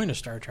the whole point of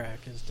Star Trek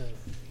is to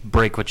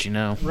break what you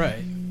know.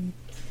 right.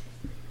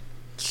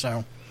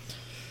 So,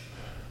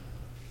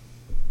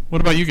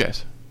 What about you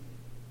guys?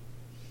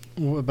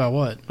 about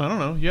what? I don't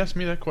know. You asked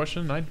me that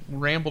question, and I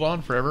rambled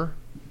on forever.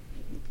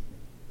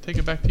 Take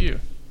it back to you.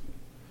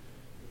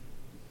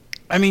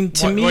 I mean,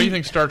 to me, why do you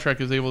think Star Trek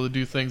is able to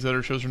do things that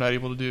other shows are not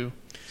able to do,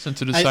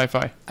 since it is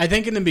sci-fi? I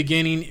think in the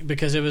beginning,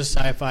 because it was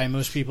sci-fi,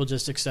 most people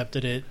just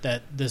accepted it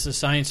that this is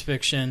science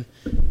fiction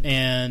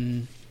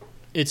and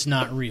it's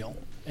not real,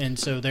 and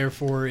so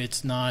therefore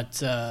it's not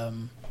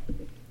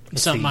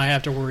something I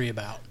have to worry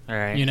about. All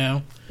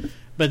right.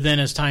 But then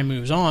as time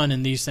moves on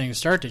and these things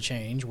start to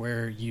change,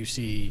 where you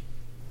see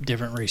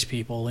different race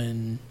people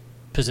in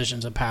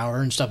positions of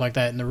power and stuff like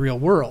that in the real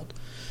world,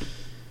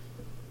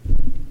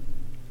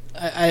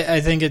 I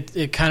think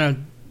it kind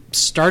of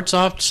starts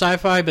off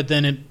sci-fi, but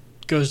then it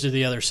goes to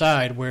the other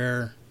side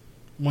where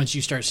once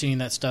you start seeing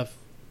that stuff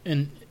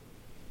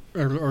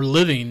or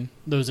living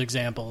those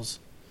examples,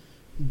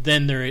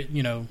 then they're,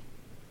 The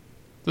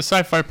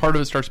sci-fi part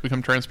of it starts to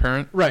become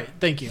transparent. Right,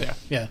 thank you. Yeah.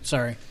 Yeah,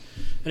 sorry.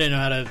 I didn't know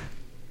how to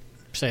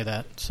say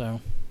that, so.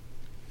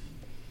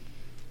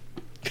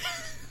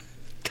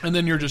 And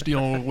then you're just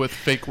dealing with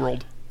fake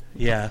world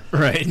Yeah.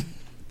 Right.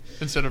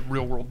 instead of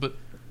real world. But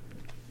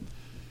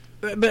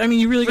But I mean,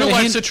 you really got real to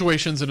life hand.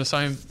 situations in a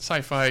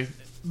sci-fi.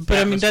 But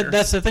I mean, atmosphere.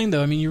 that's the thing,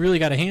 though. I mean, you really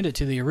got to hand it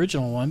to the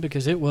original one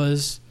because it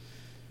was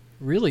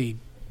really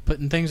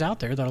putting things out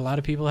there that a lot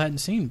of people hadn't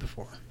seen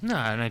before. No,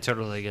 and I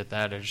totally get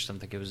that. I just don't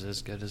think it was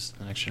as good as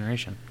The Next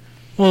Generation.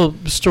 Well,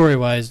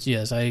 story-wise,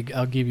 yes,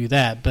 I'll give you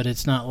that. But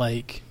it's not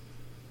like,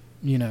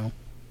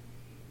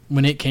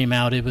 when it came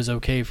out, it was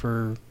okay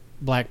for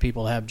black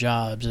people to have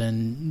jobs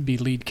and be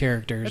lead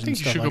characters. I think and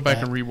you stuff should like go back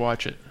that. and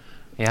rewatch it.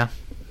 Yeah.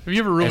 Have you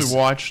ever really As-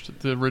 watched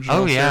the original?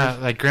 Oh, yeah.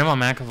 series? Like Grandma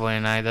McAvoy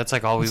and I, that's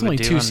like all It's we only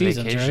would do 2 on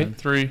seasons, vacation.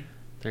 right?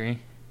 3.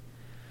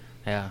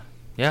 Yeah.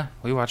 Yeah,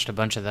 we watched a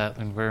bunch of that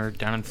when we were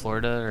down in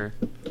Florida.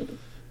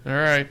 All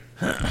right.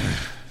 All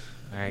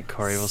right,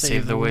 Corey, we'll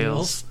save the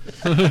wheels.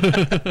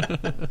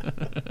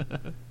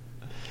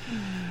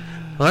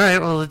 All right,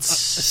 well, it's...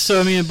 So,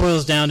 I mean, it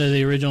boils down to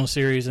the original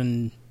series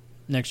and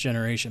Next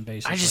Generation,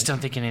 basically. I just don't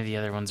think any of the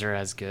other ones are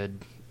as good.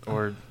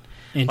 Or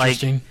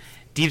Interesting.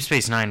 Deep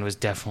Space Nine was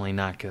definitely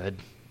not good.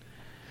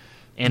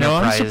 No, I'm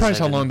Enterprise, surprised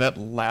how I long didn't-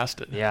 that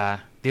lasted. Yeah.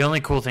 The only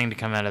cool thing to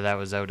come out of that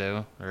was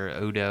Odo,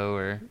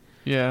 or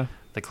Yeah.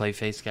 the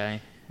Clayface guy.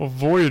 Well,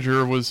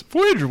 Voyager was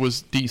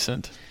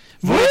decent.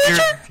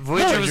 Voyager was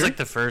Voyager? like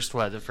the first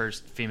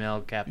female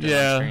captain on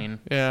Yeah. screen.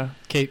 Yeah.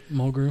 Kate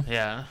Mulgrew.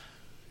 Yeah.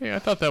 Yeah, I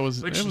thought that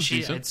was Which it was she,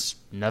 decent. it's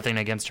nothing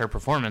against her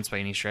performance by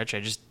any stretch. I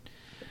just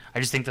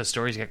think those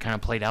stories got kind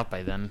of played out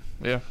by then.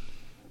 Yeah.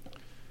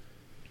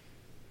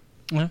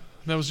 Yeah.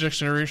 That was Next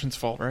Generation's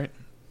fault, right?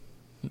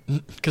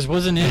 Because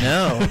wasn't it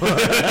No.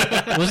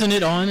 wasn't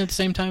it on at the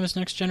same time as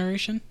Next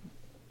Generation?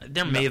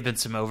 There may have been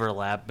some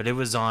overlap, but it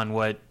was on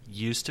what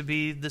used to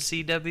be the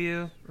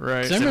CW.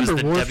 Right. 'Cause I So it was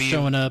remember the Worf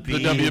showing up. The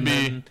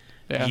WB.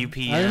 Yeah.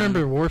 UPN. I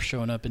remember Worf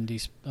showing up in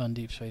on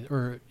Deep Space,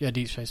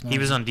 Deep Space Nine. He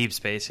was on Deep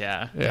Space,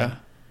 yeah. Yeah.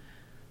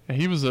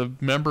 And he was a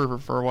member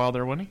for a while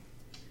there, wasn't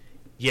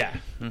Yeah.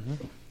 I don't he?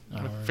 A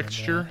remember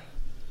fixture.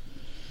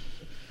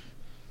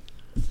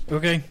 that.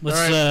 Okay, let's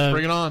All right,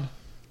 bring it on.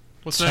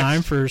 What's next?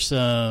 time for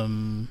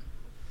some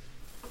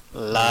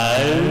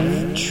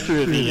Live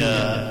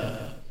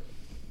trivia.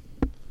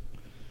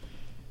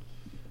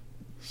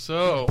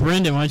 So,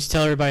 Brendan, why don't you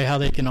tell everybody how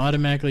they can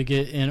automatically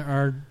get in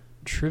our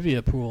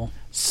trivia pool?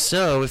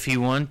 So, if you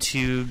want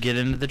to get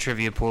into the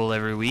trivia pool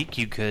every week,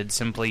 you could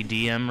simply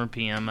DM or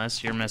PM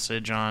us your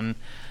message on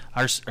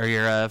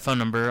your phone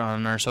number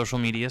on our social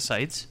media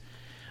sites.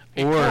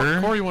 hey,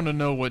 Corey wanted to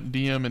know what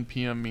DM and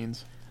PM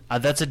means.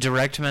 That's a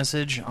direct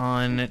message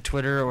on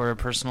Twitter or a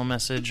personal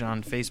message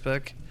on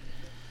Facebook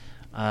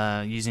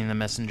using the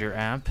Messenger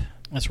app.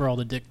 That's where all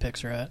the dick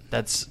pics are at.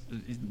 That's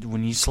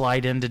when you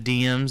slide into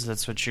DMs.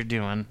 That's what you're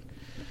doing.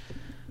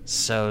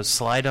 So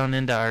slide on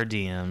into our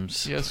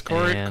DMs. Yes,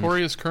 Corey. and-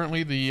 Corey is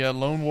currently the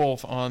lone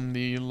wolf on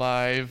the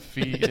live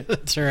feed.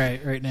 That's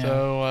right now.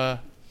 So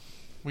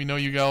we know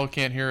you all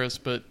can't hear us,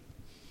 but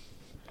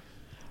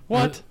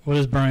what? What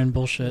is Brian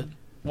bullshit?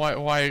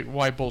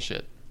 Why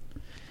bullshit?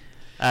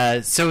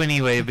 So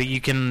anyway, but you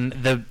can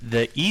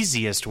the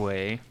easiest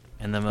way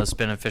and the most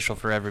beneficial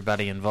for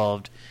everybody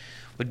involved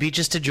would be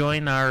just to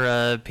join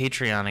our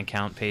Patreon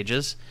account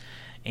pages,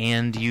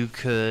 and you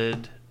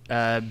could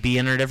be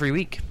entered every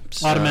week.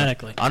 So,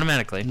 Automatically.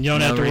 You You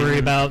don't have to worry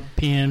about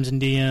PMs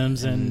and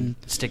DMs and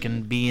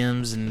sticking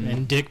BMs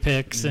and dick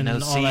pics and no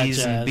all that C's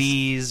jazz. and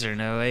B's or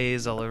no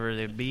A's all over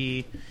the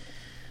B.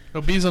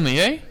 No B's on the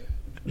A?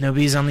 No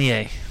B's on the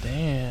A.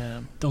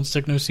 Damn. Don't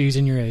stick no C's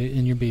in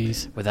your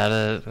B's. Without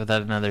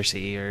another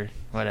C or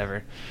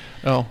whatever.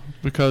 Oh,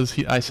 because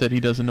I said he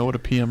doesn't know what a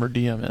PM or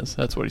DM is.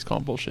 That's what he's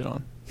calling bullshit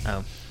on.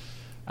 Oh.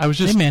 I was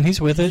just Hey man,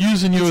 he's with it.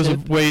 using you He's as a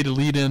hip. way to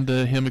lead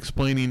into him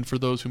explaining for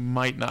those who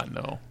might not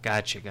know.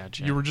 Gotcha.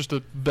 You were just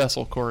a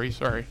vessel, Corey.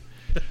 Sorry.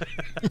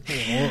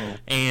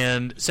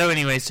 And so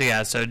anyway,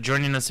 so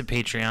joining us at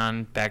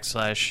Patreon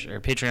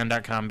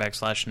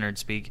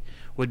patreon.com/nerdspeak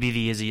would be the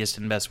easiest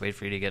and best way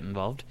for you to get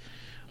involved.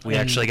 We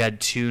actually got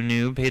 2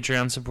 new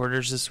Patreon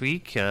supporters this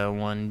week,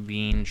 one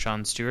being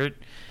Sean Stewart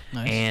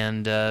Nice.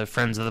 and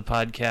friends of the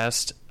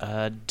podcast,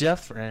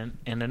 different,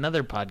 and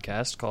another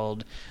podcast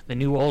called the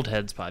New Old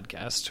Heads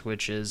Podcast,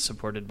 which is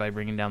supported by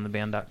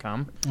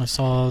bringingdowntheband.com. I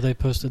saw they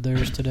posted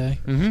theirs today.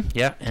 Mm-hmm.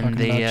 Yeah, and Talking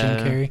they about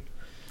Jim Carrey.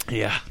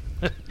 yeah.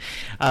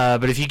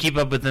 But if you keep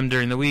up with them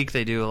during the week,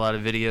 they do a lot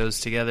of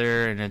videos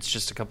together, and it's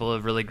just a couple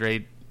of really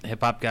great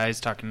hip-hop guys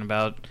talking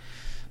about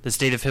the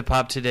state of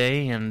hip-hop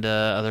today and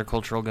other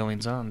cultural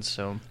goings-on.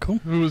 So Cool.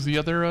 Who was the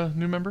other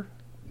new member?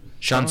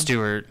 Sean Sean?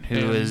 Stewart, who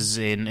And- is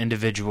an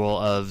individual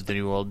of the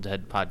New Old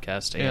Head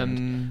Podcast and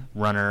And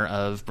runner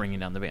of Bringing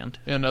Down the Band.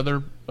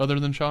 other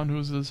than Sean, who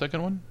was the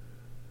second one?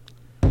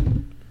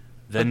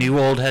 The New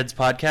Old Heads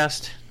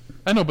Podcast?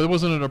 I know, but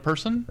wasn't it a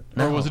person?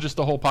 Or No. was it just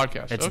the whole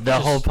podcast? It's Okay. the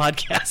whole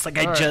podcast, like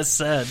I All right. just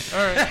said.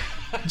 All right.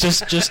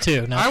 Just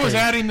 2. Not I was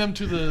 3. adding them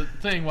to the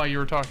thing while you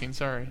were talking.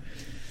 Sorry.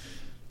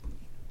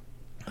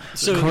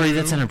 So Corey,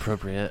 that's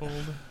inappropriate. Old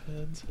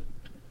heads.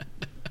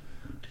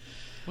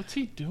 What's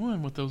he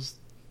doing with those?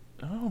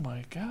 Oh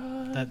my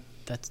god!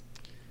 That's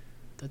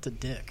a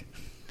dick.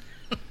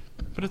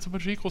 But it's a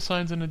bunch of equal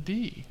signs and a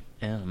D.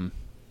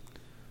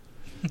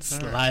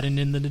 Sliding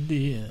into the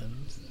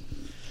DMs.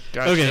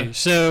 Gotcha. Okay,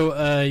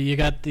 so you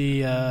got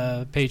the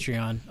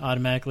Patreon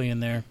automatically in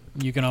there.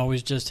 You can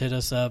always just hit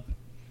us up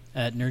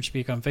at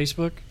Nerdspeak on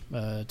Facebook,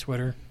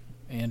 Twitter,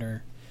 and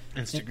our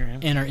Instagram.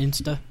 and our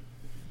Insta.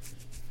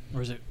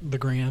 Or is it the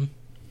Gram?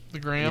 The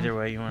gram. Either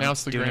way, you want Now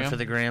it's the doing gram. it for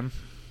the gram.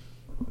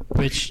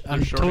 Which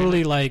I'm shorting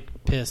totally it.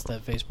 like pissed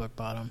that Facebook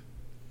bought them.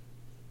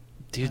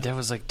 Dude, that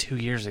was like 2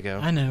 years ago.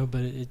 I know,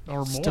 but it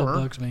Or still more.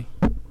 bugs me.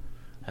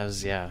 That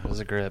was it was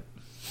a grip.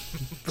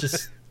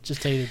 Just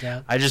hated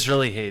that. I just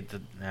really hate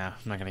that. Nah, I'm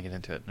not gonna get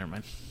into it. Never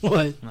mind.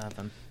 What?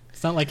 Nothing.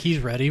 It's not like he's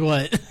ready.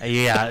 What?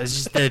 Yeah,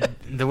 it's just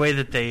the way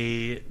that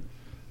they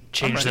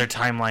change ready. their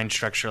timeline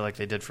structure, like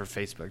they did for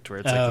Facebook, to where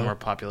it's like Oh. the more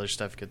popular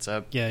stuff gets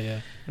up.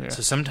 Yeah. Yeah.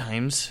 So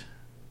sometimes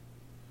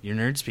your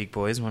nerd speak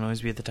boys won't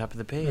always be at the top of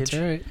the page. That's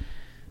all right.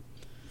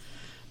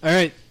 All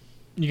right.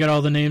 You got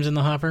all the names in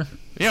the hopper?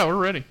 Yeah, we're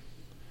ready.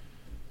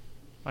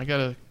 I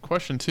got a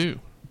question too.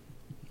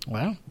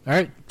 Wow. All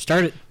right.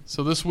 Start it.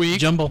 So this week,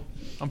 Jumble.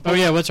 I'm Oh,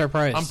 yeah. What's our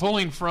prize? I'm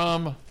pulling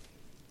from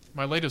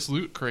my latest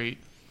loot crate,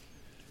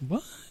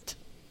 What?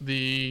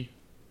 the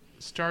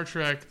Star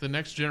Trek: The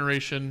Next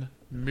Generation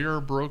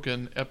Mirror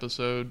Broken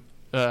episode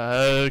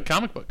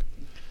comic book,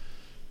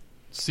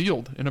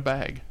 sealed in a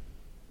bag.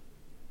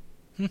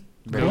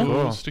 Very No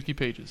cool. sticky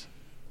pages.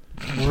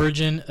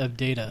 Origin of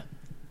Data.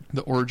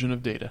 The origin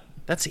of Data.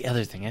 That's the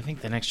other thing. I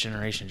think the Next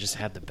Generation just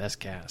had the best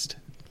cast.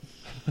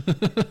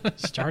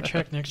 Star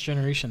Trek Next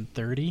Generation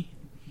 30?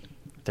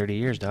 30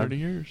 years, dog. 30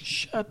 years.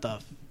 Shut the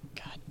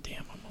God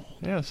damn, I'm old.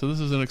 Yeah, so this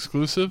is an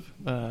exclusive.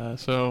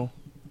 So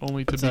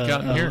only to It's be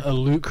gotten here. a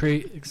Loot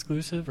Crate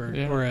exclusive or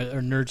Yeah. or a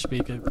Nerd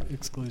Speak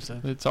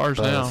exclusive? It's ours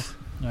Both.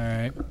 now. All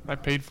right. I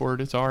paid for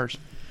it. It's ours.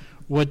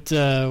 What?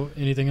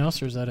 Anything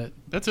else, or is that it?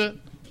 That's it.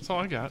 That's all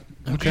I got.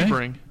 What'd Okay. you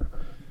bring?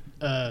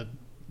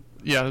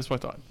 Yeah, that's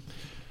what I thought.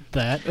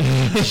 that.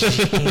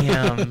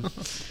 Damn.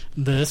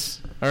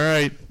 This. All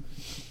right.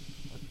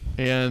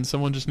 And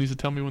someone just needs to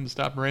tell me when to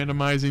stop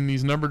randomizing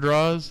these number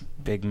draws.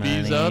 Big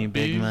Bees money, up,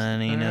 big bees.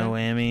 money, All no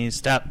right. whammies.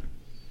 Stop.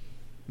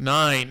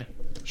 9.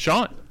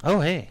 Sean.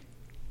 Oh, hey.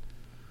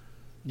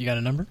 You got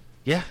a number?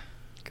 Yeah.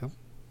 Cool.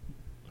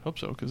 Hope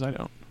so, because I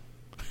don't.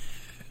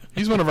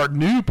 He's one of our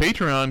new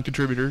Patreon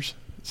contributors.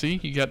 See,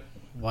 he got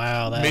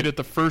Wow, made it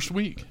the first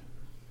week.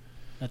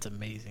 That's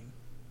amazing.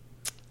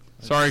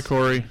 Sorry,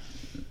 Corey.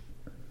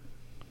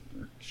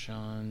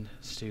 Sean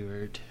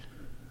Stewart.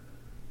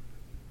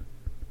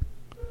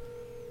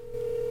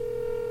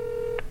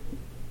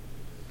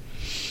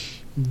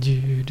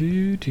 Do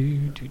do do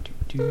do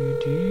do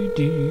do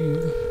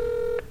do.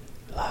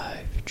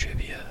 Live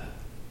trivia.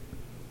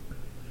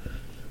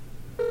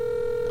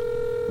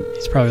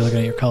 He's probably looking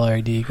at your caller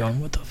ID, going,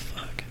 "What the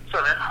fuck?"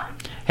 So man,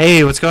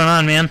 Hey, what's going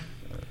on, man?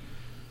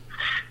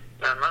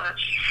 not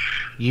much.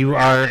 You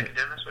Yeah, are... thank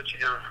goodness, what you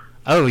doing?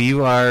 Oh,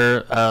 you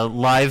are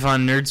live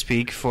on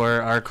NerdSpeak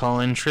for our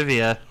call-in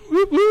trivia.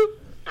 Whoop,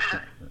 whoop.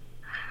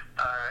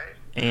 Alright.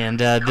 And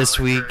this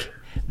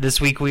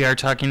week we are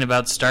talking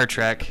about Star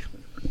Trek.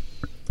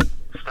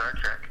 Star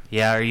Trek.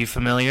 Yeah, are you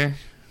familiar?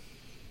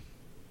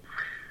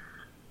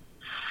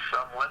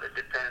 Somewhat, it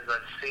depends.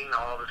 I've seen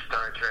all the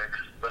Star Treks,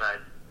 but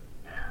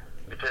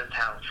depends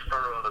how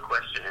thorough the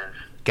question is.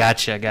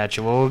 Gotcha.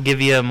 Well, we'll give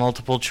you a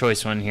multiple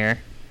choice one here.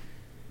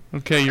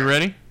 Okay, you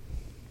ready?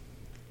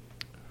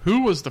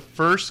 Who was the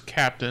first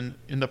captain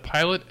in the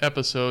pilot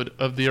episode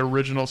of the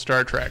original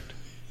Star Trek?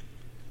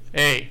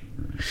 A.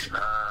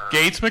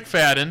 Gates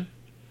McFadden.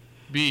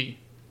 B.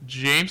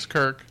 James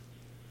Kirk.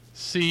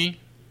 C.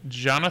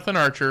 Jonathan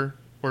Archer.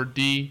 Or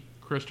D.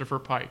 Christopher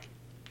Pike.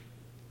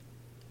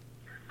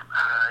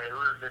 It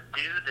was the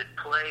dude that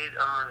played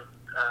on,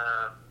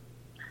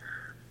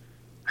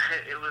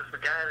 it was the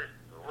guy that,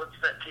 what's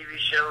that TV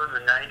show in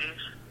the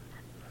 90s?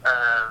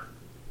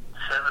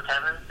 Seventh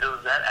Heaven? It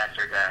was that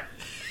actor guy.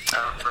 I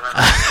don't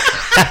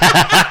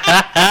remember.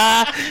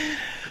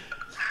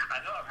 I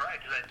know I'm right,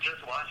 because I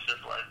just watched this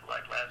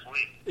like last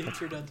week. It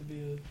turned out to be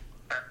a...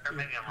 Or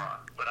maybe I'm wrong,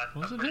 but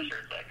I'm Was it pretty him? sure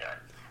it's that guy.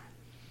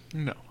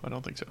 No, I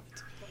don't think so.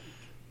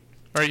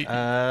 All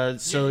right,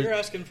 So You're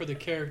asking for the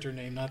character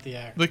name, not the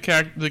actor.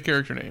 the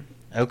character name.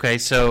 okay,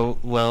 so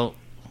well,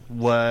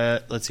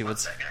 what? Let's see.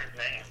 What's What's? that guy's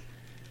name?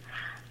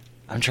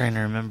 I'm trying to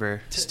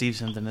remember. Steve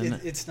something, isn't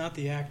it? It's not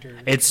the actor.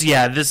 It's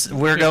This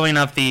we're going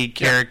off the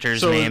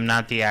character's so name,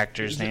 not the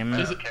actor's name.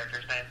 Is it-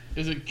 Character's name?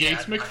 Is it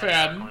Gates Yeah, I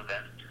McFadden? know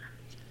then.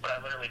 But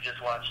I literally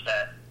just watched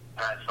that,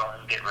 and I saw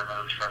him get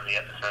removed from the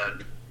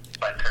episode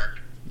by Kirk.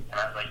 And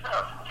I was like,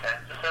 oh, okay,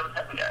 it's the Seventh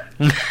Heaven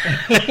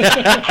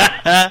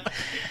guy.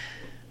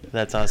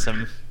 That's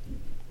awesome.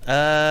 All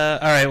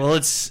right. Well,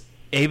 it's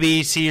A,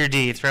 B, C, or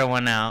D. Throw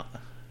one out.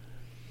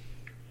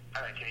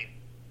 All right, can you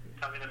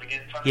tell me them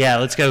again? Yeah,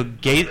 let's go.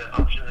 The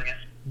options again?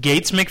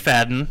 Gates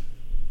McFadden,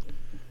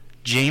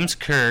 James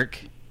Kirk,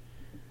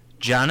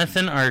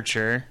 Jonathan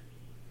Archer,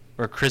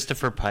 or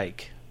Christopher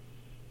Pike.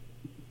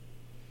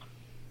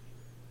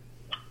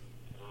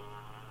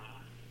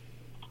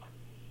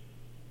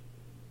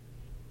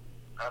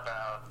 How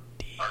about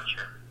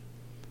Archer?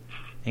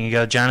 And you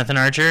go Jonathan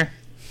Archer?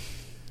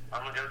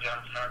 I'm going to go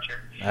Jonathan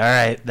Archer. All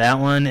right. That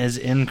one is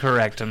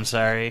incorrect. I'm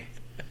sorry.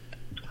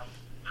 I'm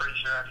pretty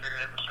sure I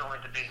figured it was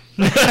going to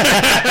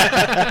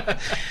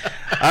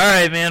be. All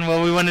right, man.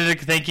 Well, we wanted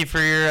to thank you for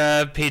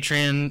your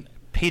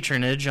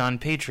patronage on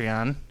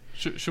Patreon.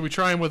 Should we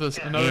try him with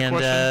another And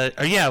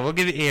question? we'll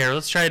give you here.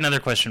 Let's try another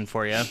question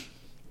for you. All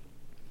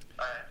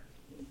right.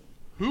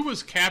 Who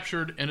was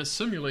captured and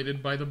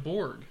assimilated by the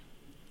Borg?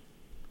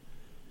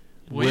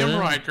 William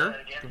Riker. Say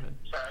that again. Go ahead.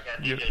 Sorry, I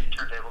got You- DJ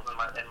turntables in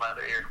my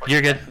other ear.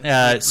 You're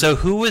good. So,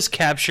 who was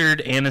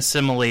captured and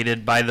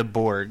assimilated by the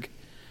Borg?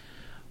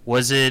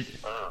 Was it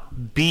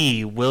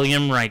B.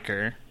 William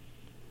Riker?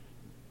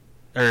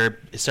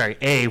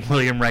 A.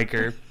 William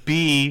Riker.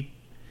 B.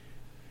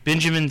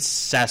 Benjamin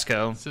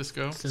Sisko.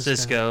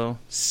 Cisco.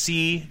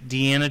 C.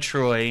 Deanna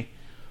Troi.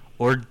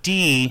 Or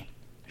D.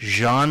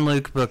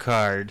 Jean-Luc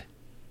Picard.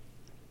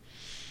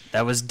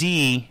 That was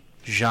D.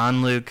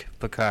 Jean-Luc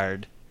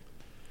Picard.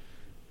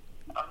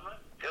 I'm going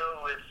to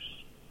go with...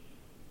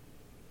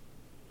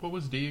 What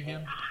was D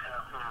again?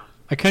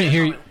 I couldn't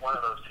hear you. One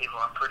of those people,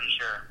 I'm pretty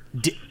sure.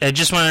 I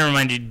just want to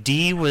remind you,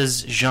 D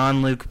was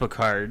Jean-Luc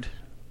Picard.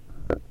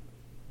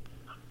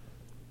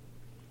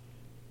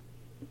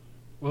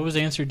 What was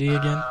answer D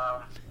again?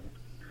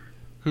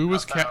 Who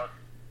was About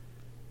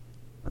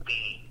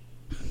B.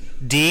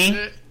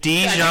 D?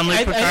 D, Jean-Luc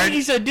I Picard? think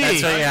he said D.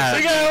 That's what, yeah.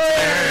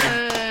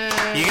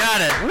 You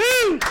got it.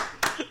 Woo!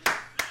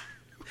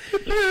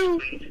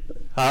 Sweet.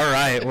 All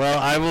right. Well,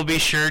 I will be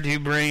sure to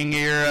bring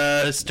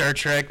your Star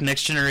Trek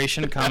Next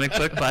Generation comic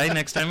book by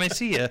next time I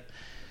see you.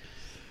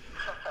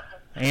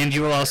 And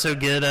you will also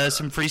get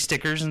some free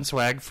stickers and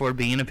swag for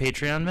being a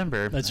Patreon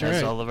member. That's as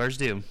right. all of ours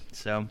do.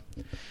 So,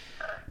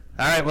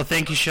 all right. Well,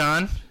 thank you,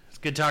 Sean. It's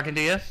good talking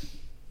to you.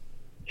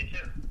 You too.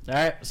 All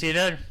right. See you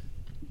later.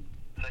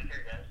 Take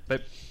care, guys.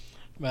 Bye.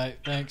 Right,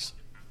 thanks.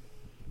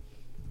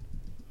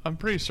 I'm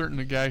pretty certain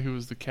the guy who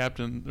was the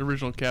captain, the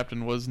original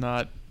captain, was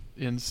not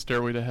in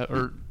Stairway to Heaven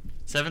or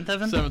Seventh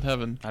Heaven? Seventh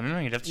Heaven. I don't know.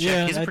 You'd have to check.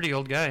 Yeah, He's a pretty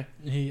old guy.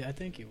 I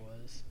think he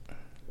was.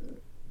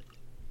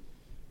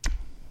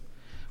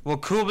 Well,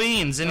 cool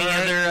beans. Any All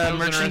right, that other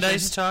was merchandise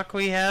interesting. talk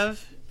we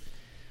have?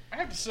 I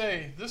have to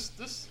say, this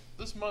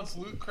month's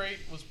loot crate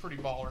was pretty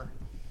baller.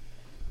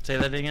 Say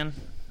that again.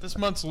 This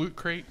month's loot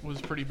crate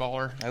was pretty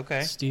baller.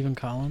 Okay. Stephen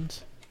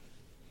Collins.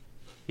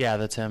 Yeah,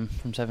 that's him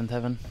from Seventh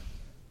Heaven.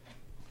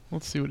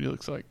 Let's see what he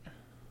looks like.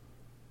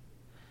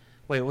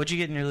 Wait, what'd you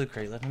get in your loot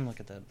crate? Let him look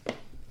at that.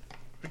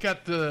 We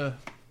got the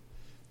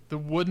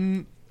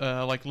wooden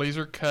like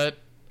laser cut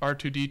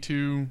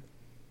R2D2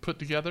 put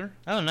together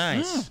Oh,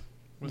 nice.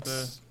 with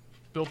a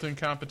built-in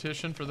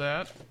competition for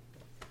that.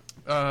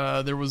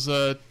 There was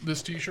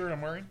this T-shirt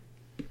I'm wearing.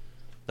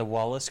 The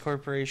Wallace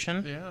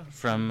Corporation. Yeah.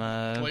 From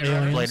Blade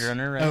Runner. Blade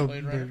Runner, right? Oh,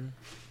 Blade Runner.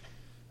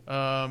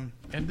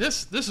 And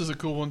this is a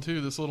cool one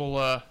too. This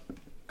little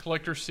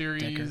collector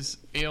series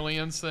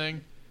aliens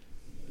thing.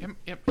 Am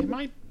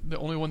I the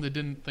only one that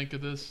didn't think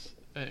of this?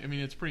 I mean,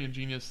 it's pretty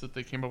ingenious that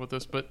they came up with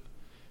this. But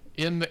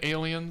in the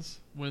aliens,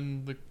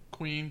 when the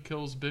Queen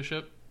kills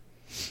Bishop,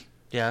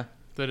 Yeah.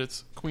 that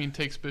it's Queen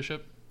takes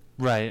Bishop.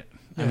 Right.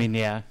 I Yeah. mean,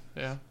 yeah.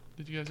 Yeah.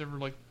 Did you guys ever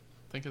like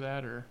think of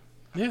that or?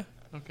 Yeah,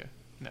 Okay.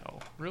 No.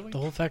 Really? the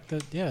whole fact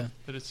that, yeah,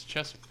 That it's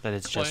chess. That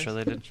it's chess play?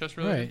 related. Chess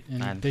related. right.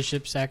 And And-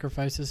 Bishop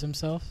sacrifices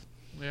himself.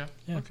 Yeah.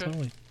 Yeah, Okay.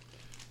 totally.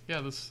 Yeah.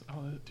 This.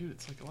 Oh, dude,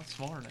 it's like a lot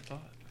smaller than I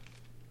thought.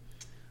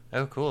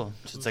 Oh, cool.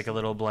 So it's like a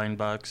little blind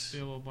box. See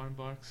a little blind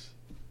box.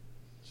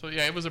 So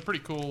yeah, it was a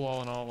pretty cool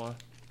all in all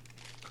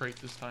crate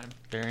this time.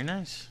 Very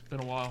nice. Been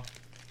a while.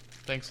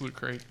 Thanks, Loot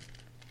Crate.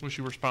 Wish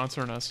you were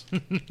sponsoring us.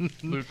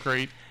 Loot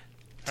Crate.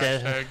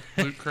 Ted.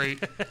 Hashtag Loot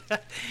Crate.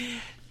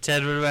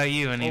 Ted, what about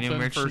you? Any new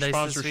Open for merchandise this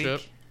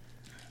sponsorship. week?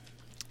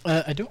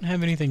 I don't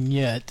have anything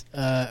yet.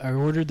 I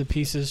ordered the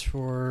pieces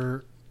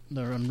for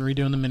I'm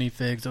redoing the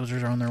minifigs. Those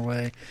are on their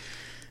way.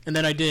 And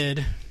then I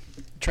did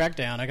track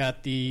down. I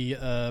got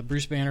the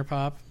Bruce Banner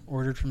pop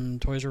ordered from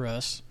Toys R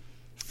Us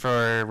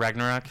For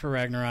Ragnarok? for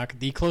Ragnarok.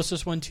 The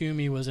closest one to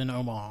me was in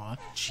Omaha,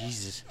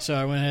 Jesus. so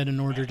I went ahead and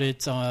ordered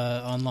it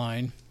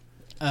online.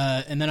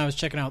 And then I was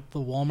checking out the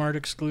Walmart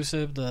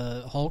exclusive,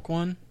 the Hulk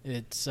one.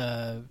 It's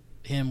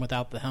him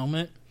without the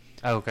helmet.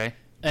 Oh, okay.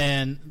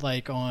 And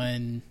like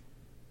on,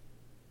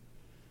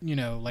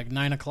 like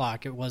 9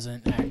 o'clock, it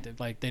wasn't active.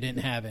 Like they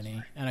didn't have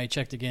any. And I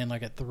checked again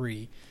like at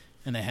 3,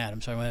 and they had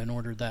them. So I went ahead and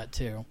ordered that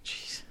too.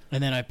 Jeez.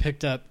 And then I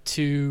picked up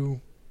 2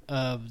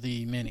 of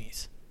the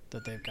minis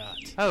that they've got.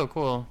 Oh,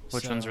 cool.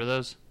 Which So- ones were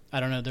those? I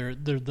don't know. They're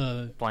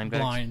the Blind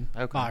bags?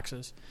 Okay.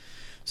 boxes.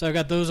 So I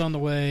got those on the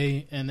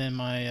way, and then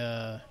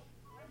my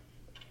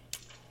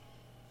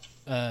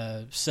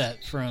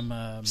set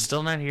from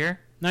Still not here?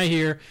 not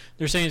here.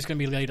 They're saying it's going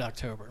to be late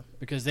October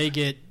because they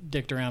get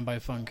dicked around by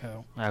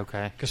Funko.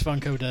 Okay. Because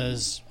Funko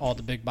does all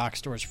the big box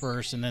stores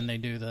first, and then they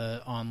do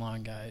the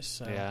online guys.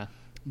 So. Yeah.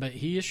 But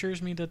he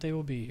assures me that they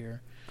will be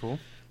here. Cool.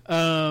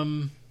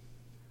 Might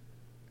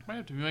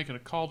have to be making a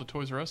call to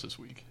Toys R Us this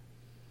week.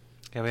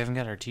 Yeah, we haven't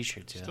got our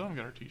T-shirts yet. Still haven't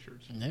got our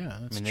T-shirts. Yeah,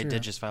 that's I mean, true. they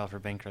did just file for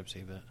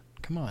bankruptcy, but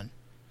Come on.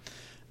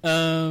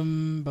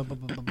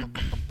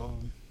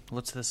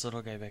 what's this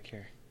little guy back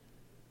here?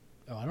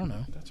 Oh, I don't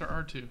know. That's our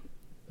R2.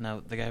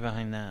 No, the guy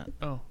behind that.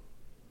 Oh,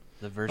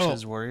 The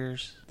Versus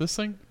Warriors. this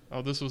thing?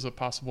 Oh, this was a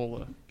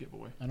possible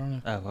giveaway. I don't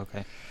know. Oh,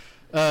 okay.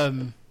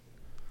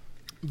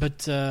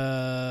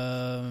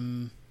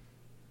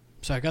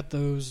 So I got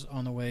those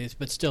on the way,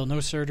 but still, no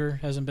Surtur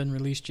hasn't been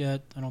released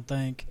yet, I don't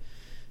think.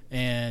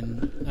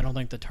 And I don't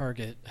think the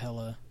Target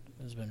Hella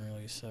has been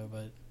released, so,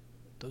 but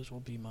those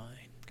will be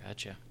mine.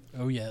 Gotcha.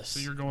 Oh, yes. So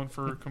you're going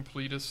for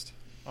completist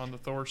on the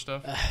Thor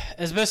stuff?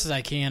 As best as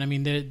I can. I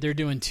mean, they're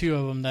doing 2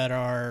 of them that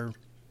are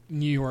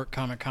New York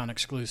Comic Con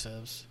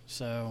exclusives,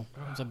 so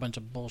it's a bunch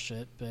of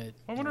bullshit. But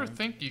I wonder if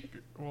ThinkGeek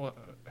will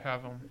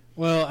have them.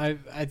 well,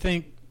 I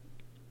think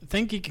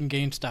ThinkGeek and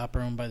GameStop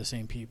are owned by the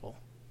same people.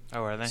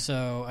 Oh, are they?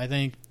 So I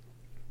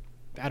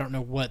don't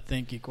know what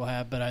ThinkGeek will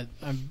have, but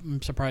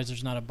I'm surprised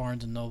there's not a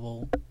Barnes &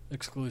 Noble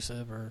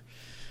exclusive or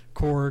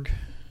Korg.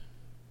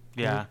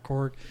 Yeah.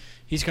 Korg.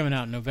 He's coming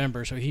out in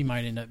November, so he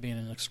might end up being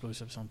an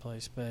exclusive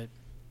someplace. But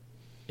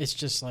it's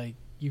just like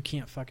you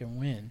can't fucking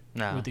win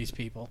No. with these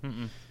people.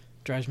 Mm-mm.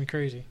 Drives me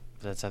crazy.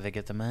 That's how they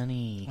get the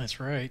money. That's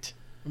right.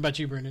 What about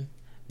you, Brendan?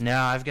 No,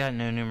 I've got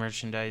no new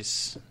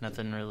merchandise.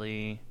 Nothing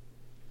really.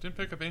 Didn't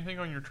pick up anything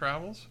on your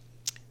travels?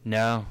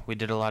 No, we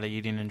did a lot of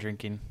eating and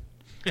drinking.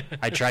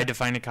 I tried to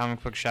find a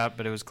comic book shop,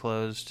 but it was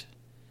closed.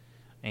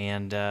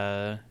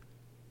 And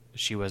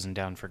she wasn't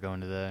down for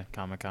going to the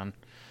Comic-Con.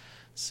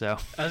 So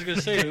I was going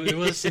to say, it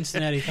was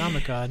Cincinnati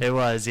Comic-Con. it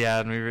was, yeah,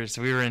 and we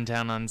were in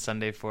town on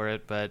Sunday for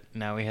it, but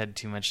no, we had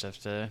too much stuff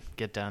to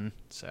get done,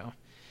 so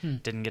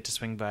didn't get to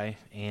swing by.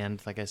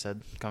 And like I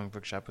said, comic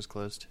book shop was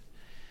closed,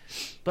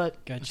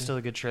 but Gotcha. still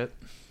a good trip.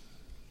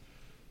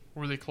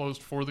 Were they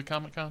closed for the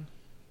Comic-Con?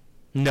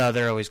 No,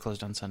 they're always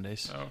closed on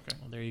Sundays, Oh, okay.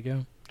 Well, there you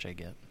go. which I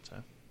get. So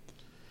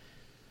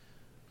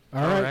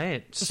All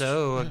right.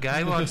 So a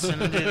guy walks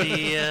into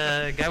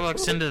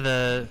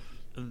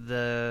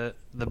the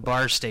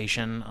bar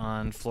station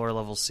on floor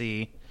level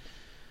C.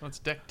 That's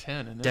deck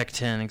 10, isn't it? Deck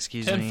 10,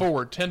 excuse 10 me.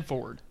 forward, 10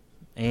 forward.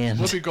 And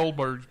Whoopi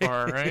Goldberg's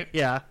bar, right?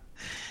 yeah.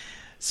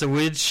 So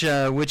which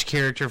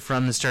character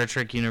from the Star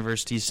Trek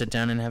universe do you sit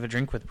down and have a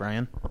drink with,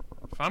 Brian?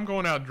 If I'm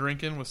going out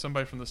drinking with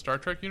somebody from the Star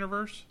Trek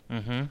universe,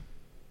 Mm-hmm.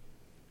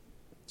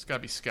 it's got to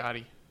be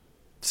Scotty.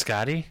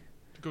 Scotty?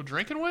 To go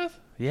drinking with?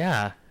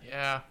 Yeah.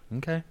 Yeah.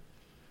 Okay.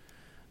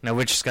 Now,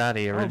 which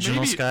Scotty? Original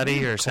maybe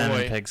Scotty or Simon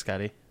McCoy. Pegg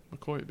Scotty?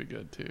 McCoy would be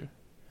good, too.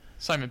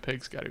 Simon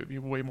Pegg Scotty would be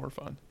way more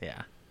fun.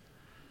 Yeah.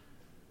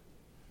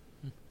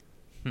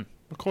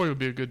 McCoy would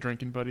be a good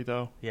drinking buddy,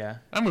 though. Yeah.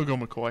 I'm going to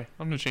go McCoy.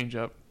 I'm going to change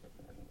up.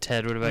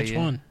 Ted, what about Which you?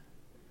 one?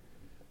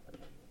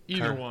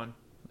 Either Carl. one.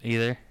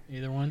 Either?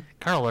 Either one?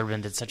 Carl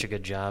Urban did such a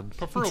good job.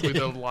 Preferably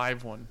the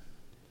live one.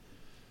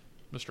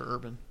 Mr.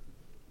 Urban.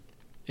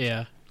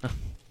 Yeah.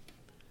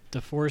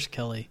 DeForest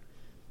Kelly.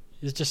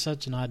 It's just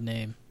such an odd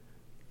name.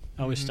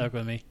 Always Mhm. stuck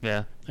with me.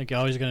 Yeah. Like, you're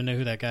always going to know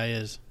who that guy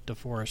is.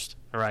 DeForest.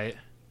 Right.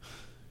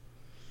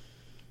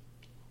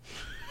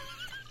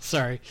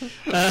 Sorry.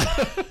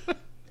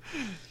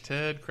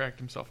 Ted cracked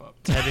himself up.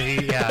 Ted, who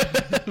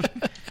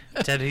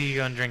you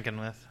going drinking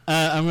with?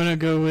 I'm going to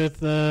go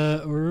with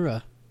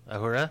Aurora.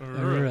 Ahura?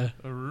 Aurora.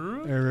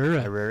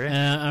 Aurora? Aurora?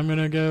 I'm going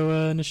to go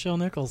Nichelle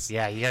Nichols.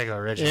 Yeah, you gotta go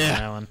original Yeah. on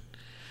that one.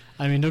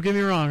 I mean, don't get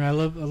me wrong. I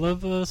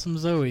love some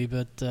Zoe,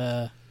 but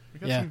yeah.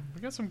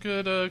 We got some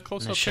good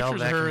close-up Michelle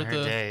pictures of back her in at her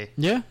the day.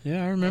 yeah,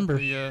 I remember.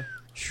 the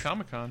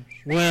Comic-Con.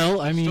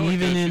 Well, I mean, Still like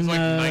even that. in She's like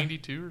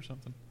 92 or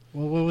something.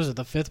 well, what was it?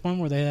 The fifth one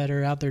where they had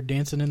her out there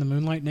dancing in the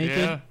moonlight naked.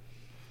 Yeah.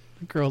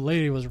 That girl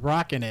lady was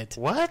rocking it.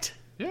 What?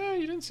 Yeah,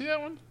 you didn't see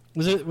that one?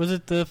 Was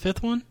it the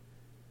fifth one?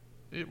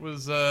 It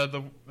was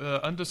the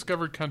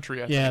Undiscovered Country,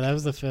 I think. Yeah, that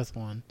was the fifth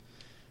one.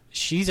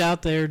 She's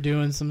out there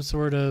doing some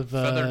sort of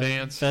feather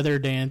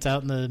dance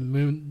out in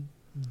the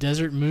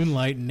desert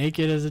moonlight,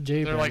 naked as a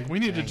jaybird. They're like, we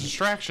need a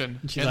distraction. And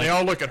And she's they like-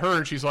 all look at her,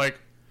 and she's like,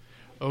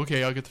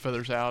 okay, I'll get the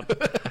feathers out.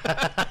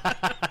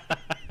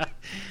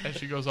 And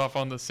she goes off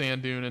on the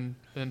sand dune and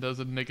then does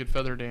a naked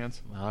feather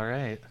dance. All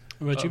right.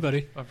 What about you,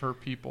 buddy? Of her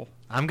people.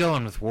 I'm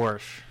going with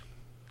Worf.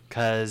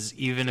 Because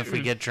even if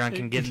we get drunk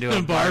and get into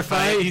a bar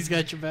fight, he's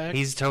got your back.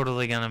 he's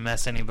totally going to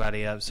mess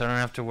anybody up. So I don't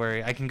have to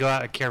worry. I can go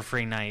out a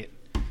carefree night.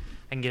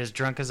 I can get as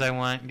drunk as I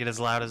want, get as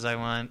loud as I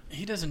want.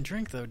 He doesn't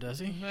drink though, does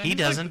he? He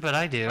doesn't, but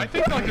I do. I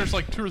think like there's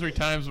like 2 or 3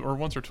 times or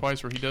once or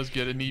twice where he does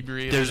get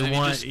inebriated. There's and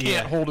one- he just can't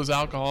yeah. hold his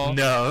alcohol.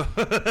 No.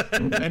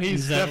 And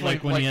he's Is that definitely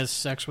like when he has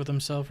sex with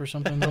himself or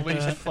something the like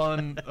least that?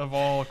 fun of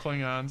all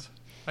Klingons.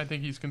 I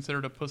think he's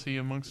considered a pussy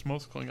amongst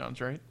most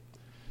Klingons, right?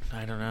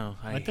 I don't know.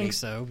 I think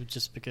so,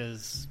 just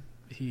because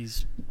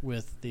he's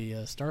with the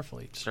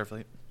Starfleet.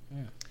 Starfleet.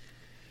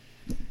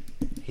 Yeah,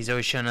 He's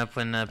always shown up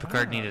when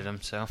Picard needed him,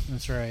 so.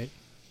 that's right.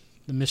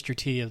 The Mr.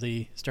 T of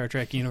the Star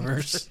Trek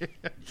universe.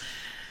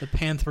 The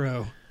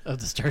Panthro of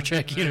the Star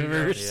Trek There you go.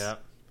 universe. Yeah.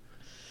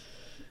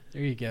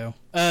 There you go.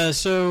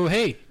 So,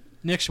 hey,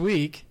 next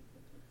week,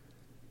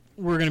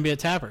 we're going to be at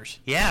Tappers.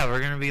 Yeah, we're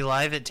going to be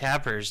live at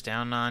Tappers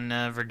down on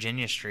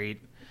Virginia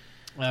Street.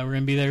 We're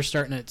going to be there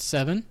starting at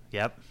 7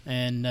 Yep.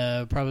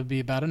 and probably be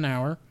about an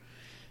hour.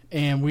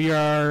 And we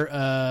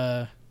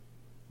are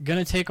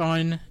going to take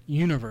on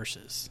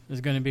universes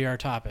is going to be our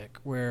topic,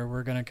 where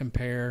we're going to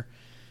compare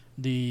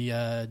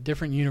the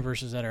different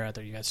universes that are out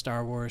there. You got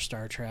Star Wars,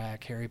 Star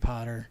Trek, Harry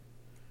Potter.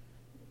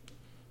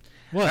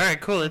 What? All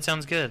right, cool. That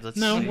sounds good. Let's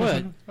No, see.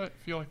 what? I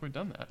feel like we've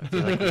done that. I feel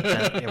like we've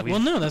done- yeah, Well,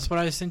 no, that's what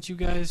I sent you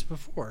guys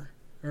before.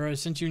 Or I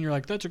sent you and you're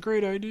like, that's a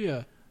great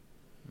idea.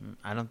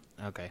 I don't.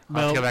 Okay.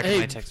 I'll have to go back hey, to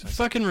my text message.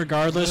 fucking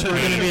regardless, we're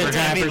going to be We're at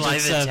gonna be Tappers at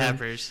live 7.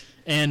 Tappers.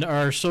 And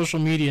our social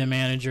media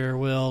manager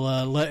will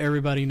let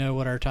everybody know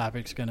what our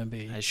topic's going to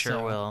be. I sure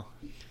So- will.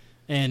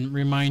 And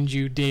remind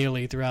you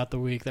daily throughout the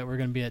week that we're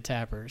going to be at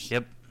Tappers.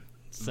 Yep.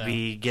 So,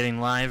 Be getting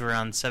live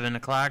around 7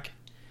 o'clock.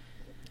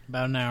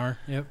 about an hour.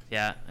 Yep.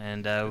 Yeah,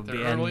 and we'll They're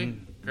be early.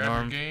 in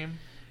Grab your game.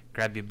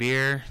 Grab your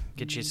beer,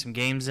 get you some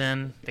games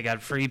in. They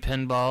got free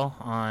pinball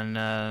on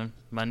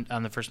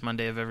on the first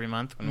Monday of every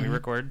month when we Mhm.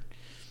 record.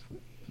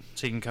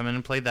 So you can come in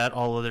and play that.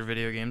 All other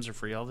video games are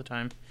free all the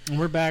time. And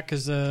we're back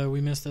because we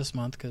missed this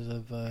month because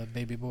of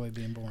baby boy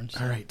being born.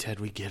 So. All right, Ted,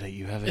 we get it.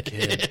 You have a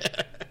kid.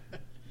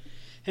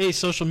 Hey,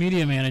 social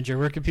media manager,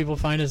 where can people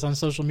find us on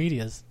social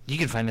medias? You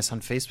can find us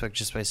on Facebook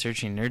just by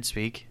searching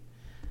NerdSpeak.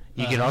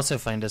 You could Uh-huh. also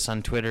find us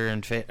on Twitter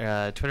and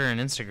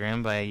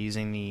Instagram by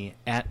using the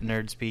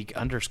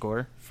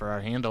 @NerdSpeak_ for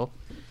our handle.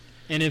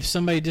 And if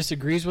somebody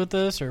disagrees with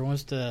us or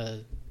wants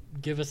to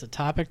give us a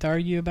topic to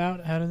argue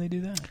about, how do they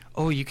do that?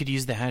 Oh, you could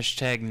use the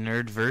hashtag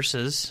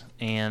nerdverses,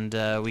 and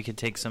we could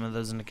take some of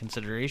those into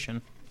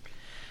consideration.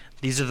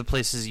 These are the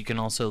places you can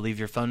also leave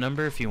your phone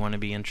number if you want to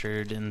be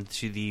entered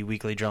into the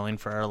weekly drawing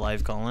for our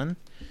live call-in.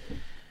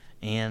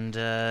 And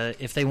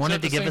if they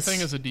wanted to give us... Is that the same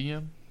thing as a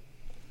DM?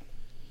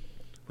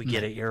 We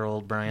get it, you're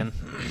old, Brian.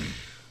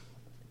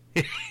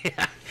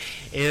 Yeah.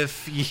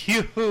 If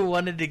you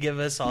wanted to give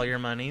us all your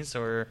monies,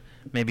 or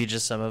maybe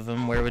just some of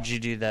them, where would you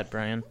do that,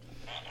 Brian?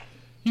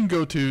 You can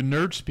go to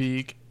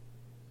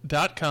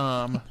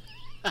nerdspeak.com.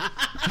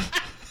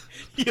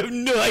 You have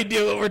no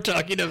idea what we're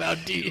talking about,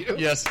 do you?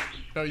 Yes.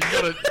 No, you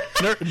go to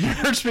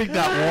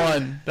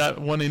nerdspeak.one. That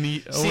one in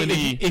E.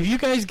 See, if you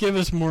guys give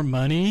us more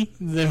money,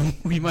 then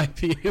we might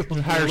be able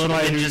to hire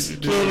somebody who's a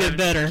little bit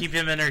better. Keep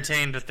him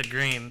entertained with the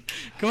green.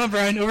 Come on,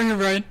 Brian. Over here,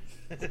 Brian.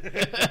 You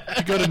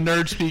go to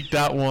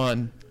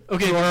nerdspeak.one.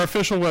 Okay, to our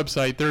official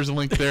website. There's a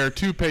link there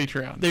to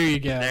Patreon. There you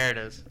go. There it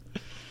is.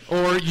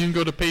 Or you can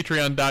go to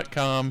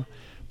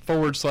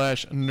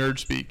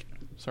patreon.com/nerdspeak.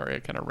 Sorry, I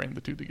kind of ran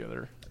the two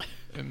together,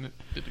 and it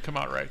didn't come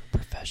out right.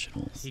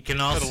 Professionals. You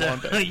can also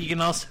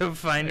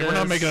find us. We're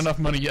not making enough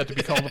money yet to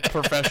be called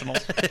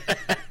professionals.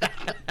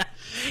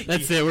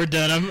 That's it. We're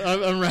done.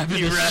 I'm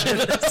wrapping this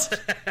shit up.